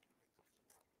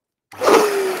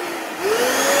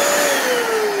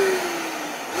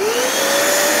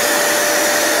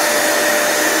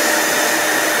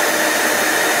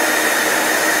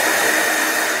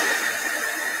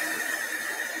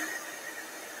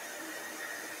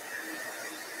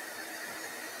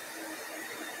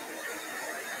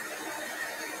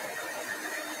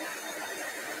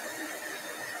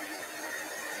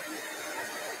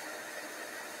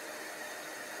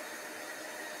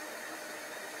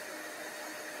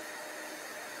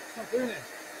 Doing it.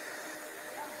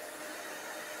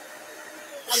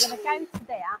 I'm going to go to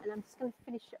there and I'm just going to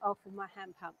finish it off with my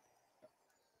hand pump.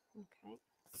 Okay.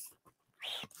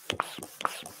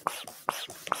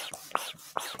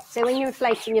 So when you're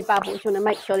inflating your bubbles, you want to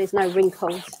make sure there's no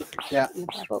wrinkles in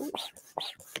the bubbles.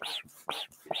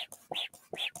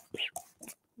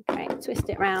 Okay, twist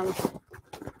it round.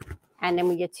 And then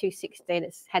with your 260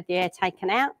 that's had the air taken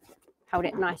out, hold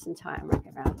it nice and tight and wrap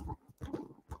it around.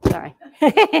 Sorry.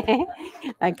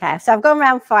 Okay, so I've gone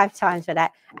around 5 times with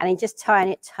that and then just tying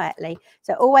it tightly.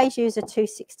 So always use a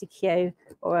 260Q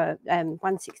or a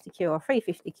 160Q or a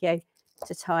 350Q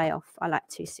to tie off. I like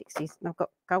 260s and I've got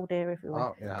gold here everywhere.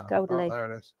 Oh, yeah. Gold Oh,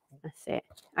 there it is. That's it.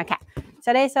 Okay,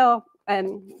 so there's our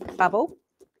bubble.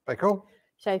 Very cool.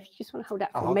 So if you just want to hold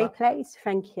that I'll for hold me, that. please.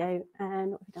 Thank you.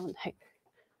 And what have we done with the hoop?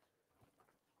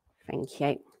 Thank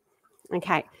you.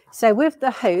 Okay, so with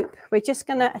the hoop, we're just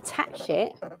going to attach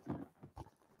it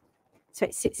so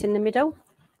it sits in the middle.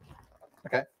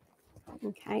 Okay.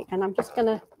 Okay, and I'm just going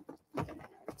to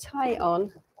tie it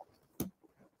on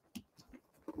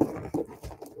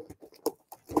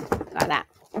like that.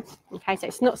 Okay, so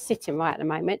it's not sitting right at the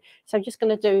moment. So I'm just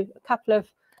going to do a couple of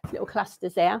little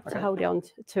clusters there to hold it on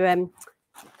to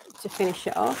finish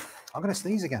it off. I'm going to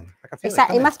sneeze again. I can feel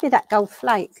It must be that gold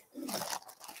flake.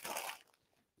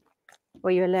 Or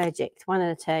you're allergic to one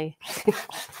of the two.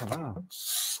 Wow.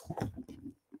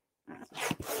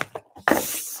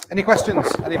 Any questions?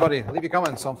 Anybody? Leave your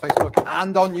comments on Facebook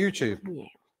and on YouTube. Yeah.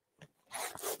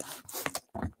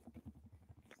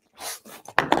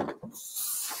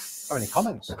 Oh, any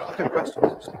comments? Not any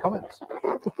questions, just any comments.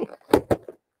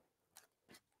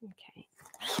 Okay.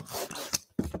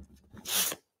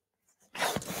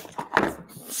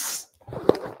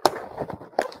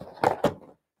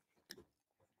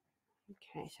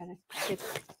 Okay, so let's do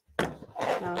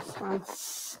last one.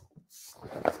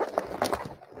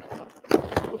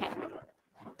 Okay.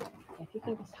 If you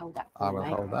can just hold that for I will me,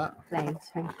 hold that. please.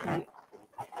 Thank you.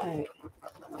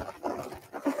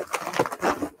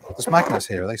 There's magnets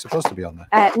here. Are they supposed to be on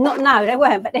there? No, they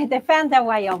weren't, but they found their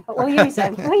way on. But we'll use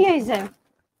them. We'll use them.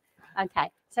 Okay.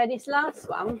 So this last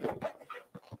one,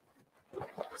 I'm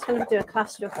just going to do a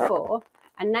cluster of 4,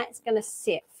 and that's going to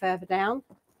sit further down.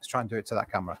 Let's try and do it to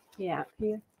that camera. Yeah.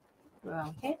 Here.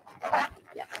 Well, here.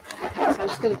 Yeah. Okay, so I'm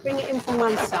just going to bring it in from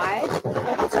one side,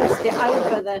 twist it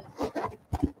over the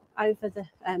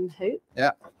hoop.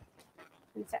 Yeah.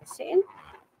 Is that sitting?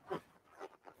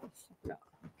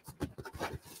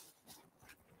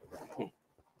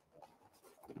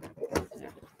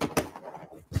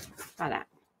 Like that.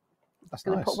 That's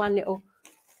I'm going nice. to put one little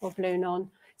balloon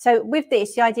on. So with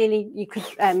this, ideally you could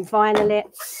vinyl it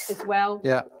as well.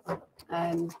 Yeah.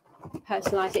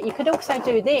 Personalize it. You could also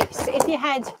do this if you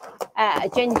had a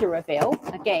gender reveal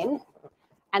again,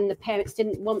 and the parents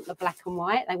didn't want the black and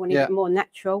white; they wanted it more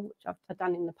natural, which I've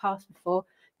done in the past before.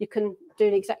 You can do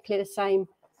exactly the same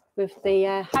with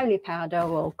the holy powder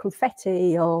or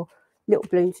confetti or little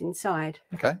balloons inside.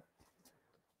 Okay.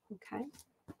 Okay.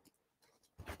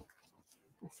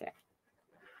 That's it.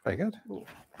 Very good. Yeah.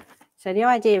 So the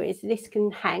idea is this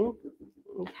can hang,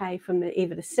 okay, from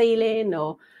either the ceiling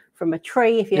or from a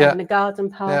tree if you're having a garden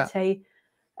party.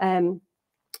 And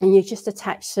you just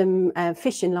attach some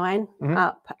fishing line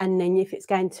up, and then if it's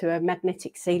going to a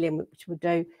magnetic ceiling, which we'll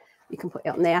do, you can put it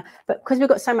on there. But because we've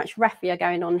got so much raffia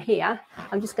going on here,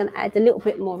 I'm just going to add a little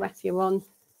bit more raffia on.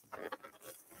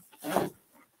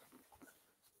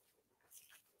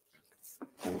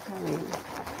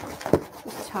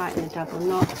 Just tighten the double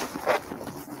knot.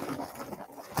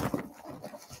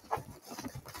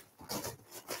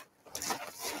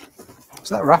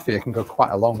 So that raffia can go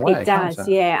quite a long way. It does,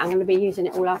 yeah. I'm going to be using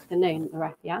it all afternoon, the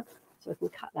raffia, so we can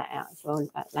cut that out as well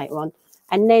later on.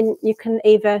 And then you can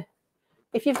either,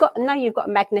 if you've got, you've got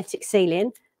a magnetic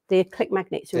ceiling, the click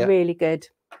magnets are really good.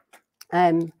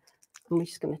 And we're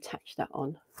just going to attach that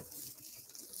on.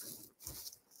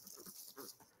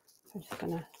 I'm just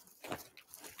going to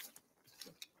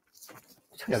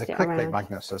twist the it click around.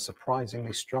 magnets are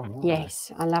surprisingly strong. Aren't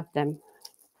Yes, I love them.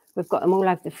 We've got them all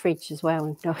over the fridge as well.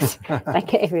 And they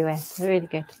get everywhere. They're really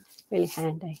good, really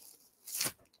handy.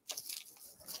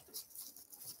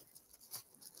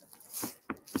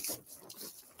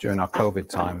 During our COVID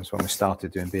times, when we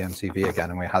started doing BMTV again,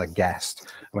 and we had a guest,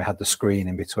 and we had the screen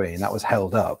in between, that was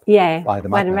held up by the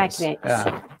magnets.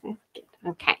 Yeah.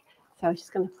 Okay, so I'm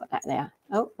just going to put that there.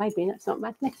 Oh, maybe that's not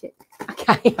magnetic.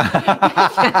 Okay.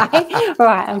 Okay.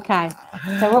 Right, okay.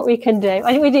 So what we can do,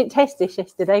 we didn't test this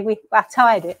yesterday. I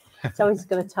tied it. So I'm just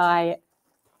going to tie it.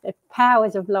 The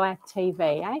powers of live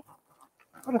TV, eh?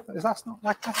 What if that's not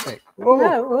magnetic? Oh,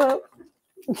 well,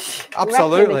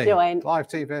 absolutely. Live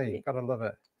TV, gotta love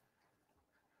it.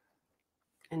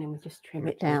 And then we just trim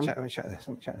it down. Let me check this.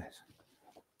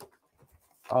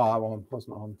 Oh, that one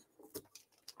wasn't on.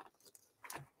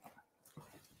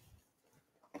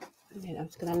 And then I'm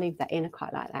just going to leave that in. I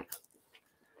quite like that.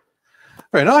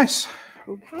 Very nice.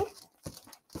 Okay.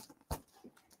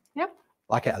 Yep.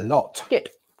 Like it a lot. Good.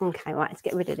 Okay, right. Let's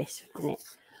get rid of this for a minute.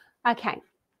 Okay.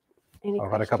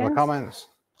 I've had a couple of comments.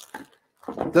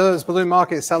 Does Balloon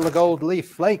Market sell the gold leaf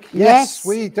flake? Yes,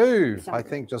 we do. So, I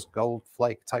think just gold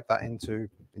flake. Type that into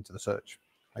the search,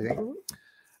 I think.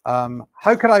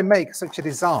 How could I make such a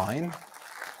design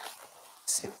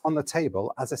sit on the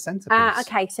table as a centerpiece?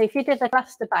 Okay, so if you did the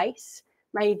cluster base,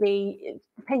 maybe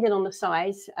depending on the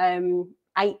size,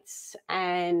 8s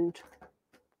and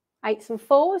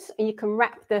 4s, and you can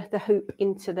wrap the hoop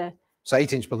into the. So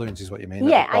 8-inch balloons is what you mean?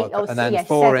 Yeah, and then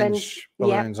 4-inch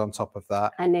balloons on top of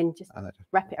that. And then just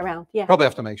wrap it around, yeah. Probably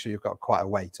have to make sure you've got quite a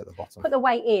weight at the bottom. Put the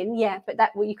weight in, yeah, but that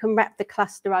you can wrap the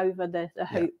cluster over the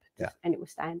hoop and it will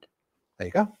stand. There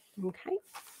you go. Okay.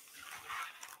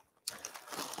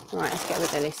 Right, let's get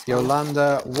rid of this.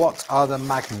 Yolanda, what are the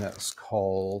magnets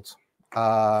called?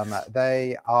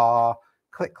 They are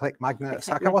click magnets.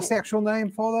 Okay, what's the actual name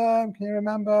for them? Can you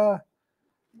remember?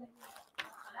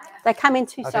 They come in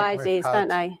 2 sizes, don't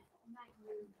they?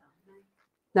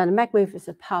 No, the mag mover's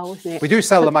a pole, isn't it? We do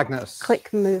sell the magnets.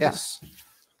 Click mover. Yes.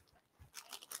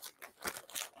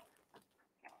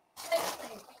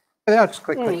 They are just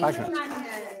click magnets.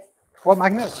 What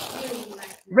magnets?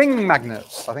 Ring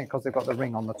magnets. I think because they've got the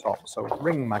ring on the top. So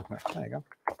ring magnets. There you go.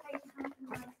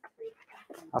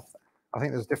 I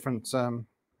think there's different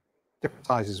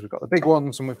sizes. We've got the big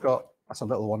ones, and we've got that's a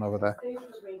little one over there.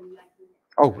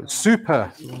 Oh, super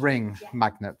ring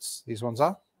magnets. These ones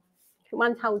are?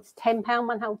 One holds £10,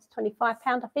 one holds £25,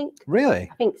 I think. Really?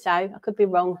 I think so. I could be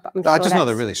wrong, but I'm I sure just know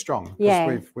they're really strong.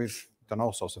 Yeah. We've done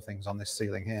all sorts of things on this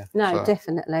ceiling here. No, so.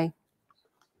 Definitely.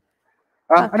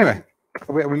 Anyway,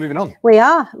 are we moving on? We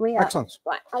are. Excellent.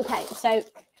 Right. Okay. So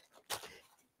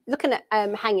looking at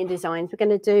hanging designs, we're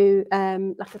going to do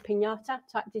like a piñata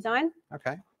type design.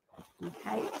 Okay.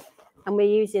 Okay. And we're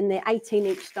using the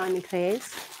 18-inch diamond clears.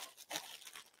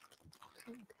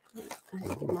 I'll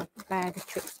get my bag of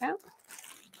tricks out.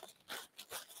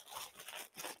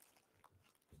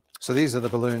 So these are the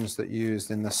balloons that you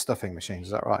used in the stuffing machines,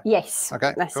 is that right? Yes.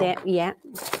 Okay, That's cool. it. Yeah.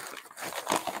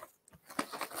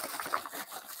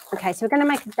 Okay, so we're going to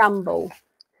make a gumball.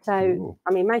 So, Ooh.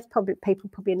 I mean, most people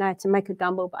probably know how to make a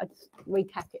gumball, but I just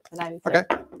recap it for those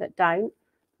that don't.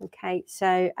 Okay,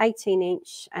 so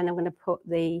 18-inch, and I'm going to put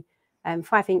the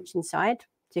 5-inch inside.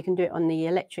 So you can do it on the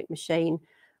electric machine,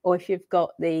 or if you've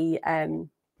got the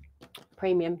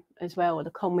premium as well, or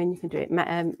the common, you can do it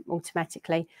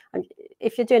automatically. And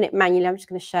if you're doing it manually, I'm just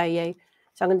going to show you.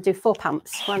 So I'm going to do 4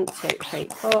 pumps. 1, 2, 3,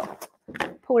 4.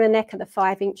 Pull the neck of the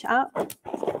 5-inch up,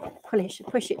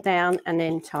 push it down, and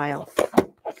then tie off.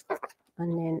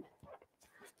 And then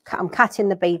I'm cutting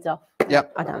the beads off.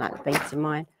 Yep. I don't like the beads in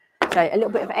mine. So a little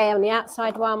bit of air on the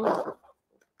outside one.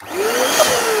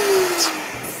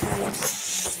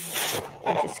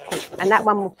 And that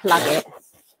one will plug it.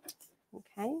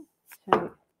 Okay.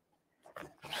 So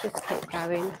just keep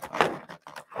going.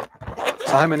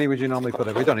 So how many would you normally put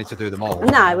in? We don't need to do them all.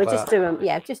 No, we'll just do them.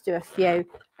 Yeah, just do a few.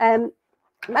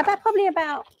 Probably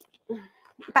about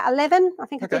 11. I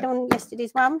think I did on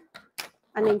yesterday's one.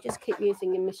 And then just keep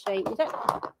using your machine. You don't...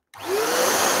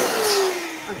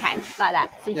 Okay, like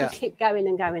that. So you just keep going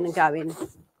and going and going.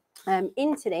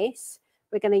 Into this,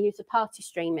 we're going to use the party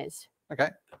streamers. Okay.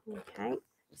 Okay.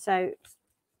 So.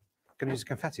 Can you use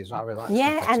confetti as well? I really like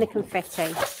confetti. And the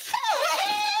confetti.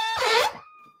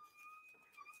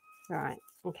 Right.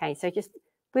 Okay. So just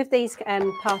with these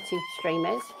party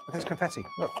streamers. There's confetti.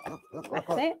 Look. That's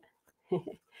it.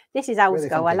 This is old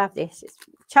school. I love this. It's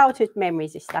childhood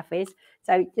memories, this stuff is.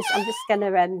 So I'm just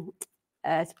going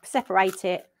to separate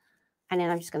it, and then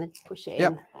I'm just going to push it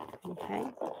in. Okay.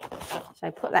 So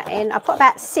put that in. I put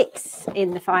about 6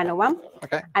 in the final one.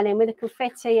 Okay. And then with the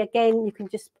confetti, again, you can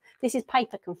just, this is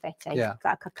paper confetti. Yeah.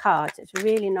 Like a card. It's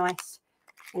really nice.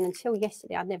 And until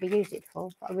yesterday, I'd never used it before,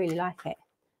 but I really like it.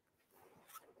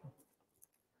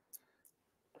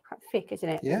 Quite thick, isn't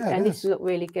it? Yeah, and this look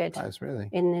really good. That is really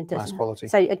in the nice quality.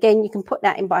 So again, you can put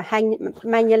that in by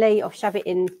manually, or shove it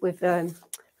in with a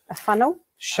funnel.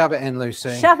 Shove it in,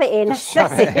 Lucy. Shove it in. Just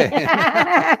shove it in.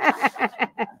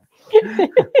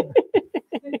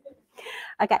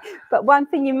 Okay, but one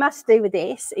thing you must do with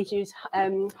this is use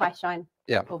high shine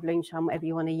or balloon shine, whatever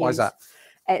you want to use. Why is that?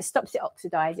 It stops it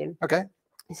oxidizing. Okay.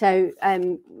 So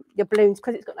your balloons,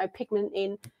 because it's got no pigment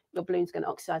in, your balloon's going to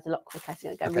oxidize a lot quicker. It's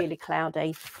going to go really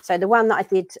cloudy. So the one that I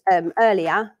did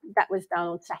earlier, that was done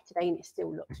on Saturday, and it still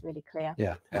looks really clear.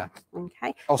 Yeah, yeah.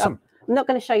 Okay. Awesome. So I'm not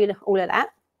going to show you all of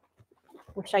that.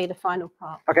 We'll show you the final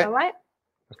part. Okay. All right.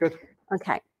 That's good.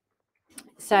 Okay.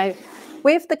 So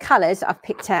with the colours I've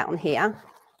picked out on here,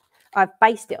 I've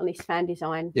based it on this fan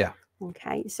design. Yeah.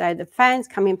 Okay. So the fans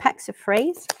come in packs of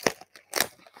 3.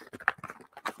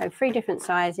 So 3 different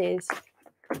sizes: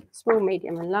 small,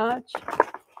 medium, and large.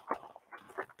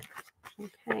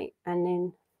 Okay, and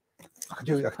then I can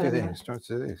do this. Do you want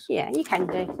to do this? Yeah, you can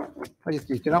do. Oh, you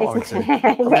do not want me to?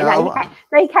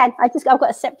 No, you can. I've got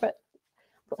a separate,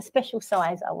 a special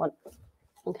size I want.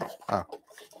 Okay. Oh.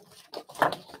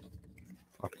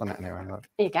 I've done it anyway. Look.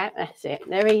 There you go. That's it.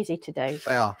 They're easy to do.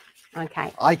 They are.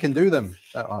 Okay. I can do them.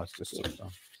 Oh, it's just.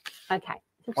 Okay.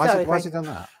 Why has it done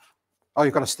that? Oh,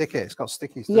 you've got to stick it. It's got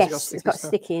sticky. Yes, it's got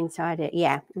sticky inside it.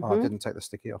 Yeah. Oh, I didn't take the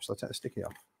sticky off, so I'll take the sticky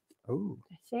off. Oh.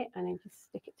 That's it, and then just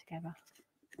stick it together.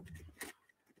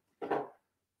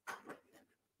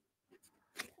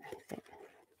 That's it.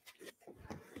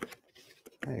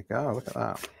 There you go. Look at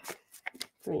that.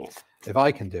 Brilliant. If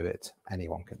I can do it,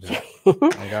 anyone can do it.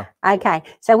 There you go. Okay,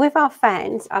 so with our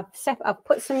fans, I've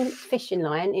put some fishing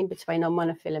line in between, on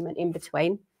monofilament in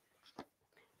between.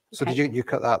 So did you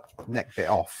cut that neck bit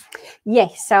off?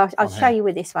 Yes, so I'll show you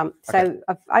with this one. So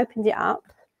I've opened it up.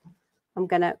 I'm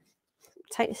going to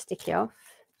take the sticky off,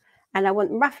 and I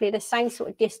want roughly the same sort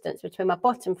of distance between my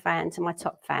bottom fan to my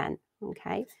top fan.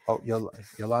 Okay. Oh,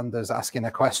 Yolanda's asking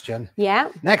a question. Yeah.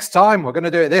 Next time, we're going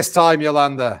to do it this time,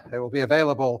 Yolanda. It will be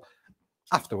available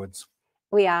afterwards.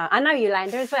 We are. I know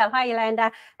Yolanda as well. Hi,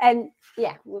 Yolanda.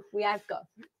 Yeah, we have got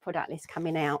product list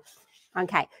coming out.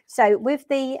 Okay. So with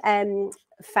the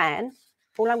fan,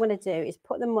 all I'm going to do is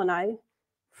put the mono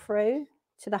through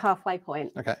to the halfway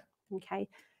point. Okay. Okay.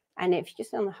 And if you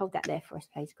just want to hold that there for us,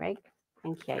 please, Greg.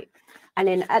 Thank you. And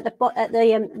then at the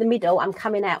middle, I'm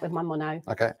coming out with my mono.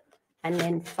 Okay. And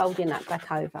then folding that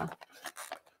back over.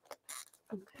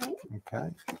 Okay.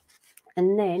 Okay.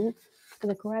 And then I'm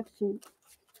going to grab a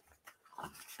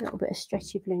little bit of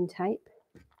stretchy balloon tape.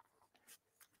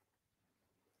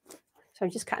 So I'm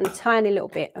just cutting a tiny little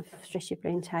bit of stretchy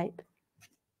balloon tape.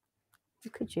 You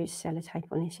could use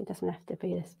sellotape on this. It doesn't have to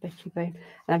be a stretchy balloon.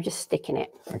 And I'm just sticking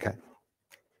it. Okay.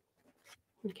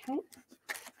 Okay.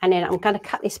 And then I'm going to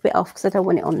cut this bit off because I don't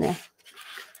want it on there.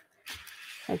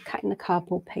 So cutting the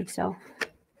cardboard piece off.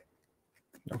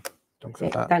 No, don't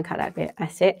cut that. Don't cut that bit.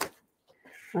 That's it.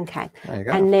 Okay. There you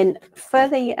go. And then for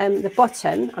the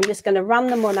bottom, I'm just going to run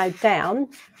the mono down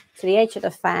to the edge of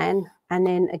the fan, and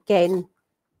then again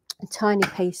a tiny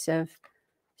piece of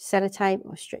sellotape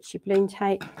or stretchy balloon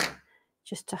tape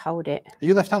just to hold it. Are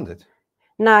you left-handed?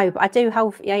 No, but I do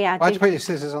hold. Yeah. Why'd you put your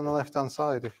scissors on the left-hand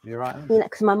side if you're right?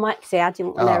 Because my mic's here. I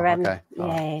didn't want to. Okay.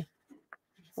 Yeah.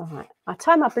 All right. I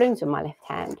tie my balloons with my left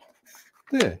hand.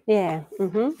 Do you? Yeah.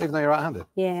 Even though you're right-handed?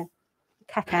 Yeah.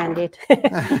 Cack-handed.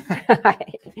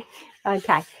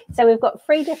 Okay. So we've got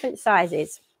 3 different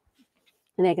sizes,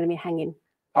 and they're going to be hanging.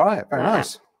 All right. Very like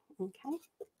nice. That. Okay.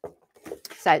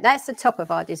 So that's the top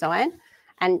of our design,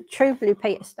 and true Blue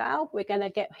Peter style. We're going to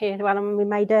get here the one we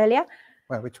made earlier.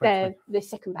 Where? Which way? The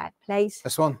second bag, please.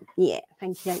 This one? Yeah.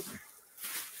 Thank you.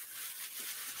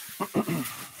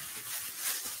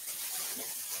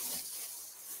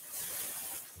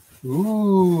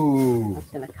 Ooh. I'm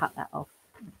just going to cut that off.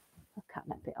 I'll cut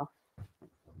that bit off.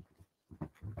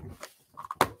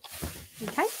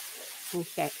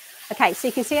 Okay, so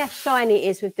you can see how shiny it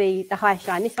is with the high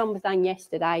shine. This one was done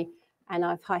yesterday, and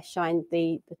I've high shined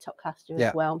the top cluster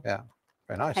as well. Yeah,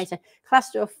 very nice. Okay, so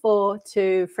cluster of 4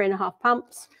 to 3.5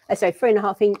 pumps,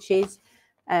 3.5 inches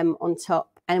on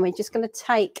top. And we're just going to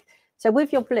take, so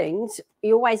with your balloons,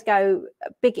 you always go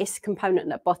biggest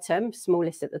component at the bottom,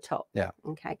 smallest at the top. Yeah.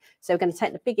 Okay, so we're going to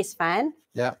take the biggest fan.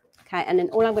 Yeah. Okay, and then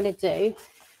all I'm going to do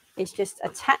is just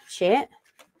attach it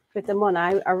with the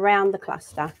mono around the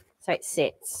cluster so it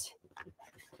sits.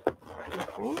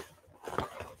 Okay.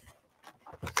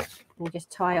 And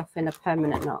just tie off in a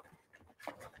permanent knot.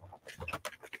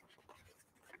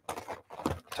 I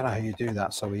don't know how you do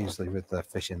that so easily with the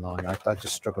fishing line. I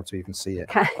just struggle to even see it.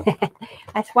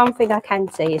 That's one thing I can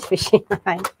see is fishing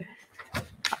line.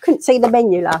 I couldn't see the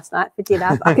menu last night for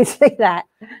dinner, but I can see that.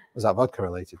 Was that vodka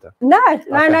related though? No.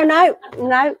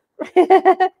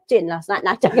 Gin last night.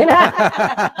 No, joking.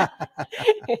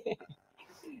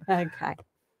 Okay.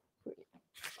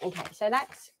 Okay, so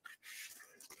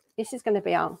this is going to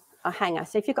be our hanger.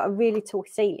 So if you've got a really tall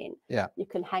ceiling, you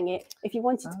can hang it. If you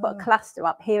wanted to put a cluster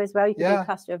up here as well, you can do a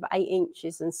cluster of 8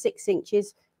 inches and 6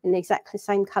 inches in exactly the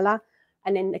same colour.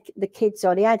 And then the kids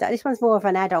or the adult. This one's more of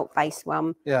an adult-based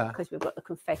one. Yeah. Because we've got the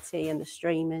confetti and the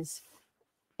streamers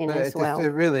in as well. It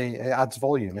really adds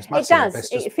volume. It's massive. It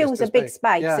does. It fills a big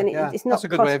space, and it's not. That's a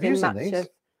good way of using these.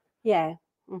 Yeah.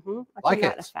 I like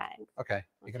it. Okay,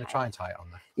 you're going to try and tie it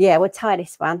on there. Yeah, we'll tie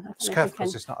this one. Just careful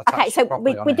because it's not attached. Okay, so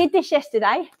we did this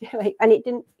yesterday,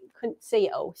 and couldn't see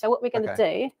it all. So what we're going to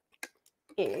do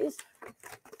is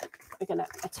we're going to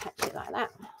attach it like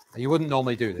that. You wouldn't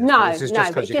normally do this. No, this is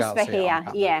just for here.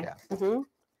 Yeah.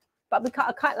 But we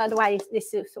cut like the way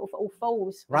this sort of all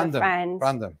falls.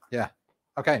 Random. Yeah.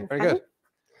 Okay. Very good.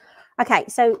 Okay,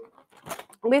 so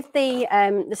with the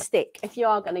stick, if you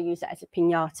are going to use it as a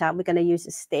piñata, we're going to use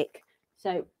a stick.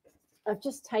 So I've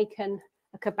just taken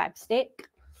a kebab stick,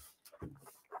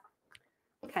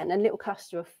 and a little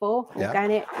cluster of 4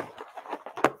 organic.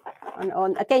 And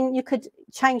on again, you could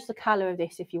change the colour of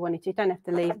this if you wanted to. You don't have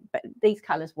to leave, but these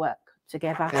colours work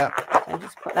together. Yeah. So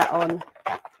just put that on,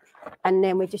 and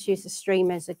then we just use the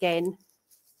streamers again,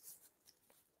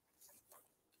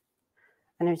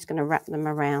 and I'm just going to wrap them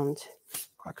around.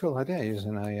 Quite a cool idea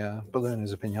using a balloon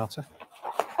as a piñata.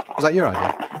 Was that your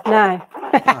idea? No.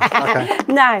 Okay.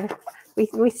 No.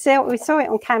 We saw it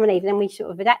on camera, and then we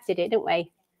sort of adapted it, didn't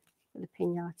we? For the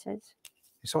piñatas.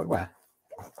 You saw it where?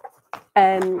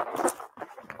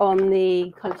 On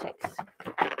the Qualatex.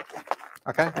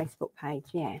 Okay. Facebook page,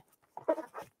 yeah.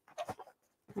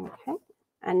 Okay.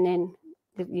 And then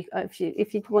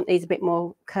if you want these a bit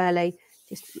more curly,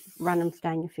 just run them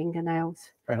down your fingernails.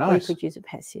 Very nice. Or you could use a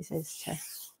pair of scissors to.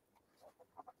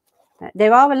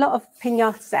 There are a lot of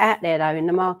piñatas out there though in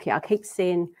the market. I keep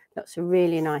seeing lots of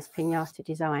really nice piñata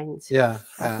designs. Yeah.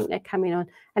 I think they're coming on,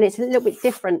 and it's a little bit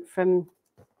different from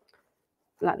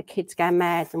like the kids going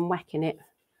mad and whacking it.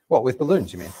 What, with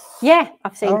balloons, you mean? Yeah,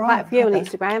 I've seen quite a few on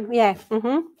Instagram. Yeah.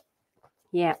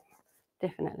 Yeah,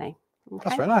 definitely. Okay.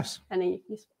 That's very nice. And then you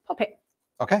just pop it.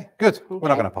 Okay, good. Okay. We're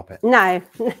not going to pop it. No.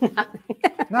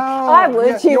 No. I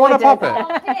would. You want to pop it?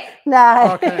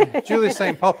 No. Okay. Julie's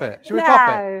saying pop it. Should we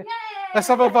pop it? Let's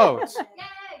have a vote.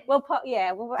 We'll pop.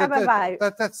 Yeah, we'll have a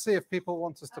vote. Let's see if people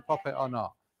want us to pop it or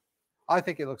not. I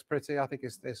think it looks pretty. I think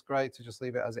it's great to just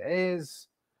leave it as it is.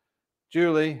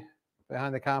 Julie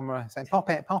behind the camera saying pop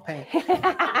it, pop it.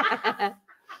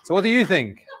 So what do you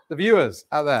think, the viewers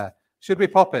out there? Should we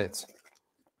pop it?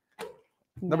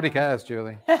 Nobody cares,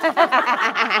 Julie.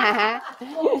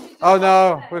 Oh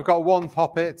no, we've got one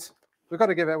poppet. We've got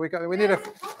to give it. We need a.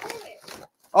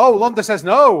 Oh, Londa says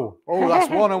no. Oh, that's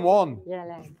 1 and 1.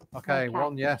 Yeah. Okay,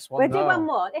 1 yes, 1 We'll no. do one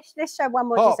more. Let's show one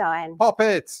more Pop, design. Pop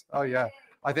it. Oh yeah.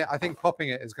 I think popping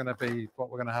it is going to be what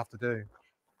we're going to have to do.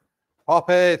 Pop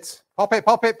it. Pop it.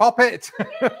 Pop it. Pop it.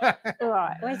 All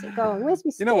right. Where's it going? Where's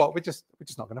my stick? You know what? We're just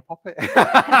not going to pop it.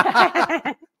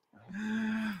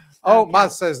 Oh, Okay.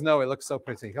 Maz says no. It looks so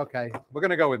pretty. Okay, we're going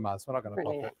to go with Maz. We're not going to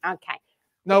pop Brilliant. it. Okay.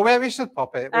 No, where we should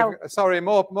pop it. Oh. Sorry,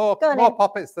 more Go on then.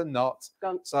 poppets than not. Go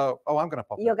on. So, I'm going to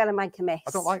pop You're it. going to make a mess.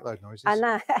 I don't like loud noises. I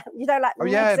know. You don't like the Oh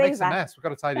yeah, it mess makes a either. mess. We've got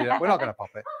to tidy it up. We're not going to pop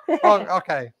it. Oh,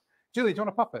 okay. Julie, do you want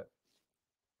to pop it?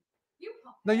 You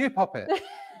pop. No, you pop it.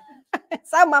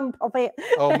 Someone pop it.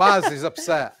 Oh, Maz is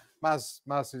upset. Maz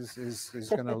is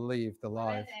going to leave the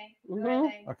live. Ready? Mhm.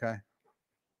 Ready? Okay.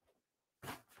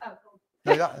 Oh, cool.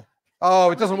 No,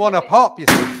 oh, it doesn't want to pop. You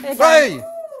see. There you go.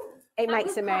 Hey, It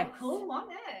makes a mess. Cool,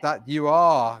 wasn't it? that you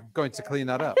are going to clean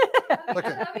that up. Look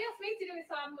at. Nobody asked me to do it,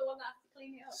 so I'm the one that has to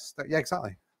clean it up. Yeah,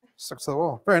 exactly. Stuck to the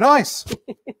wall. Very nice.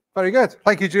 Very good.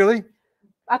 Thank you, Julie.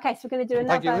 Okay, so we're going to do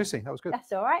another. Thank you, Lucy. That was good.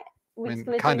 That's all right. I We're mean, just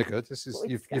gonna kind do- of good. This is we're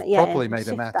you've just gonna- properly made a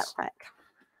shift that mess. back.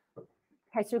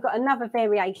 Okay, so we've got another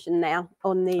variation now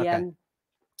on the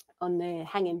Okay.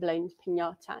 hanging balloons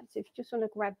pinata. So if you just want to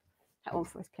grab that one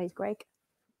for us, please, Greg.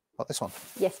 What, this one?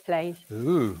 Yes, please.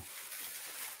 Ooh.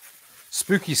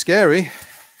 Spooky, scary.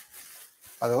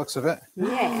 By the looks of it.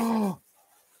 Yeah.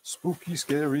 Spooky,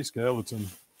 scary skeleton.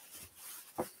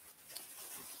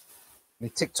 Any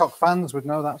TikTok fans would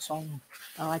know that song.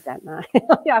 Oh, I don't know.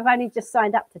 I've only just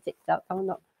signed up to TikTok. I'm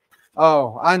not.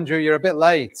 Oh, Andrew, you're a bit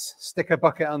late. Stick a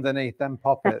bucket underneath, then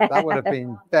pop it. That would have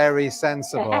been very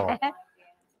sensible.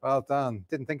 Well done.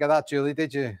 Didn't think of that, Julie,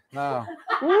 did you? No.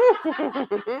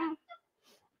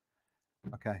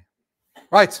 Okay.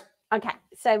 Right. Okay,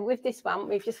 so with this one,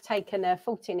 we've just taken a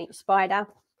 14-inch spider.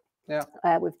 Yeah.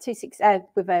 With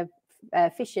with a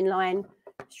fishing line,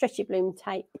 stretchy bloom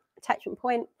tape, attachment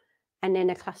point, and then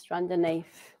a cluster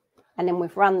underneath. And then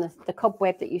we've run the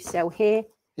cobweb that you sell here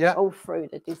Yeah. all through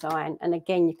the design. And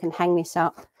again, you can hang this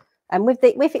up. And with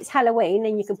it's Halloween,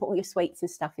 then you can put all your sweets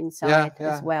and stuff inside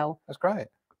yeah. as well. That's great.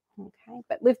 Okay,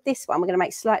 but with this one, we're going to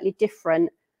make slightly different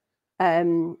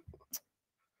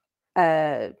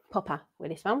popper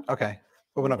with this one. Okay.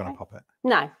 But we're not going Okay. to pop it.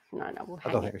 No, we'll I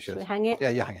hang don't it. think we should. we hang it? Yeah,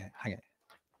 you hang it. Hang it.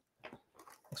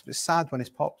 Looks a bit sad when it's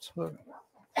popped. Look.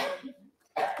 Where's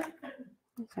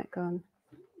that gone?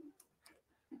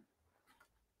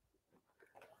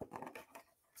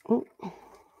 Oh, come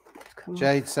on.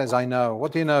 Jade says, I know.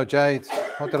 What do you know, Jade?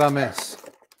 What did I miss?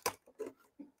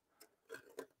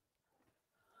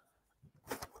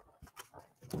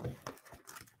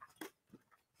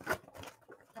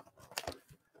 I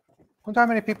wonder how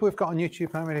many people we've got on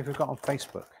YouTube, how many we've got on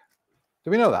Facebook. Do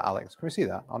we know that, Alex? Can we see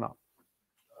that or not?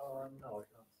 No, I can't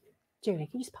Julie,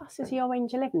 can you just pass us your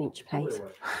orange 11-inch, please?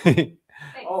 see.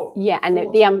 Oh, Yeah, and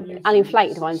the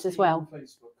uninflated ones as well.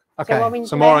 Okay, orange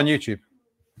so more there? on YouTube.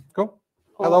 Cool.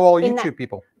 Or Hello, all in YouTube that,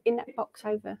 people. in that box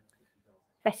over.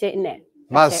 That's it, isn't it?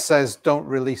 Maz That's says, don't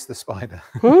release the spider.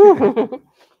 it.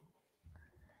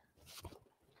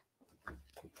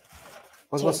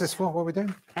 What's this for? What are we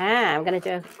doing? I'm going to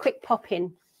do a quick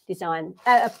popping design.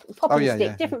 A popping yeah, stick,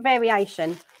 yeah. different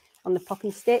variation on the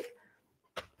popping stick.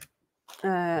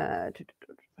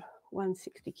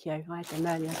 160Q. I had them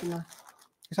earlier, didn't I?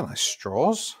 These are nice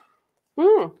straws.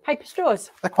 Paper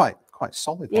straws. They're quite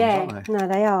solid ones, Yeah, aren't they? no,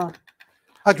 they are.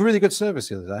 I had really good service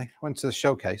the other day. Went to the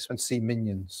showcase, went to see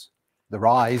Minions, The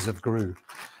Rise of Gru.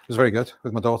 It was very good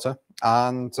with my daughter.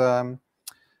 And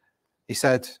he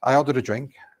said, I ordered a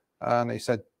drink. And he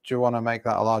said, do you want to make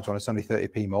that a large one? It's only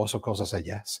 30p more. So, of course, I said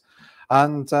yes.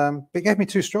 And he gave me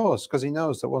 2 straws because he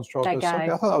knows that one straw There goes you so go.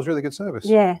 good. I thought that was really good service.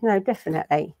 Yeah, no,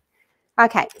 definitely.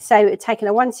 Okay, so we're taking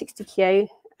a 160Q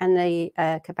and the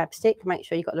kebab stick. Make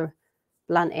sure you've got the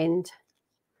blunt end.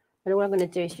 And all I'm going to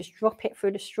do is just drop it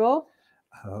through the straw.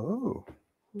 Oh.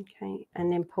 Okay,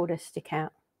 and then pull the stick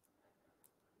out.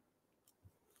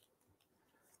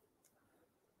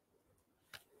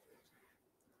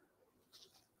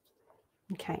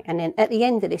 Okay, and then at the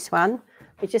end of this one,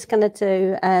 we're just going to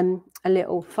do a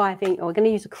little 5-inch, or we're going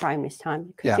to use a chrome this time.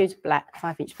 You could Yeah. use black,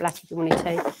 5-inch black if you wanted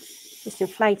to. Just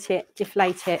inflate it,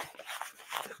 deflate it.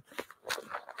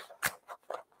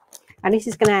 And this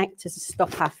is going to act as a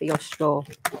stopper for your straw.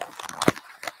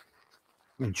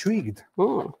 I'm intrigued.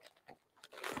 Mm.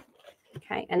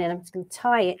 Okay, and then I'm just going to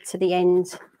tie it to the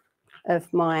end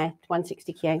of my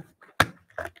 160Q.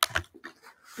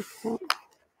 Okay.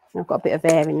 I've got a bit of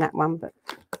air in that one, but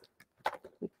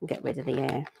we can get rid of the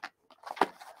air.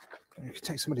 You could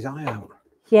take somebody's eye out.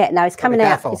 Yeah, no, it's coming out.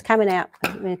 Careful. It's coming out.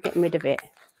 I'm getting rid of it.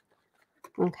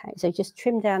 Okay, so just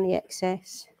trim down the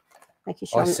excess. Making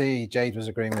sure I see Jade was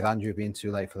agreeing with Andrew being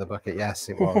too late for the bucket. Yes,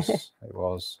 it was.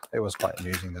 It was quite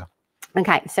amusing though.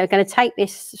 Okay, so we're going to take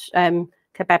this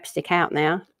kebab stick out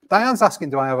now. Diane's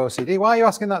asking, do I have OCD? Why are you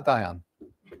asking that, Diane?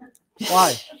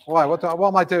 Why? Why? What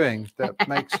am I doing that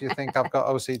makes you think I've got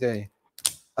OCD?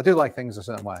 I do like things a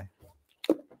certain way.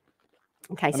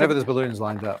 Okay, Whenever there's balloons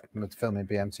lined up, I'm filming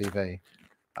BMTV,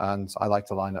 and I like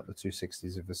to line up the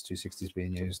 260s if there's 260s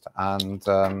being used, and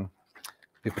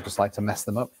people just like to mess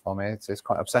them up for me. It's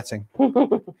quite upsetting.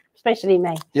 especially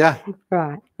me. Yeah.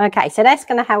 Right. Okay, so that's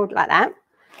going to hold like that.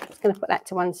 Just going to put that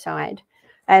to one side.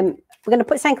 We're going to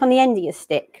put something on the end of your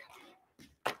stick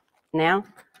now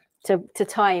to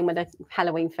tie in with a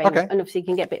Halloween theme, okay. and obviously you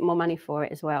can get a bit more money for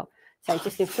it as well. So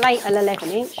just inflate an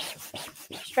 11-inch,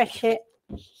 stretch it,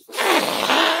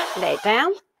 let it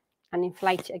down, and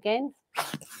inflate it again.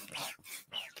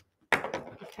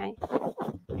 Okay,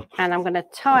 and I'm going to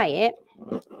tie it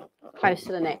close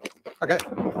to the neck. Okay.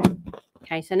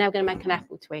 Okay, so now we're going to make an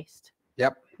apple twist.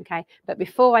 Yep. Okay, but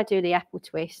before I do the apple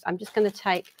twist, I'm just going to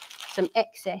take some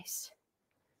excess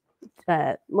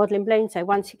modelling balloon, so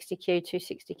 160Q,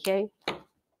 260Q,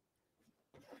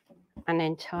 and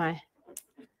then tie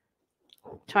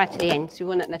to the end. So we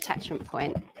want an attachment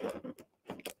point.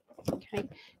 Okay,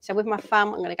 so with my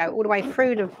thumb, I'm going to go all the way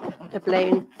through the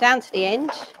balloon down to the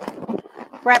end,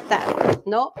 grab that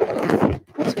knot,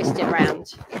 twist it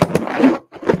around,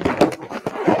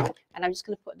 and I'm just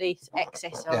going to put this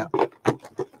excess on. Yeah.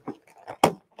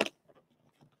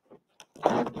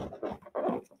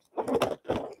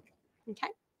 Okay.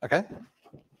 Okay.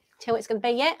 Tell what it's going to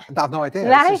be yet? I have no idea.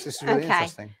 No? This is really Okay.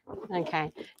 interesting.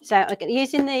 Okay. So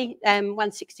using the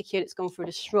 160Q that's gone through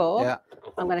the straw, Yeah.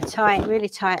 I'm going to tie it really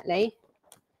tightly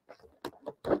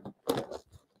to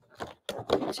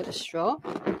the straw.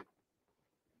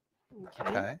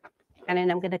 Okay. And then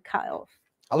I'm going to cut it off.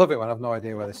 I love it when I've no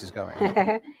idea where this is going.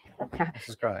 This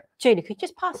is great. Julie, could you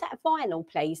just pass that vinyl,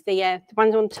 please? The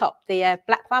ones on top, the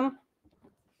black one.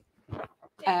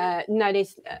 No,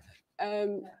 there's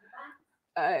oh,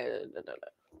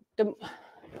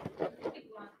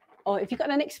 have you got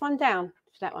the next one down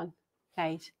for that one,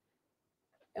 please?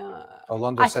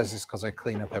 Orlando says it's because I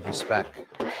clean up every speck.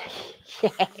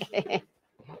 Yeah.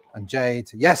 And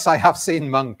Jade, yes, I have seen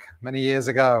Monk many years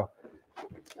ago.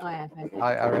 I haven't.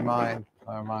 I remind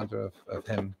her of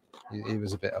him. He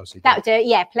was a bit OCD. That'll do.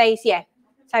 Yeah, please. Yeah.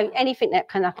 So anything that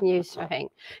I can use, I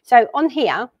think. So on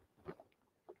here.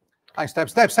 Thanks,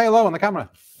 Debs. Debs, say hello on the camera.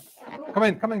 Come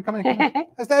in, come in, come in. Come in.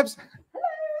 There's Debs.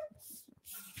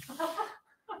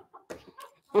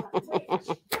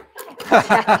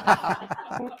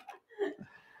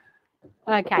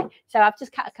 Okay, so I've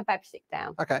just cut a kebab stick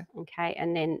down. Okay. Okay,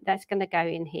 and then that's going to go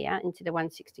in here into the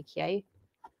 160Q.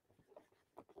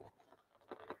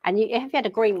 And if you had a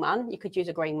green one, you could use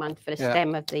a green one for the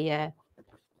stem of the. Can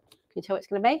you tell what it's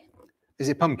going to be? Is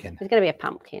it pumpkin? It's going to be a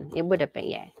pumpkin. It would have been,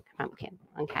 yeah, pumpkin.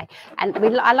 Okay, and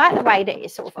I like the way that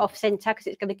it's sort of off center because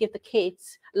it's going to give the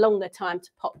kids longer time to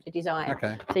pop the design.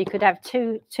 Okay. So you could have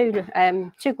two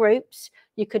groups.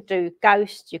 You could do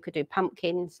ghosts. You could do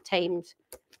pumpkins, teams,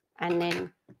 and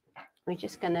then we're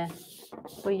just going to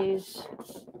use.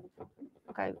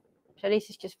 Okay, so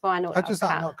this is just vinyl. How does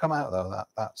that not come out though?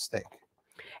 That stick.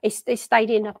 It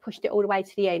stayed in. I pushed it all the way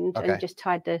to the end Okay. and just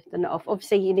tied the knot off.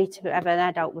 Obviously, you need to have an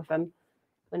adult with them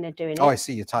when they're doing it. Oh, I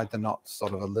see. You tied the knot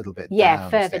sort of a little bit yeah,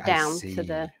 down. further down to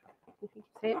the.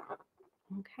 See it?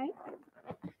 Okay.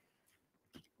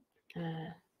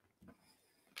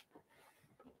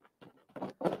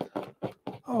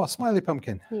 Oh, a smiley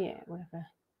pumpkin. Yeah, whatever.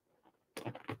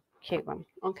 Cute one.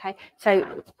 Okay,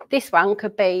 so this one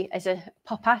could be as a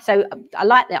popper. So I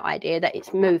like the idea that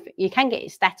it's moving. You can get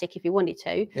it static if you wanted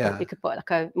to. Yeah. You could put like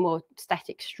a more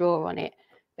static straw on it,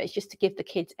 but it's just to give the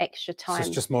kids extra time. So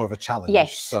it's just more of a challenge.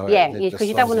 Yes. So yeah, it because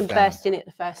you don't want them bursting it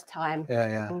the first time. Yeah,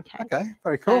 yeah. Okay. Okay,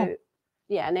 very cool. So,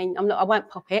 yeah, and then I won't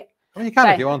pop it. Well, you can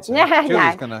if you want to. Yeah, Julie's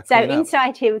no. gonna So clean up.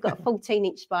 inside here we've got a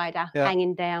 14-inch spider Yeah.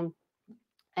 hanging down,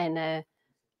 and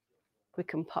we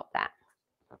can pop that.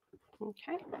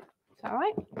 Okay, is that all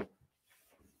right?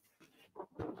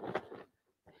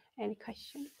 Any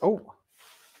questions? Oh,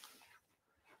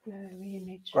 Blurry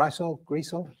image. Grisel.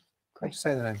 How'd you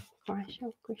say the name?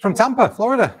 Grisel. From Tampa,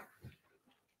 Florida.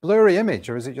 Blurry image,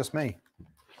 or is it just me?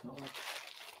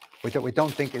 We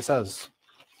don't think it's us,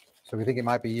 so we think it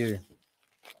might be you.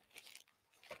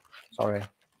 Sorry.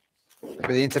 With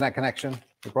the internet connection,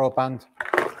 the broadband.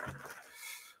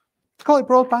 Let's call it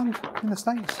broadband in the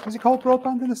States. Is it called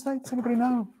broadband in the States? Anybody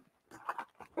know?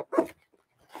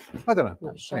 I don't know.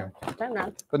 Not sure. Anyway. I don't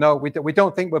know. But no, we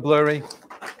don't think we're blurry. Is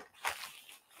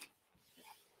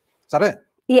that it?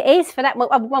 It is for that one.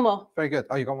 Oh, one more. Very good.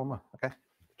 Oh, you got one more. Okay.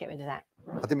 Get rid of that.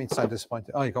 I didn't mean to sound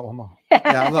disappointed. Oh, you got one more.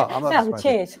 Yeah, I'm not Oh, disappointed.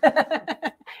 cheers.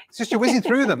 It's just you're whizzing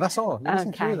through them. That's all. You're whizzing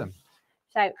Okay. through them.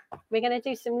 So we're going to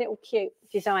do some little cute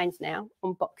designs now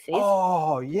on boxes.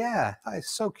 Oh, yeah. That is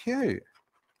so cute.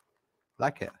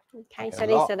 Like it. Okay, like so a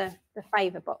these lot. are the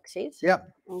favour boxes. Yep.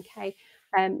 Okay.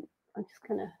 I'm just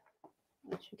going to,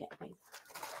 once you get these.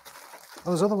 Oh,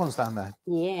 there's other ones down there.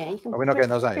 Yeah. You can Are we not getting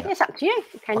those out yet? It's up to you.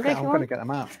 You can do Okay, if I'm you going to want. get them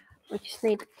out. We just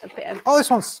need a bit of. Oh, this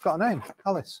one's got a name.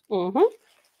 Alice. Mm-hmm.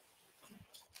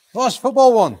 Oh, it's a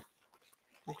football one.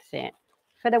 That's it.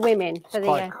 For the women. For It's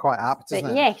the, quite apt, isn't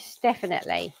it? Yes,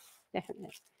 definitely.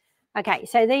 Definitely. Okay,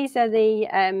 so these are the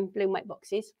blue and white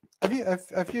boxes. Have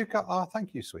you got our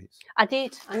thank you sweets? I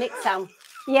did. I nicked some.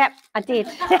 Yep, I did.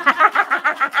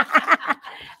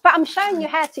 But I'm showing you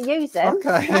how to use them. Okay.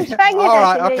 I'm showing you all how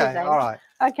right. to use Okay. them. All right.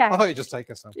 Okay. I thought you'd just take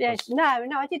us some. Yes. No,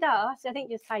 I did ask. I think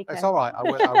just take It's them. all right. I'm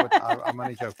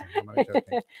only joking. I'm only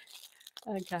joking.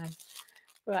 Okay.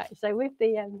 Right. So with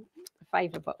the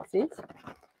favour boxes,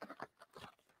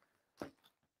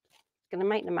 going to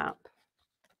make them up.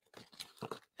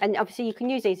 And obviously you can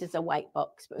use these as a weight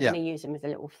box, but we're Yeah. going to use them as a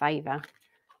little favour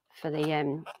for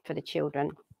the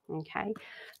children. Okay.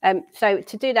 So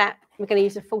to do that, we're going to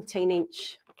use a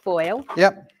 14-inch foil.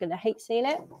 Yep. Going to heat seal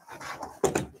it.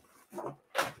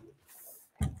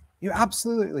 You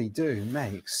absolutely do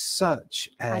make such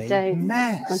I a do.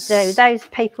 mess. I do. Those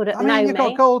people that I mean, know you've me.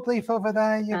 got gold leaf over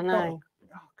there. You've I know.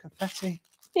 got confetti.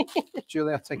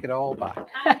 Julie, I take it all back.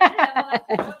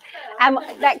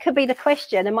 That could be the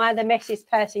question. Am I the messiest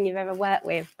person you've ever worked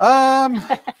with?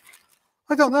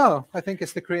 I don't know. I think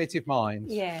it's the creative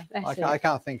mind. Yeah, that's I it.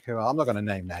 can't think who. I'm not going to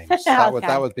name names. That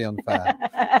Okay. would be unfair.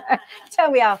 Tell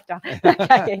me after.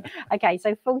 Okay. Okay,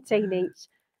 so 14-inch.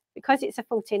 Because it's a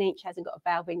 14-inch, hasn't got a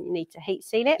valve in, you need to heat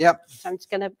seal it. Yep. So I'm just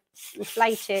going to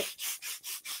inflate it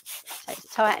so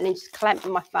it's tight, and then just clamp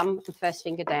my thumb and first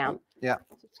finger down. Yeah.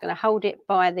 So it's going to hold it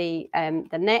by the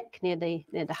neck near the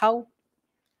hole.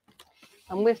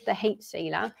 And with the heat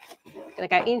sealer, I'm going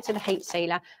to go into the heat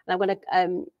sealer, and I'm going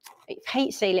to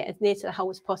heat seal it as near to the hole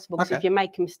as possible. Because if Okay. you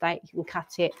make a mistake, you can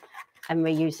cut it and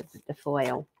reuse the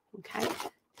foil. Okay.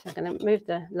 So I'm going to move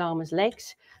the llama's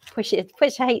legs, push the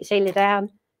heat sealer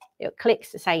down. It clicks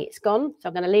to say it's gone. So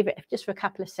I'm going to leave it just for a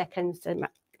couple of seconds to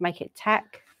make it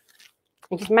tack.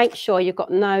 And just make sure you've got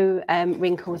no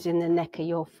wrinkles in the neck of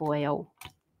your foil.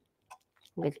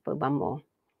 I'm going to put one more.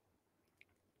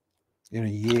 You know,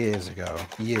 years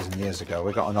and years ago,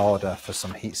 we got an order for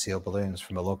some heat seal balloons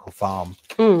from a local farm.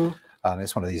 Mm. And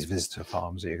it's one of these visitor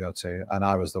farms that you go to. And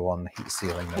I was the one heat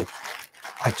sealing them.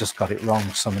 I just got it wrong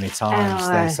so many times.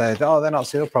 Oh. They said, oh, they're not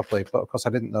sealed properly. But of course,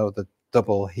 I didn't know the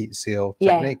double heat seal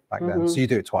Yeah. technique back then. So you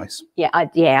do it twice. Yeah,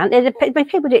 and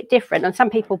people do it different, and some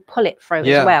people pull it through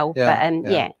Yeah, as well. yeah,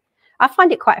 But yeah. I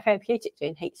find it quite therapeutic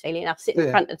doing heat sealing. I'll sit in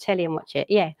Yeah. front of the telly and watch it.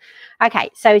 Yeah. Okay,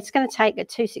 so it's going to take a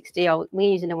 260.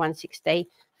 We're using a 160.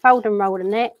 Fold and roll the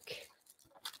neck.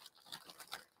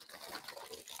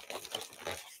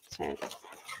 So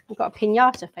we've got a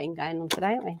pinata theme going on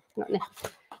today, haven't we? Not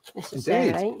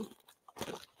necessarily.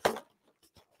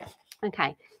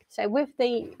 Okay, so with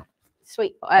the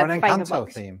sweet Or an favour Encanto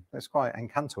box. theme. It's quite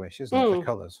Encanto-ish, isn't it? The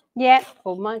colours. Yeah,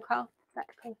 or Minecraft. That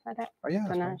kind of like that. Oh, yeah.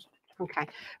 I I know. suppose. Okay,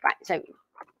 right. So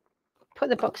put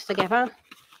the box together.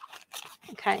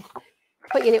 Okay,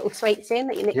 put your little sweets in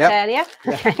that you nicked earlier.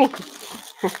 Okay.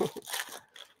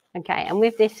 Okay, and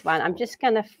with this one, I'm just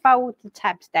going to fold the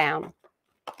tabs down.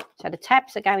 So the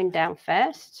tabs are going down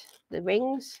first, the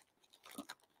rings.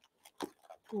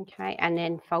 Okay, and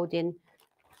then folding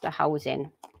the holes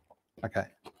in. Okay.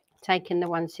 Taking the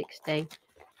 160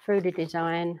 through the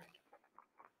design.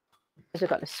 Because I've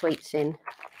got the sweets in,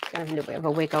 have a little bit of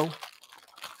a wiggle.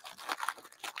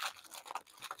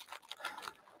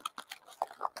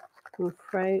 And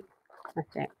through.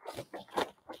 That's it.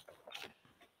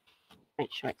 Make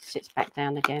sure it sits back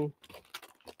down again.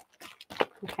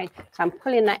 Okay, so I'm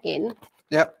pulling that in.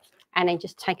 Yep. And then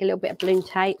just take a little bit of balloon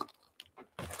tape.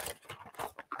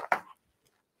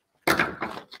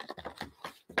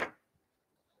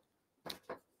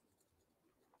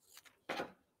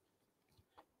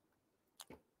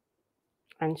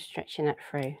 And stretching that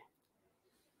through.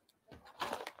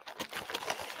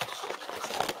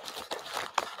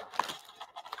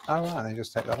 All right, they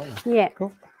just take that on. Yeah.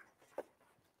 Cool.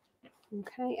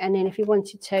 Okay, and then if you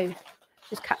wanted to,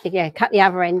 just cut the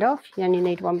other end off. You only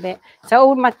need one bit. So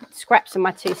all my scraps of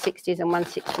my 260s and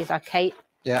 160s I keep.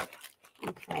 Yeah.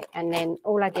 Okay, and then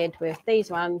all I did with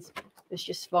these ones There's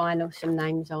just vinyl, some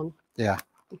names on. Yeah.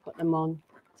 You put them on.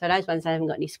 So those ones haven't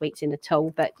got any sweets in at all,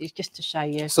 but it's just to show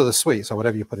you. So the sweets or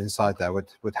whatever you put inside there would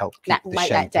help keep That the weight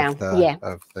shape that down. of the, Yeah,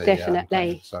 of the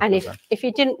definitely. And if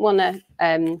you didn't want to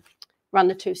run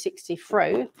the 260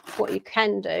 through, what you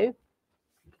can do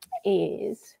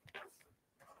is.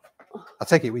 I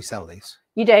take it we sell these.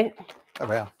 You do. There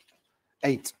we are.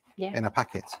 8 in a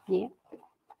packet. Yeah.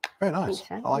 Very nice.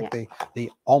 So, I like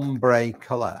the ombre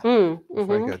colour.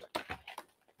 Very good.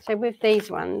 So with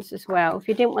these ones as well, if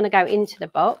you didn't want to go into the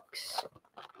box,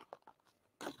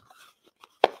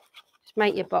 just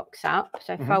make your box up.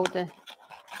 So fold the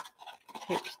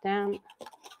hoops down.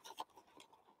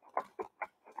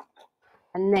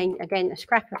 And then again, a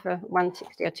scrapper for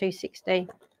 160 or 260.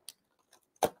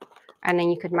 And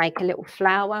then you could make a little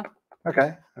flower.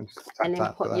 Okay. And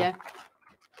then put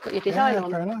your design on.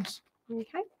 Very nice.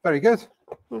 Okay. Very good.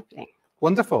 Okay.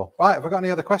 Wonderful. Right. Have we got any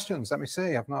other questions? Let me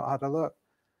see. I've not had a look.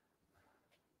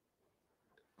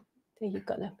 So you've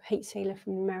got the heat sealer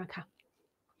from America.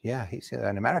 Yeah, heat sealer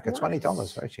in America, Nice.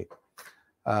 $20. Very cheap.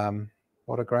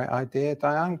 What a great idea,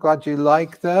 Diane. Glad you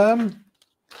like them.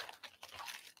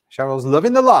 Cheryl's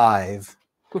loving the live.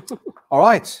 All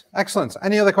right. Excellent.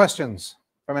 Any other questions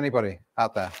from anybody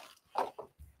out there?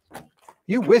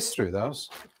 You whizzed through those.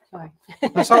 Sorry.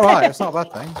 That's all right. It's not a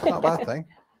bad thing. It's not a bad thing.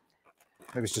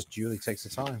 Maybe it's just Julie takes the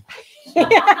time.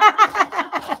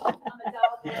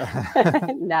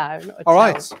 No, not at all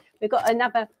right. We've got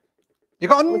another. You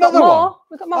got another one?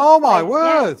 We've got more. Oh my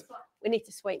word. Yes. We need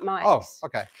to sweep mics. Oh,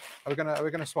 okay. Are we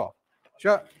gonna swap?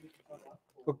 Sure.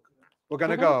 We're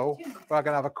gonna go. We're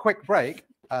gonna have a quick break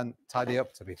and tidy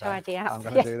up, to be fair. Tidy up. I'm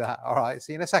gonna do that. All right.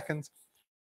 See you in a second.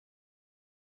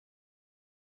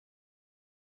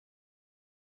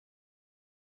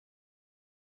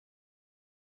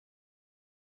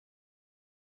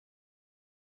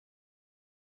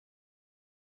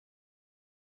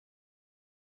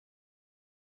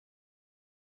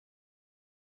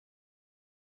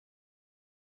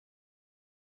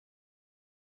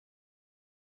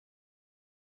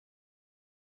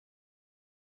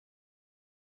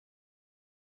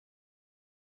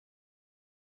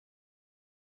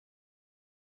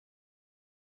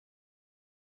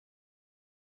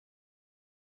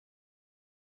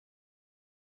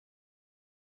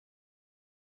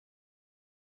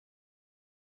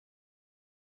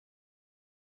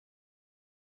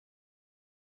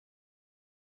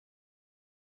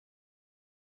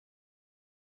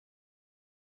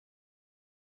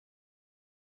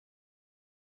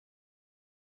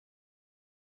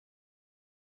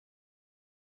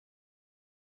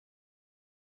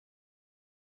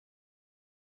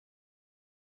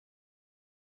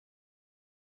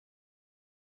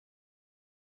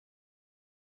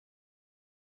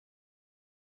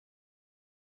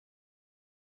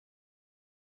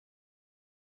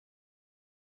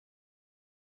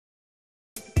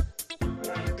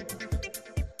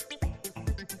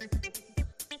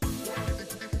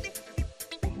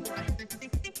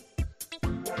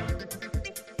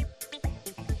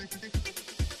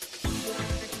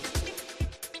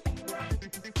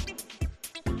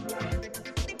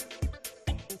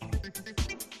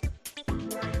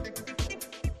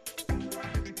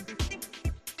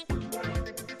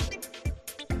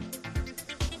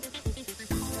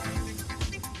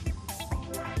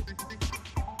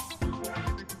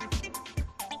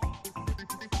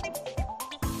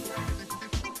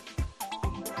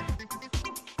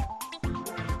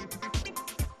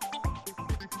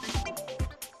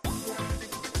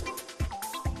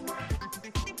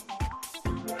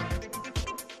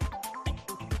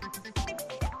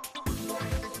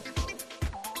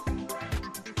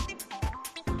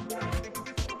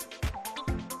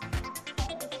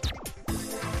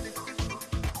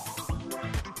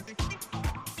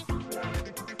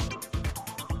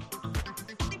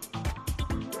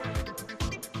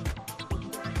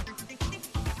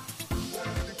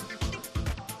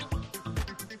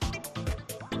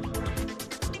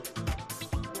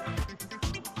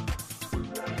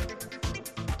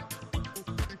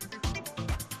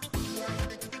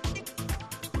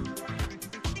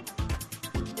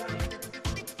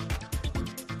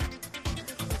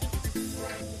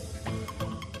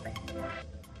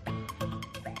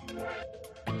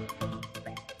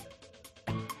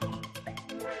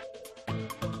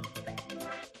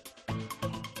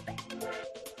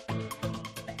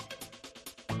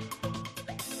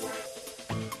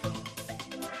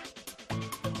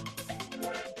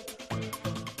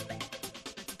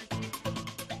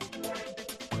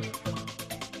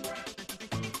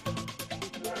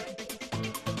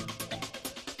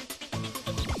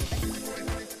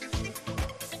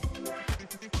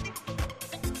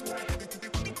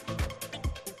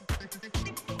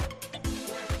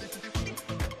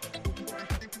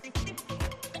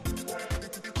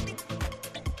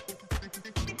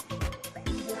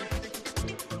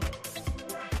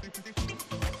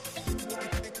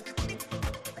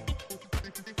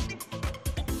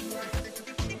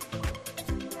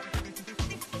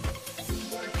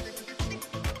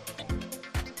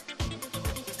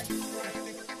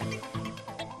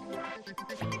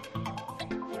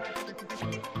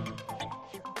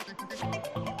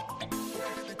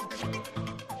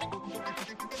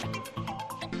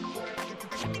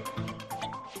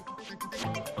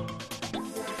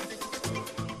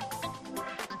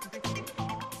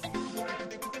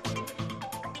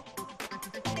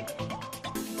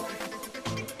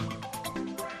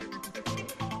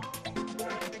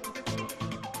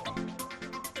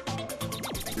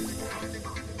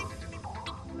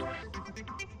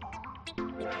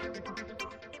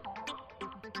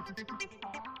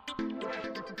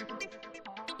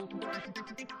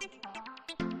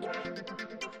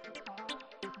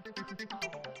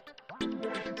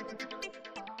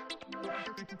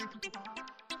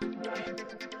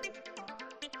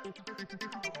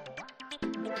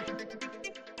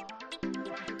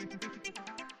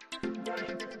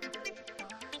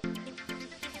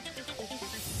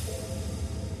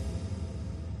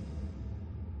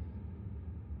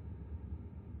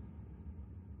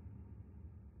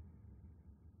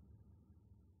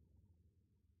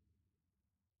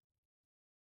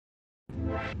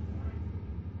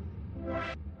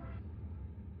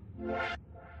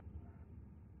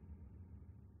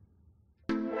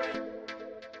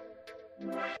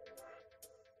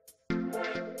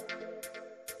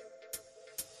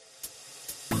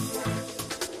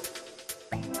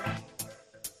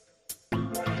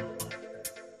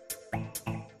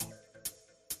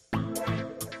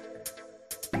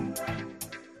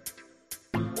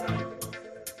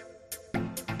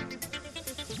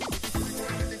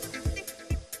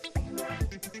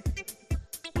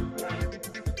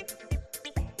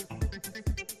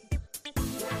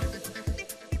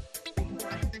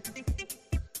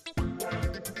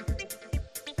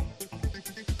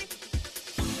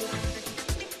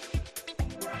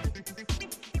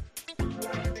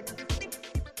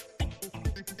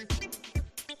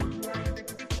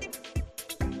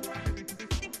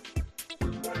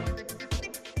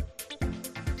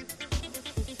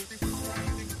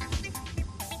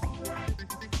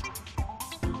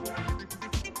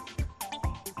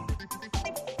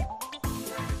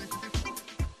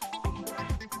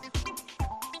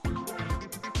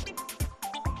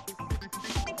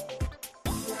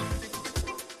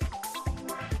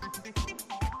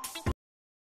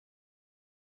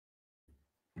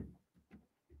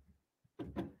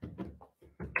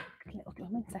 Little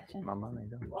drumming session. My money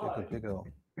don't jiggle jiggle,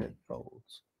 it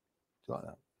folds. Do you like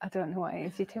that? I don't know what it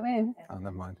is you're doing. Oh,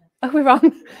 never mind. Oh, we're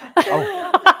on.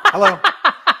 Oh, hello.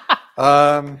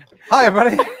 Hi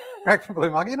everybody. Greg from Blue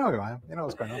Market. You know who I am. You know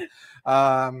what's going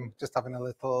on. Just having a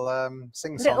little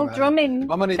sing song. Little drumming.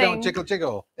 My money thing. don't jiggle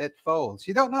jiggle, it folds.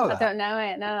 You don't know that? I don't know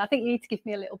it. No, I think you need to give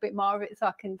me a little bit more of it so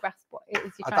I can grasp what it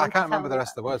is you're trying I to can't remember tell the me.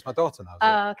 rest of the words. My daughter knows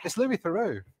Oh, it. okay. It's Louis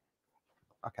Theroux.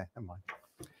 Okay, never mind.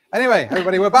 Anyway,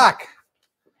 everybody, we're back.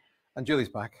 And Julie's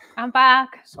back. I'm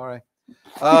back. Sorry.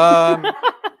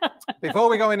 Before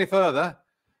we go any further,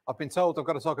 I've been told I've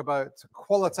got to talk about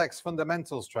Qualatex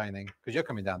fundamentals training because you're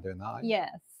coming down doing that. Aren't you?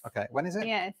 Yes. Okay. When is it?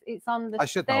 Yes, it's on the I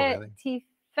should know, really.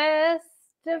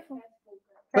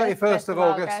 31st of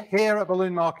August here at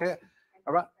Balloon Market.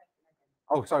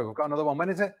 Oh, sorry, we've got another one. When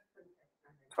is it?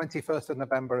 21st of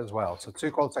November as well. So 2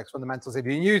 Qualatex fundamentals. If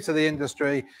you're new to the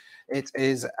industry, it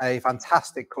is a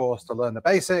fantastic course to learn the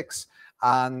basics,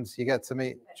 and you get to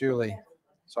meet Julie.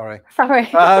 Sorry. Sorry.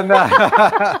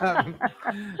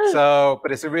 So,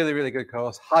 but it's a really, really good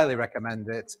course. Highly recommend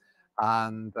it.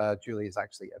 And Julie is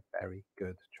actually a very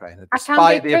good trainer,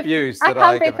 despite the abuse that I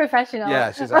can give be her. professional.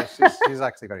 Yeah, she's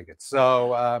actually very good.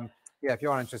 So, yeah, if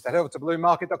you are interested, head over to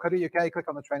balloonmarket.co.uk, click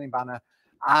on the training banner,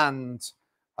 and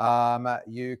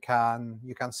you can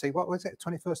see, what was it,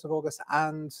 21st of August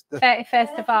and the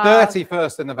 31st of August.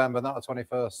 31st of November, not the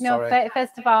 21st. No, sorry.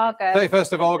 31st of August.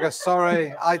 31st of August.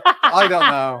 Sorry, I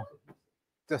don't know.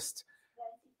 Just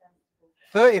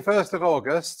 31st of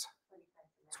August,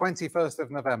 21st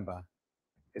of November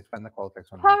is when the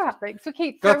Qualatex one. Poor Alex, we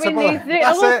keep Got to throwing bullet. these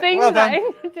That's little it. things Well at done.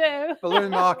 him to do.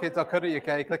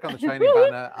 Balloonmarket.co.uk, click on the training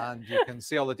banner and you can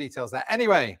see all the details there.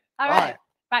 Anyway, All right.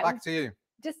 back to you.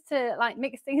 Just to like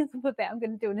mix things up a bit, I'm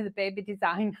going to do another baby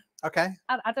design. Okay.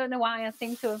 I don't know why I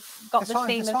seem to have got It's the fine,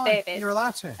 theme it's of fine. babies You're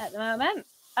allowed to. at the moment.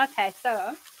 Okay,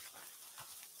 so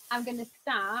I'm going to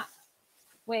start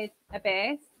with a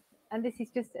base, and this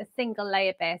is just a single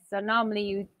layer base. So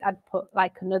normally I'd put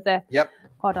like another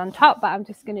quad on top, but I'm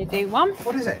just going to do one.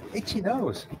 What is it? Itchy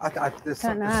nose. There's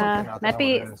something I don't know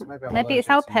maybe what it is. maybe it's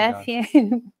our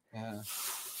perfume. Yeah.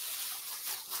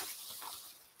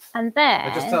 And then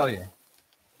I just tell you,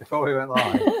 before we went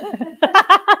live,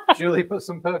 Julie put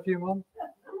some perfume on.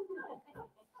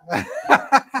 I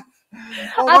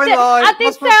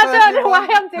did say I don't know why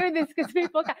I'm doing this because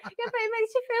people go, yeah, but it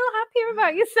makes you feel happier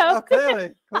about yourself. Oh,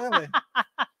 clearly.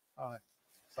 All right.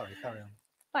 Sorry, carry on.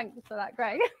 Thanks for that,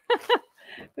 Greg.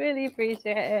 Really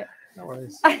appreciate it. No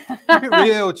worries. Keep it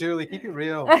real, Julie. Keep it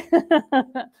real.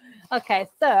 Okay,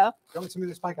 so. Do you want me to move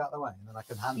this bag out of the way and then I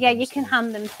can hand them? Yeah, you can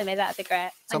hand them to me. That'd be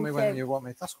great. Tell me when you want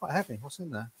me. That's quite heavy. What's in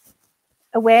there?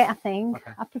 A weight, I think.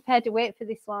 Okay. I prepared a weight for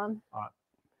this one. All right.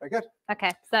 Very good.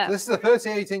 Okay, so this is a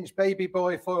 38-inch baby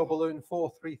boy foil balloon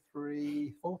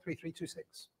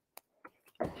 43326.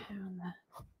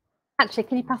 Actually,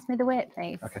 can you pass me the weight,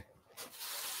 please? Okay.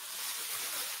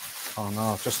 Oh no,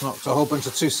 I've just knocked a whole bunch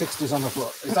of 260s on the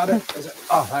floor. Is that it? Is it?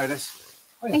 Oh, there it is.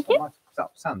 Oh, yes, Thank you. is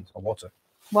that sand or water?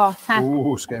 Water.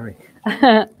 Ooh, scary.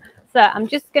 So I'm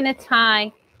just going to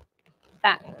tie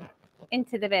that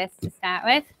into the base to start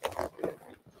with.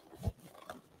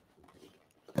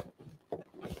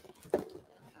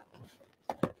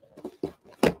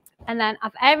 And then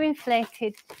I've air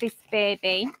inflated this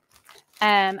baby,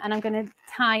 and I'm going to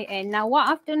tie it in. Now what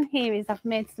I've done here is I've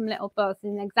made some little bows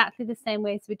in exactly the same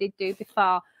way as we did do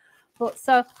before. But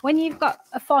so when you've got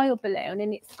a foil balloon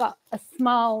and it's got a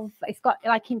small, it's got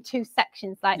like in two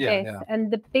sections like this,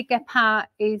 and the bigger part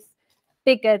is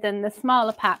bigger than the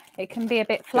smaller part, it can be a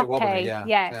bit floppy.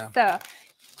 Wobbly, so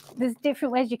there's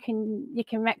different ways you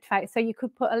can rectify it. So you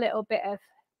could put a little bit of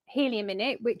helium in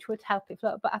it, which would help it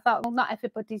float. But I thought, well, not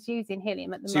everybody's using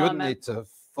helium at the moment. So you wouldn't need to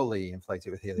fully inflate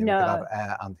it with helium. No. You could have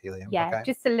air and helium. Yeah, okay.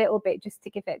 Just a little bit, just to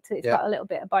give it till it's got a little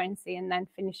bit of buoyancy, and then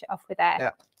finish it off with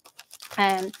air.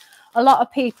 Yeah. A lot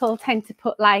of people tend to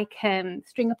put like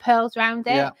string of pearls around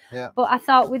it. Yeah. But I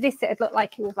thought with this it'd look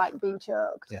like it was like being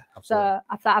choked. Yeah, absolutely. So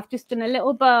I thought I've just done a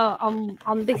little bow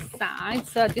on this side,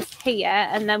 so just here,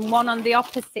 and then one on the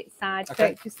opposite side, so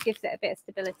it just gives it a bit of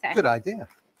stability. Good idea.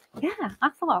 Yeah, I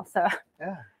thought so.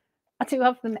 Yeah. I do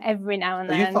have them every now and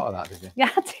then. You thought of that, did you? Yeah,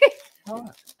 I did. All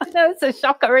right. I know, it's a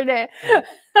shocker, isn't it?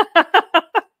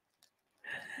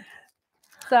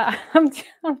 So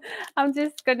I'm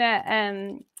just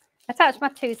gonna attach my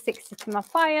 260 to my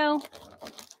foil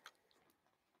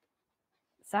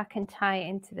so I can tie it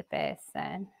into the base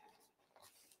then.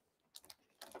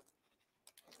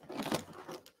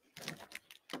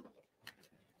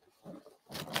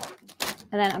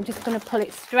 And then I'm just going to pull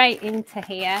it straight into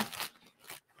here.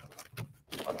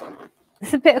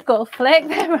 There's a bit of gold flake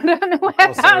there. I don't know where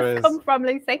that's come from,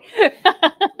 Lucy.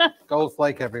 Gold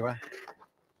flake everywhere.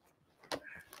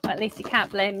 Well, at least you can't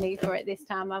blame me for it this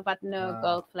time. I've had no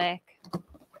gold flake.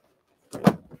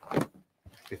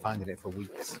 Be finding it for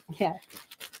weeks. Yeah.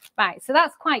 Right. So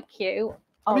that's quite cute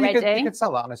already. I mean, you could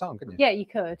sell that on its own, couldn't you? Yeah, you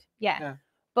could. Yeah.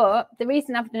 But the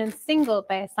reason I've done a single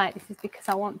base like this is because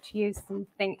I want to use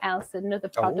something else, another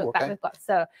product that we've got.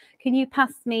 So can you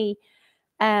pass me,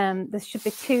 there should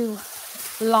be 2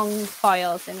 long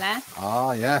foils in there.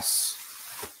 Ah, yes.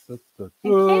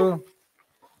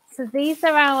 So these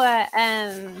are our...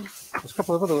 There's a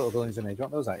couple of other little balloons in here. Do you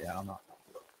want those out yet or not?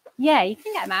 Yeah, you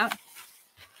can get them out.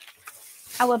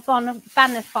 Our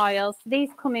banner foils. These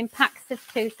come in packs of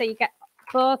 2, so you get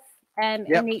both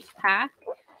in each pack.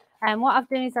 And what I've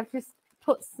done is I've just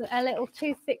put a little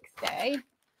 260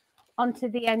 onto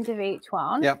the end of each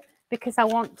one because I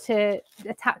want to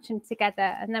attach them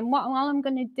together. And then what I'm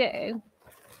going to do,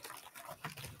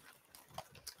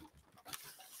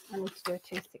 I need to do a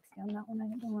 260 on that one. I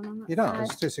don't do one on that You don't. Side.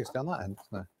 There's 260 on that end.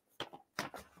 No.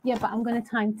 Yeah, but I'm going to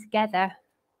tie them together.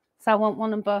 So I want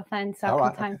one on both ends, so I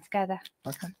can tie them together.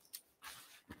 Okay.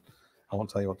 I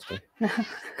won't tell you what to do.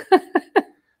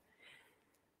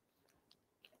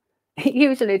 It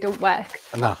usually don't work.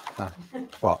 No.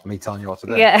 What, me telling you what to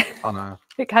do? Yeah. Oh, no.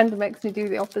 It kind of makes me do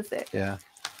the opposite. Yeah.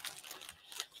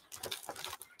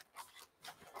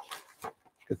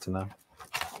 Good to know.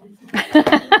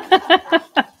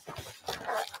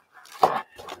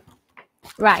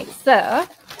 Right, so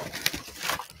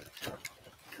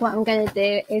what I'm going to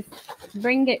do is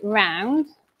bring it round.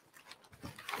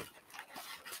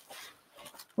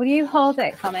 Will you hold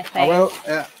it for me, please? I will,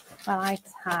 yeah. While I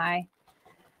tie.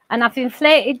 And I've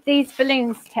inflated these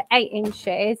balloons to 8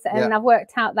 inches, and I've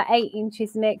worked out that 8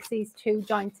 inches makes these 2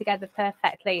 join together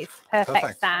perfectly. It's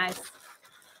perfect size.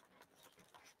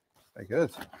 Very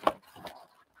good.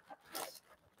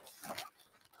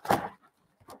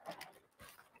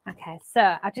 Okay,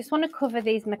 so I just want to cover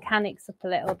these mechanics up a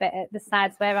little bit at the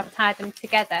sides where I've tied them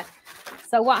together.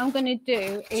 So what I'm going to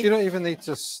do is... So you don't even need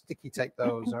to sticky tape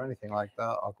those or anything like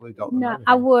that, or glue dot them? No,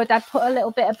 I would. I'd put a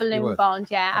little bit of balloon bond,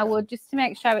 I would, just to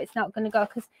make sure it's not going to go,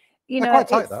 because, you know... They're quite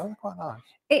tight, though. They're quite nice.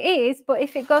 It is, but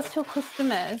if it goes to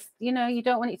customers, you know, you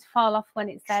don't want it to fall off when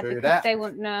it's there because they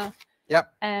won't know.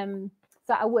 Yep. So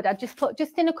I would. I'd just put,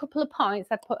 just in a couple of points,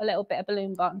 I'd put a little bit of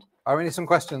balloon bond. Are we need some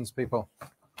questions, people?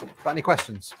 Got any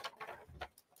questions?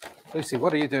 Lucy,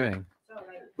 what are you doing?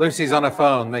 Lucy's on her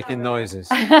phone making noises.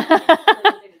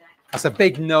 That's a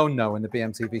big no-no in the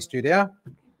BMTV studio.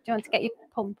 Do you want to get your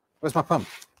pump? Where's my pump?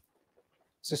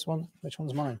 Is this one? Which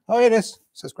one's mine? Oh, it is. It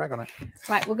says Greg on it.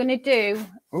 Right, we're going to do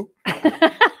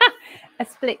a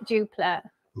split duplet.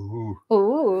 Ooh.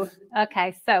 Ooh.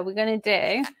 Okay, so we're going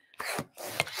to do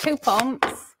 2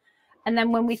 pumps, and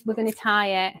then when we're going to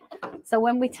tie it. So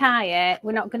when we tie it,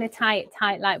 we're not going to tie it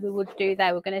tight like we would do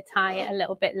there. We're going to tie it a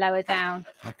little bit lower down.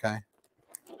 Okay.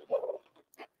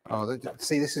 Oh,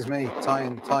 see, this is me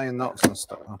tying knots and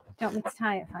stuff. Oh, Do you want me to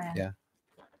tie it for you? yeah.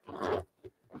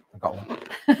 I got one.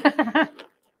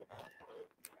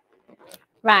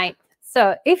 Right.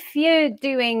 So if you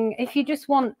just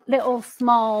want little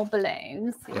small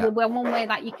balloons, well, one way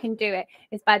that you can do it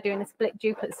is by doing a split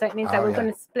duplicate. So it means that we're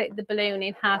going to split the balloon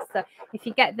in half. So if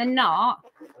you get the knot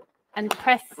and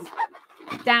press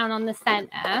down on the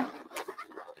center,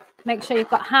 make sure you've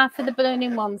got half of the balloon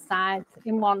in one side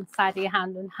of your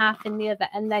hand and half in the other,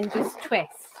 and then just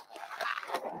twist.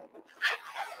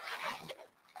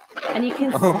 And you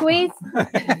can squeeze.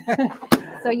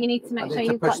 So you need to make sure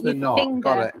you've got your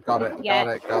finger. Got it.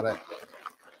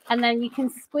 And then you can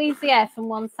squeeze the air from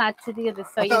one side to the other,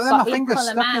 so you've got my equal finger's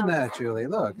stuck amount. in there, Julie.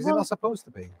 Look, is it not supposed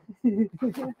to be?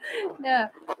 No,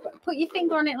 put your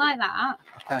finger on it like that.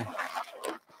 Okay.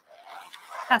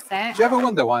 That's it. Do you ever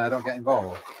wonder why I don't get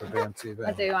involved for BMTV?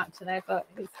 I do actually, but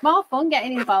it's more fun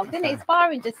getting involved, isn't it? It's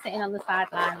boring just sitting on the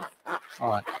sidelines. All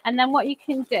right. And then what you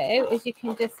can do is you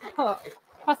can just cross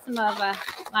them over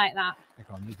like that.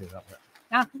 Go on, you do that bit.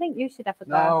 I think you should have a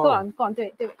go. No. Go on, do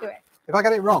it. If I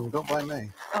get it wrong, don't blame me.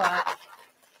 All right.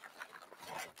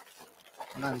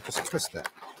 And then just twist it.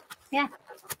 Yeah.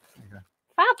 There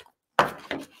Fab.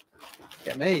 you go.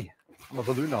 Get me. I'm a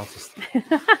balloon artist. You're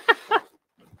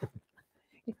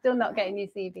still not getting your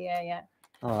CBA yet.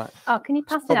 All right. Oh, can you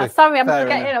pass it out? Sorry, I'm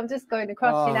forgetting. I'm just going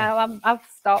across you now. I've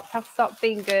stopped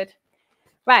being good.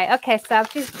 Right. Okay. So I've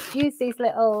just used these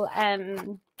little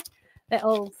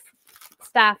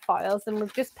star foils, and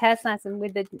we've just personalised them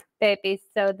with the babies.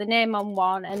 So the name on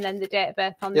one, and then the date of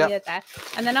birth on the other.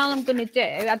 And then all I'm going to do,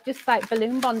 I've just like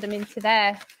balloon bond them into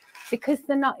there, because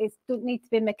they're not. It don't need to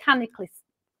be mechanically,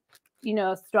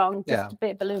 strong. Just a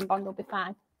bit of balloon bond will be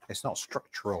fine. It's not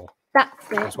structural. That's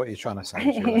it. That's what you're trying to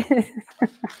say, Julie.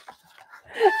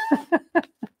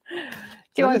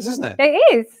 Isn't it? It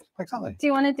is. Exactly. Do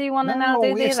you want to do one and I'll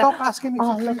do the other? Stop asking me.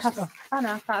 Oh, look! I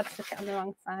know. I thought I took it on the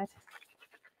wrong side.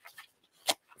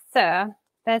 So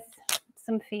there's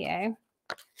some for you.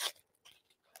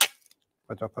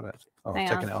 Where do I put it? Oh, I'm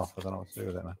taking it off. I don't know what to do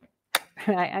with it now.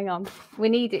 Right, hang on. We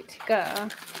need it to go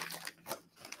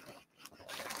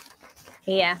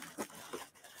here.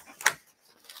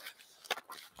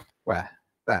 Where?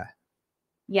 There?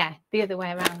 Yeah, the other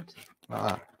way around. Like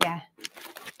that? Yeah.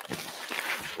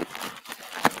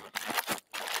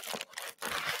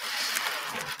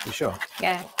 You sure?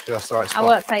 Yeah. Sure that's the right spot? I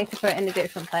won't tell you to put it in a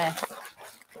different place.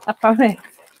 I promise.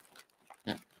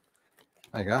 There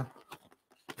you go.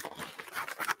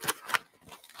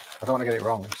 I don't want to get it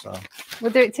wrong, so.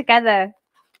 We'll do it together.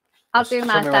 I'll do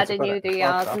my Show me where side to and put you it. do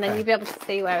yours, Okay. and then you'll be able to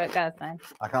see where it goes then.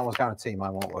 I can almost guarantee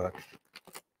mine won't work.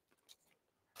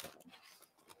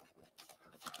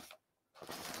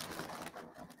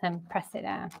 And press it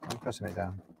down. I'm pressing it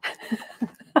down.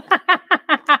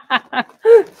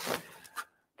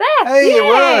 There! Hey, yay! it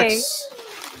works!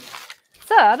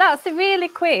 So that's a really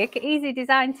quick, easy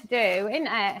design to do, isn't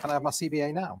it? Can I have my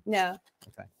CBA now? No.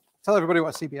 Okay. Tell everybody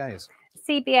what CBA is.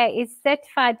 CBA is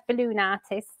Certified Balloon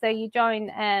Artist. So you join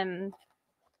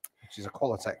Which is a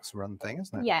Qualatex run thing,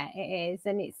 isn't it? Yeah, it is.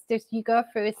 And it's just you go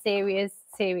through a series.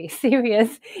 You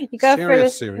go through a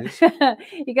series.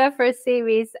 you go through a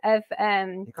series of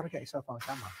You've got to get yourself on the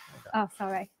camera. oh,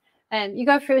 sorry. You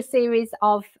go through a series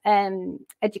of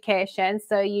education.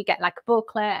 So you get like a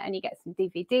booklet and you get some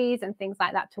DVDs and things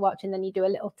like that to watch. And then you do a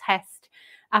little test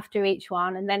after each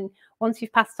one. And then once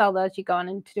you've passed all those, you go on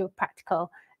and to do a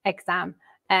practical exam.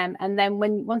 And then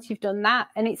once you've done that,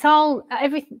 and it's all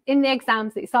everything in the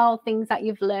exams, it's all things that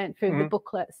you've learned through the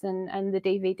booklets and the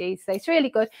DVDs. So it's really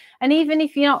good. And even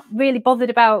if you're not really bothered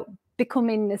about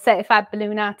becoming a certified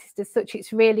balloon artist as such,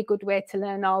 it's a really good way to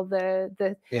learn all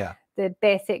the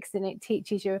basics, and it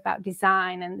teaches you about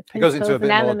design and the principles, it goes into a bit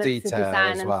and more elements detail of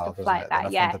design as and well, stuff doesn't like it, that.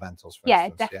 than the Yeah, fundamentals, for yeah,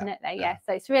 instance. definitely. Yeah.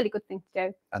 So it's a really good thing to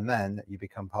do. And then you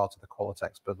become part of the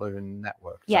Qualatex Balloon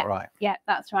Network. Is Yeah, that right? Yeah,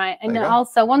 that's right. And There you go.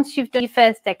 also, once you've done your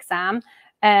first exam,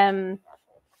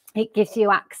 it gives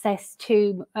you access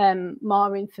to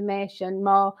more information,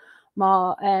 more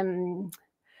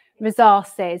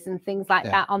resources and things like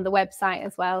that on the website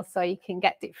as well. So you can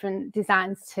get different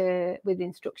designs with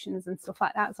instructions and stuff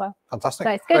like that as well. Fantastic.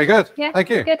 So it's good. Very good. Yeah, Thank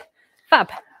you. it's good.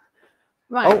 Fab.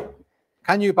 Right. Oh,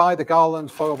 can you buy the garland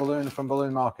foil balloon from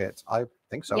Balloon Market? I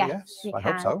think so, yes. you I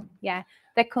hope can. so. Yeah.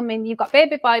 They come in, you've got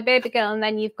baby boy, baby girl, and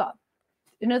then you've got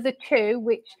another two,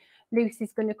 which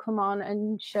Lucy's going to come on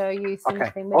and show you something.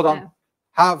 Okay, with hold on. now.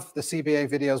 Have the CBA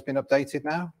videos been updated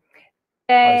now?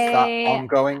 Or is that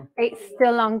ongoing? It's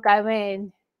still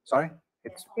ongoing. Sorry?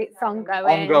 It's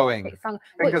ongoing. Ongoing. It's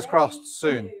Fingers crossed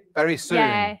soon. Very soon.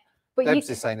 Yeah. But Debs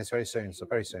is saying it's very soon, so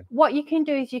very soon. what you can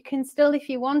do is you can still, if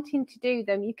you're wanting to do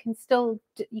them, you can still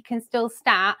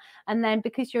start, and then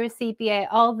because you're a CBA,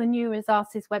 all the new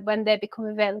resources when they become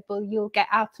available, you'll get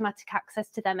automatic access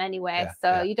to them anyway.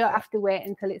 You don't have to wait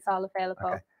until it's all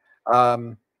available.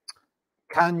 Okay.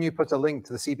 Can you put a link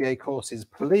to the CBA courses,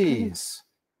 please?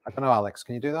 I don't know, Alex.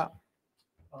 Can you do that?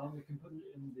 We can put it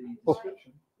in the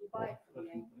description.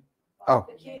 Oh.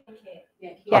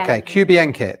 Okay,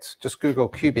 QBN kit. Just Google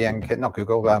QBN kit, not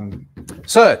Google.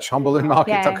 Search on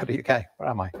balloonmarket.co.uk. Where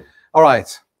am I? All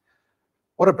right.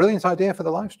 What a brilliant idea for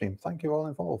the live stream. Thank you all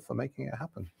involved for making it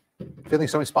happen. Feeling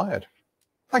so inspired.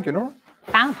 Thank you, Nora.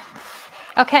 Fab.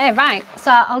 Okay, right.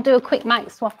 So I'll do a quick mic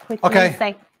swap with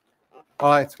Hennessey. All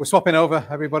right, we're swapping over,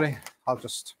 everybody. I'll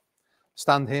just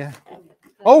stand here.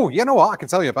 Oh, you know what I can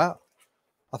tell you about?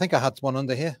 I think I had one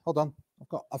under here. Hold on.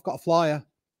 I've got a flyer.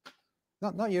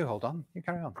 Not you, hold on. You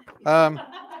carry on.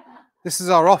 This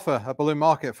is our offer at Balloon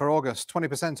Market for August,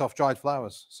 20% off dried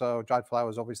flowers. So dried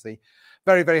flowers, obviously,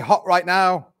 very, very hot right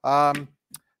now.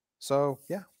 So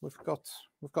yeah, we've got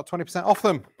 20% off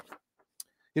them.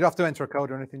 You don't have to enter a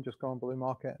code or anything. Just go on Balloon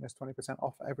Market and it's 20%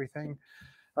 off everything.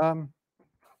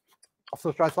 Off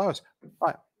those dried flowers.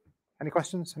 Right. Any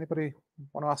questions? Anybody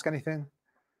want to ask anything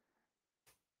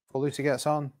before Lucy gets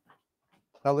on?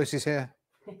 No, Lucy's here.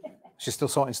 She's still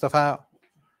sorting stuff out.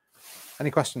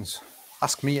 Any questions?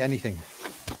 Ask me anything.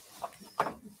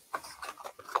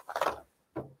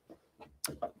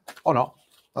 Or not.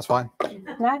 That's fine.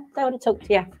 No, don't want to talk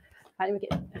to you. Right, let me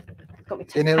got my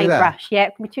nearly there? paintbrush. Yeah,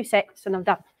 give me 2 seconds and I'm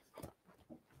done.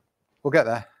 We'll get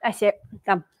there. That's it.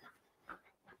 Done.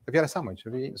 Have you had a sandwich?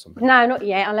 Have you eaten something? No, not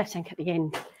yet. I'll let think at the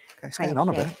end. Okay, it's getting on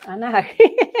a bit. I know. I'm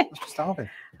starving.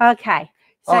 Okay.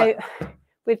 So right.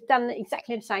 We've done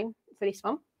exactly the same for this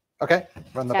one. Okay.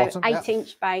 Run the bottom.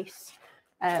 8-inch base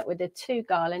with the 2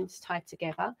 garlands tied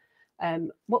together.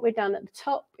 What we've done at the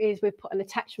top is we've put an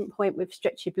attachment point with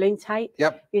stretchy balloon tape.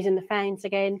 Yep. Using the fans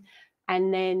again.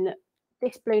 And then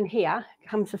this balloon here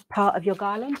comes as part of your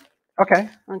garland. Okay.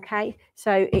 Okay,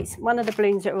 so it's one of the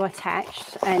balloons that are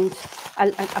attached, and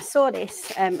I saw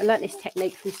this, I learnt this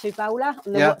technique from Sue Bowler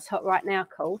on the What's Hot Right Now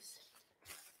course.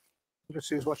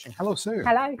 Sue's watching. Hello, Sue.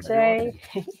 Hello, Sue.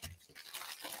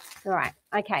 All right,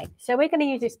 okay, so we're going to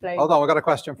use this balloon. Hold on, we've got a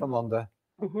question from Londa.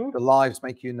 The lives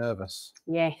make you nervous?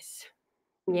 Yes.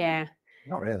 Yeah.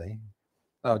 Not really.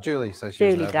 Oh, Julie says she's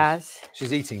Julie nervous. does.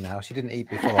 She's eating now. She didn't eat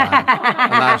beforehand.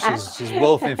 And now she's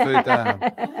wolfing food down.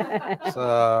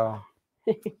 So,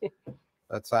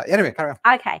 that's anyway, carry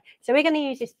on. Okay, so we're going to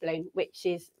use this balloon, which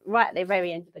is right at the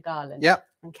very end of the garland. Yep.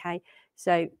 Okay,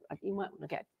 so you might want to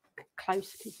get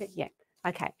close. Yeah.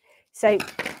 Okay, so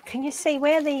can you see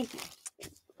where the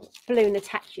balloon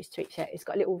attaches to each other? It's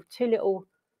got two little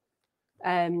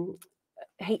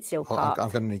heat seal parts. I'm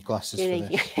going to need glasses for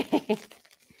this.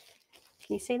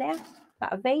 Can you see there?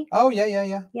 That a V? Oh, yeah.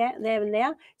 Yeah, there and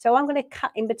there. So I'm going to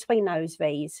cut in between those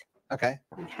V's. Okay.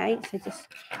 Okay, so just,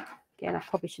 again, I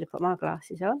probably should have put my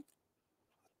glasses on.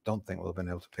 Don't think we'll have been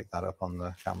able to pick that up on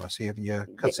the camera. So you're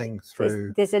cutting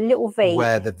through. There's a little V.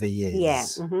 Where the V is. Yeah.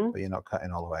 But you're not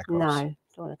cutting all the way across. No,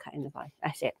 don't want to cut in the V.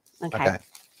 That's it. Okay.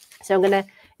 So I'm going to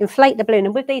inflate the balloon.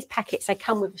 And with these packets, they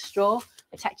come with a straw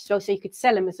attached to it. So you could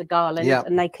sell them as a garland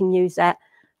and they can use that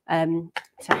to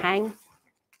hang.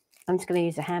 I'm just going to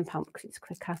use a hand pump because it's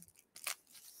quicker.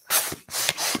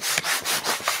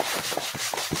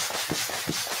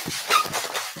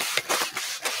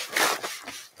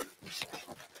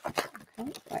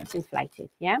 Okay, right, it's inflated,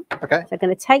 yeah? Okay. So I'm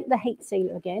going to take the heat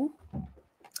sealer again.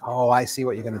 Oh, I see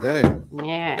what you're going to do.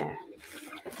 Yeah.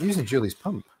 You're using Julie's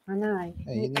pump. I know.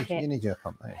 Yeah, you need your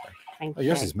pump. There you go. Thank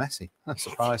yours you. is messy.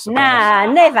 Surprise. Nah,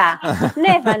 never.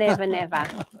 never.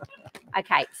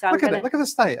 Okay, so I'm going to... Look at the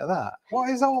state of that. What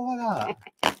is all of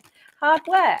that? Hard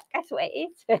work. That's what it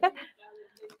is.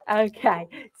 Okay,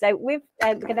 so we're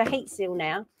going to heat seal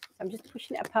now. I'm just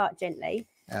pushing it apart gently.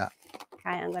 Yeah. Okay,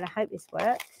 I'm going to hope this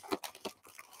works.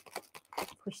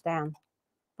 Push down.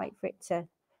 Wait for it to a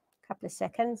couple of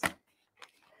seconds.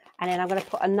 And then I'm going to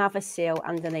put another seal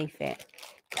underneath it.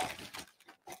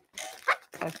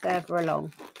 Go further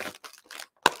along.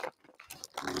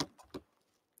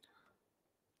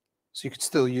 So you could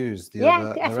still use the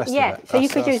rest of it. So you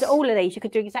could use all of these. You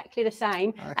could do exactly the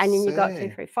same. And then you've got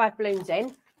 2, 3, 5 balloons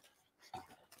in.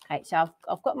 Okay, so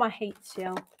I've got my heat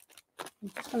seal. I'm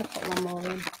just going to put one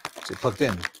more in. Is it plugged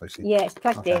in, Lucy? Yeah, it's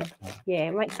plugged in. Yeah,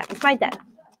 it makes that. It's made that.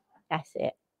 That's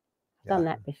it. Done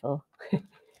that before.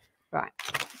 Right.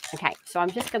 Okay, so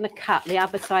I'm just going to cut the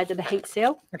other side of the heat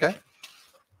seal. Okay.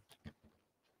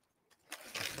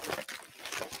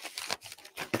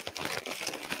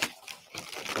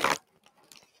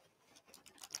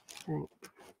 So,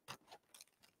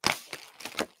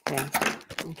 yeah.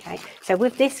 Okay. So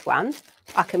with this one,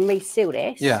 I can reseal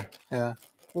this. Yeah, yeah.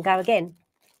 And go again.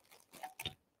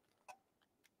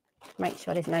 Make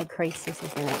sure there's no creases,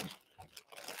 isn't it?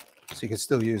 So you can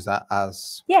still use that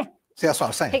as. Yeah. See, that's what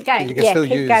I'm saying. Keep going. You can Yeah, still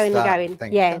keep use going that and going.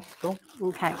 thing. Yeah. Cool.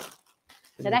 Okay.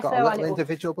 So that's got where a our little little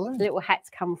individual balloon. little hats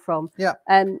come from. Yeah.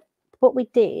 What we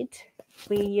did,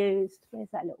 we used, where's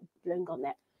that little balloon gone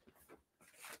there?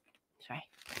 Sorry.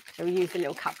 So we used a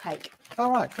little cupcake.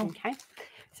 All right. Cool. Okay.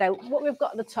 So what we've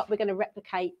got at the top, we're going to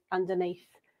replicate underneath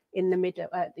in the middle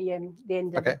at the end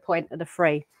of the point of the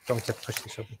three. Do you want me to push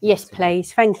this up? Yes,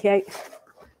 please. Thank you.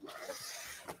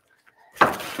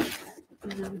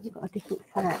 We've got a different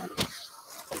fan.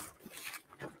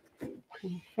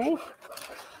 Okay.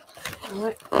 All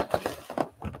right.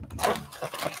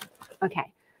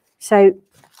 Okay. So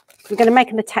we're going to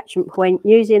make an attachment point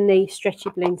using the stretchy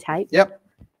balloon tape. Yep.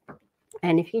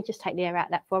 And if you just take the air out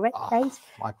of that for it, please.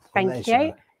 My Thank pleasure.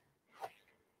 you.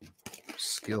 I'm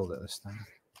skilled at this thing.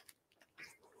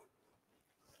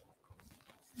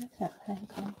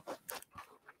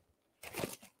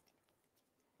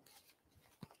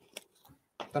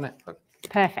 Done it. Look.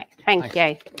 Perfect. Thank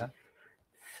you. Yeah.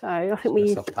 So I think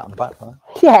we. Pat on the back for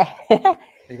that. Yeah.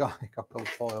 You got gold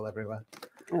foil everywhere.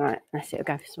 All right. That's it. We'll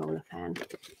go for smaller fan.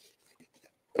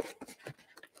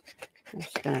 I'm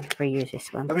just going to reuse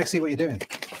this one. Let me see what you're doing.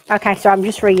 Okay, so I'm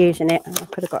just reusing it. I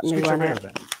could have got a new Scooch one over out. a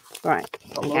bit. Right.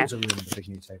 Got Okay. loads of room in the big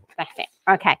new table. That's it.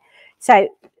 Okay. So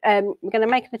we're going to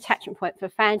make an attachment point for a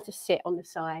fan to sit on the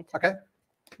side. Okay.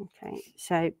 Okay.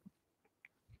 So a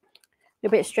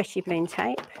little bit of stretchy balloon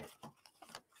tape.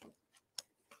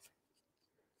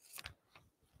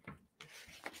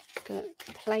 The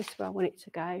place where I want it to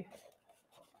go.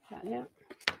 Like that.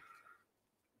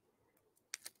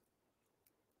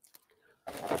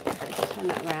 Turn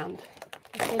that around.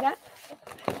 You see that?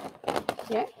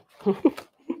 Yeah.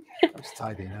 It's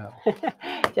tidying up.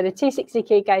 So the 260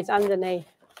 key goes underneath.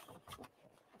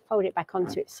 Fold it back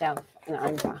onto itself and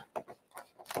over.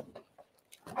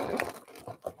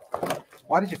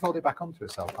 Why did you fold it back onto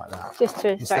itself like that? Just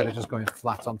to Instead of just going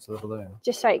flat onto the balloon.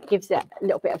 just so it gives it a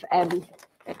little bit of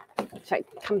so it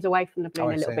comes away from the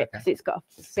balloon I a little see, bit okay. because it's got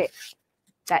a bit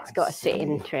that's got to sit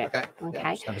into it. Okay. Okay.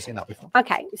 Yeah, just never seen that before.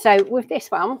 Okay, so with this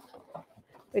one,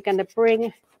 we're going to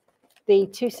bring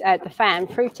the fan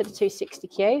through to the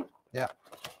 260Q. Yeah.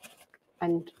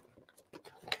 And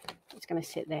it's going to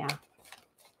sit there.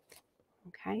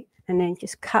 Okay, and then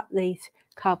just cut these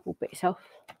cardboard bits off.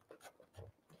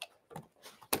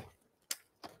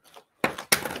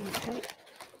 Okay.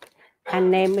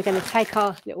 And then we're going to take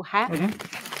our little hat.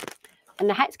 And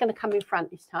the hat's going to come in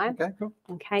front this time. Okay, cool.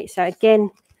 Okay, so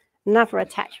again, another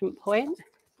attachment point.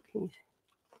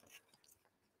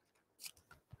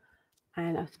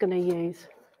 And I was going to use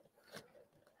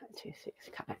that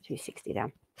 260, cut that 260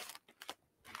 down.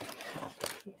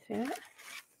 You see that?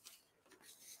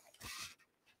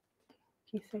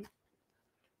 Do you see?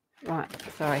 Right,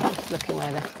 sorry, just looking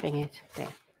where the thing is. There.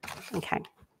 Okay.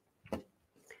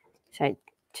 So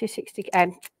 260,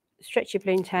 stretch your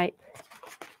balloon tape,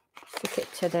 stick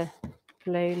it to the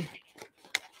balloon,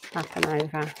 up and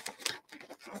over,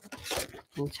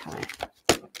 and tie it.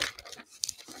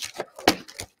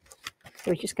 So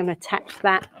we're just going to attach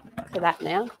that to that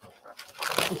now.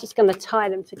 I'm just going to tie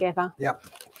them together. Yep.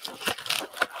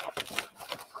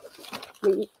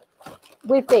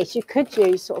 With this, you could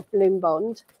use sort of balloon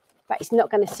bond, but it's not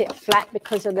going to sit flat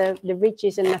because of the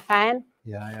ridges in the fan.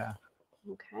 Yeah, yeah.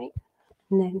 Okay.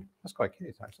 And then That's quite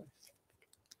cute, actually.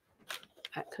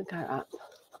 that could go up.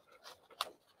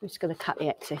 I'm just going to cut the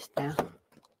excess down.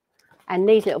 And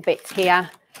these little bits here,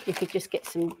 you could just get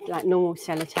some like normal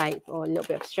sellotape or a little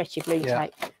bit of stretchy balloon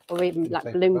tape, or even like tape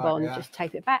it balloon back, bond, yeah. just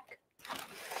tape it back.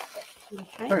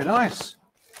 Okay. Very nice.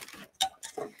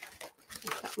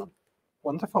 That one.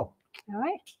 Wonderful. All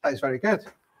right. That is very good.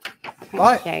 Thank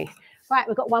Right. you. Right,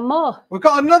 we've got one more. We've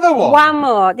got another one. One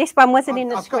more. This one wasn't in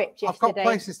the I've script I've got yesterday.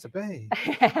 places to be.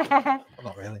 Well,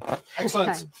 not really.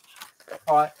 Excellent.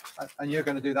 All right. And you're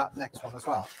going to do that next one as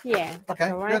well. Yeah. Okay,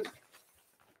 all right. good.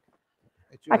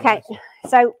 It's your Okay, next one.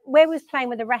 so where we was playing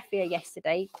with the raffia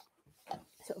yesterday,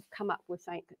 sort of come up with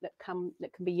something that can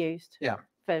be used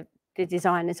for the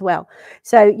design as well.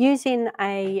 So using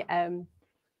a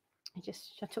I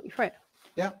took you through it.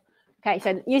 Yeah. Okay,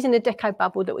 so using the deco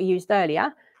bubble that we used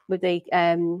earlier with the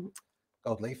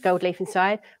Gold leaf.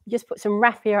 inside, we just put some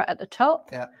raffia at the top.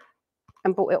 Yeah.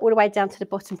 And brought it all the way down to the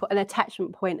bottom, put an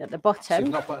attachment point at the So bottom.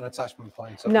 you've not put an attachment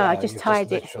point up No, I there, just you've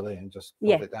tied it. literally and just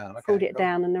Yeah, pulled it down. Okay, pulled it cool.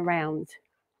 down and around.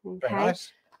 Very Okay.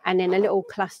 nice. And then a little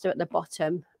cluster at the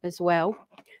bottom as well.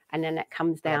 and then that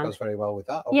comes down. That goes very well with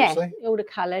that, obviously. Yeah, all the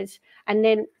colours. And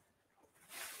then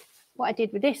what I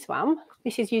did with this one,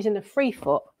 this is using the 3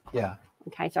 foot. Yeah.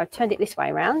 Okay, so I turned it this way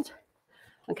around.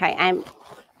 Okay, and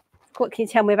what can you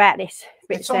tell me about this?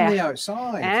 It's on the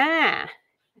outside. Ah,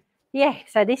 yeah.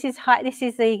 So this is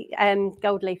the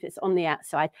gold leaf that's on the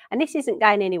outside, and this isn't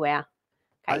going anywhere.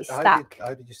 Okay, it's stuck.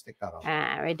 How did you stick that on?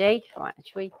 Ah, ready? Right,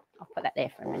 I'll put that there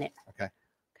for a minute. Okay.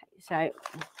 Okay, so.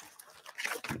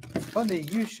 Funny,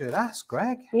 you should ask,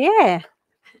 Greg. Yeah.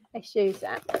 Let's use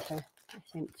that. That's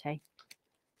empty.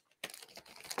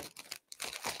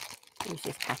 Use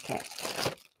this packet.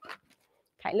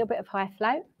 Okay, a little bit of high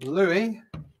float. Louis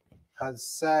has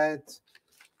said,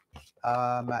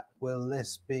 will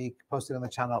this be posted on the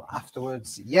channel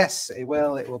afterwards? Yes, it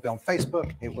will. It will be on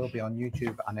Facebook, it will be on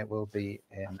YouTube, and it will be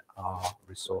in our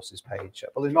resources page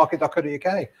at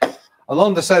balloonmarket.co.uk.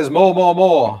 Alonda says,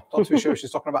 more. Not too sure if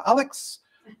she's talking about Alex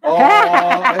or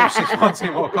if she's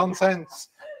wanting more content.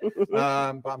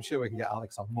 But I'm sure we can get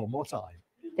Alex on more time.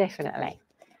 Definitely.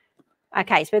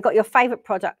 Okay, so we've got your favourite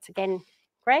product again,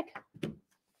 Greg.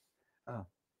 Oh.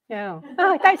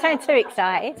 Oh, don't sound too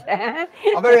excited.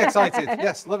 I'm very excited.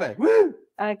 Yes, love it. Woo!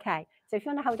 Okay, so if you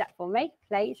want to hold that for me,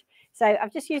 please. So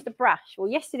I've just used a brush. Well,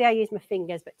 yesterday I used my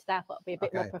fingers, but today I thought I'd be a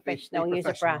bit more professional and use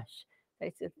a brush. So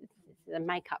it's a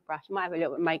makeup brush. I might have a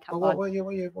little bit of makeup on. What are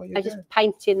you I'm just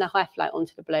painting the high float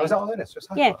onto the blue. Oh, is that all it is? Just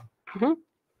high float? Mm-hmm.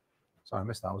 Sorry, I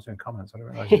missed that. I was doing comments. I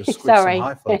didn't realise you just squished some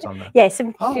high floats on there. Yeah,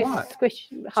 some right. squish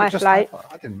high float.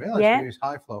 I didn't realise you used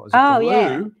high float as a glue.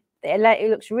 Yeah. It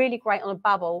looks really great on a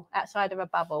bubble, outside of a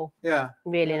bubble. Yeah.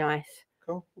 Really nice.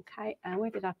 Cool. Okay, and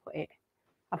where did I put it?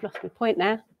 I've lost my point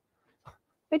now.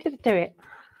 Where did I do it?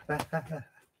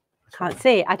 Can't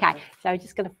see it. Okay, so I'm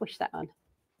just going to push that on.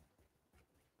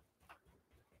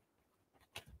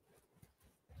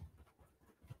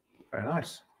 Very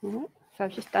nice. Mm-hmm. So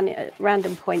I've just done it at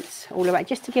random points all around,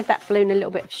 just to give that balloon a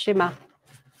little bit of shimmer.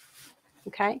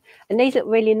 Okay, and these look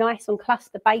really nice on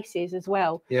cluster bases as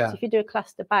well. Yeah. So if you do a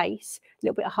cluster base, a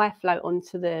little bit of high float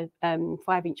onto the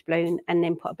 5-inch balloon, and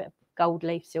then put a bit of gold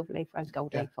leaf, silver leaf, rose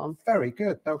gold leaf on. Very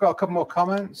good. Now we've got a couple more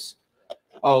comments.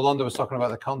 Oh, Londa was talking about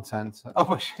the content.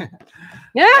 Oh,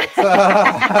 yeah.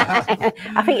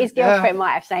 I think his girlfriend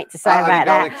might have something to say about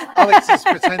that. Alex is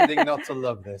pretending not to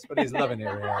love this, but he's loving it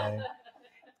really.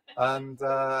 And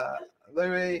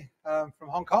Louis from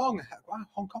Hong Kong. Wow,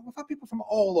 Hong Kong. We've had people from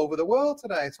all over the world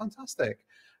today. It's fantastic.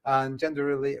 And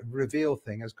gender reveal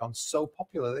thing has gone so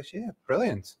popular this year.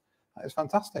 Brilliant. That is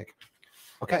fantastic.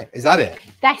 Okay, is that it?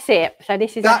 That's it. So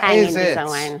this is a hanging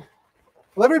design.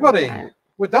 Well, everybody,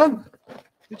 we're done.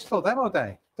 Digital demo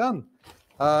day done.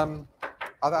 I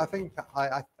think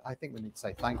we need to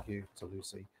say thank you to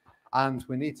Lucy, and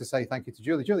we need to say thank you to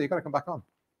Julie. Julie, you've got to come back on.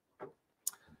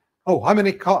 Oh, how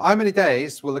many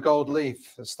days will the gold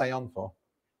leaf stay on for?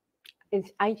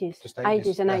 It's ages. Just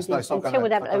ages and ages until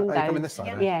the balloon goes.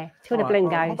 Yeah, till the balloon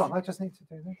goes. Hold on, I just need to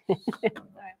do this.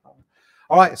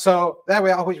 All right, so there we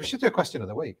are. We should do a question of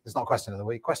the week. It's not a question of the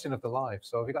week, question of the live.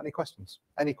 So have you got any questions?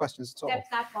 Any questions at all? Deb's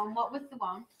had one. What was the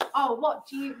one? Oh, what?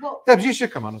 Debs, you should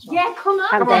come on as well. Yeah, come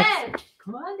on down.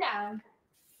 Come on down.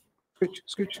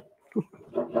 Scooch.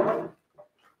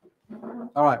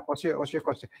 All right, what's your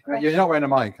question? You're not wearing a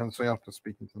mic, so you have to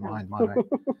speak into the mic.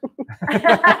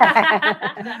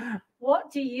 What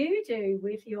do you do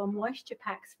with your moisture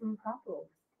packs from Bubble?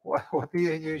 What do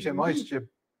you use your moisture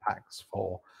packs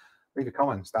for? Leave your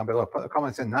comments down below. Put the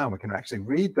comments in now. We can actually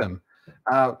read them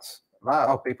out.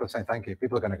 Oh, people are saying thank you.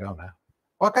 People are going to go now.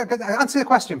 Well, answer the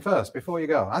question first before you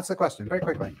go. Answer the question very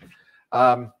quickly.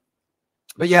 But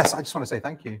yes, I just want to say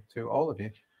thank you to all of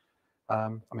you. I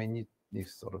mean, you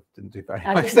sort of didn't do very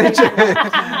much, did you?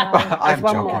 I'm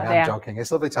joking. I'm joking. It's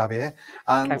lovely to have you here.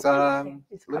 And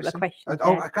Lucy,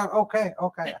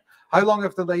 okay. How long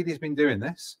have the ladies been doing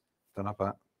this? Don't know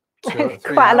about 2 or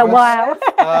 3 quite a while.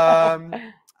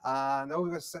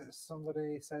 And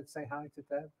somebody said say hi to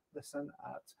Deb. Listen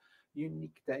at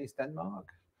Unique Days Denmark.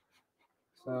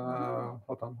 So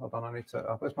hold on. I need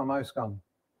to. Where's my mouse gone?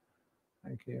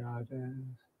 Thank you. I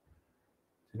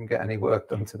didn't get any work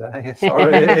done today.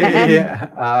 Sorry.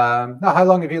 No, how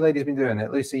long have you ladies been doing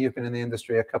it? Lucy, you've been in the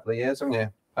industry a couple of years, haven't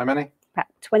you? How many? About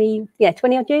 20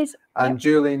 odd years. And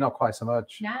Julie, not quite so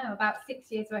much. No, about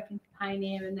 6 years working for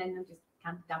Pioneer, and then I just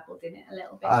kind of dabbled in it a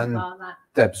little bit. And that.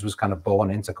 Debs was kind of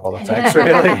born into Qualatex,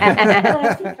 really.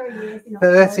 33 years.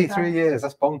 33 years.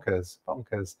 That's bonkers.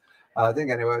 I didn't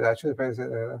get any work. Okay,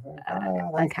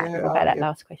 about that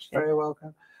last question. Very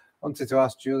welcome. Wanted to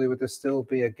ask Julie, would there still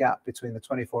be a gap between the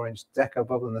 24-inch deco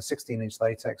bubble and the 16-inch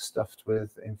latex stuffed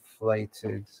with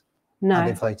inflated? No. And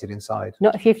inflated inside.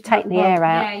 Not if you've taken the air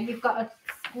out. Yeah, you've got to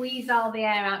squeeze all the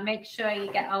air out. Make sure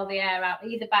you get all the air out,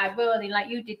 either by rolling, like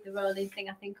you did the rolling thing,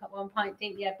 I think, at one point,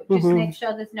 didn't you? But just make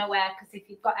sure there's no air, because if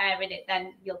you've got air in it,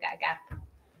 then you'll get a gap.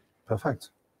 Perfect.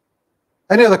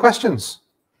 Any other questions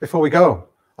before we go?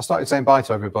 I started saying bye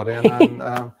to everybody, and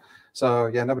then, so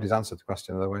yeah, nobody's answered the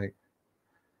question of the week.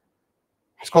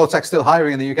 Is Qualatex still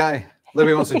hiring in the UK?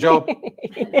 Libby wants a job.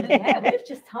 Yeah, we've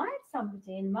just hired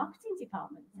somebody in the marketing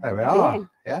department. There we are.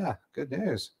 Yeah, good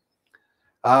news.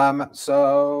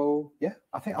 So yeah,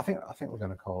 I think we're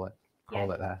going to call it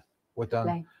there. We're done.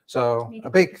 Right. So a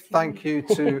big thank you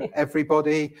to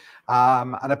everybody,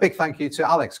 and a big thank you to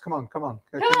Alex. Come on. Come on,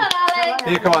 Alex.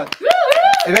 Can you come on?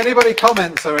 If anybody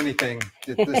comments or anything,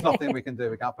 there's nothing we can do.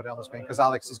 We can't put it on the screen because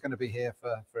Alex is going to be here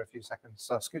for a few seconds.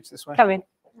 So scooch this way. Come in.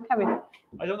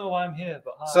 I don't know why I'm here,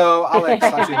 but hi. So Alex,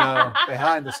 as you know,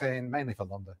 behind the scene, mainly for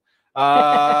London.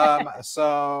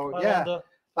 So Bye, yeah, Londa.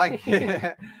 thank you.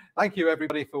 Thank you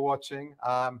everybody for watching.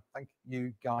 Thank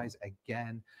you guys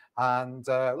again, and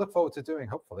look forward to doing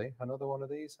hopefully another one of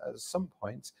these at some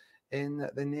point in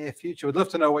the near future. We'd love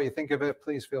to know what you think of it.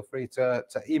 Please feel free to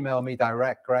email me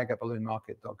direct,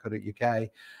 greg@balloonmarket.co.uk.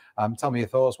 Tell me your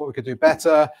thoughts, what we could do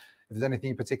better. If there's anything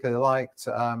you particularly liked,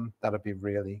 that'd be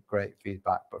really great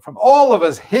feedback. But from all of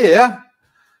us here,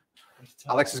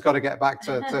 Alex has got to get back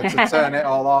to turn it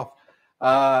all off.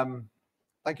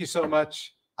 Thank you so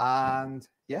much. And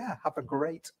yeah, have a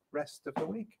great rest of the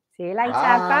week. See you later.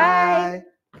 Bye.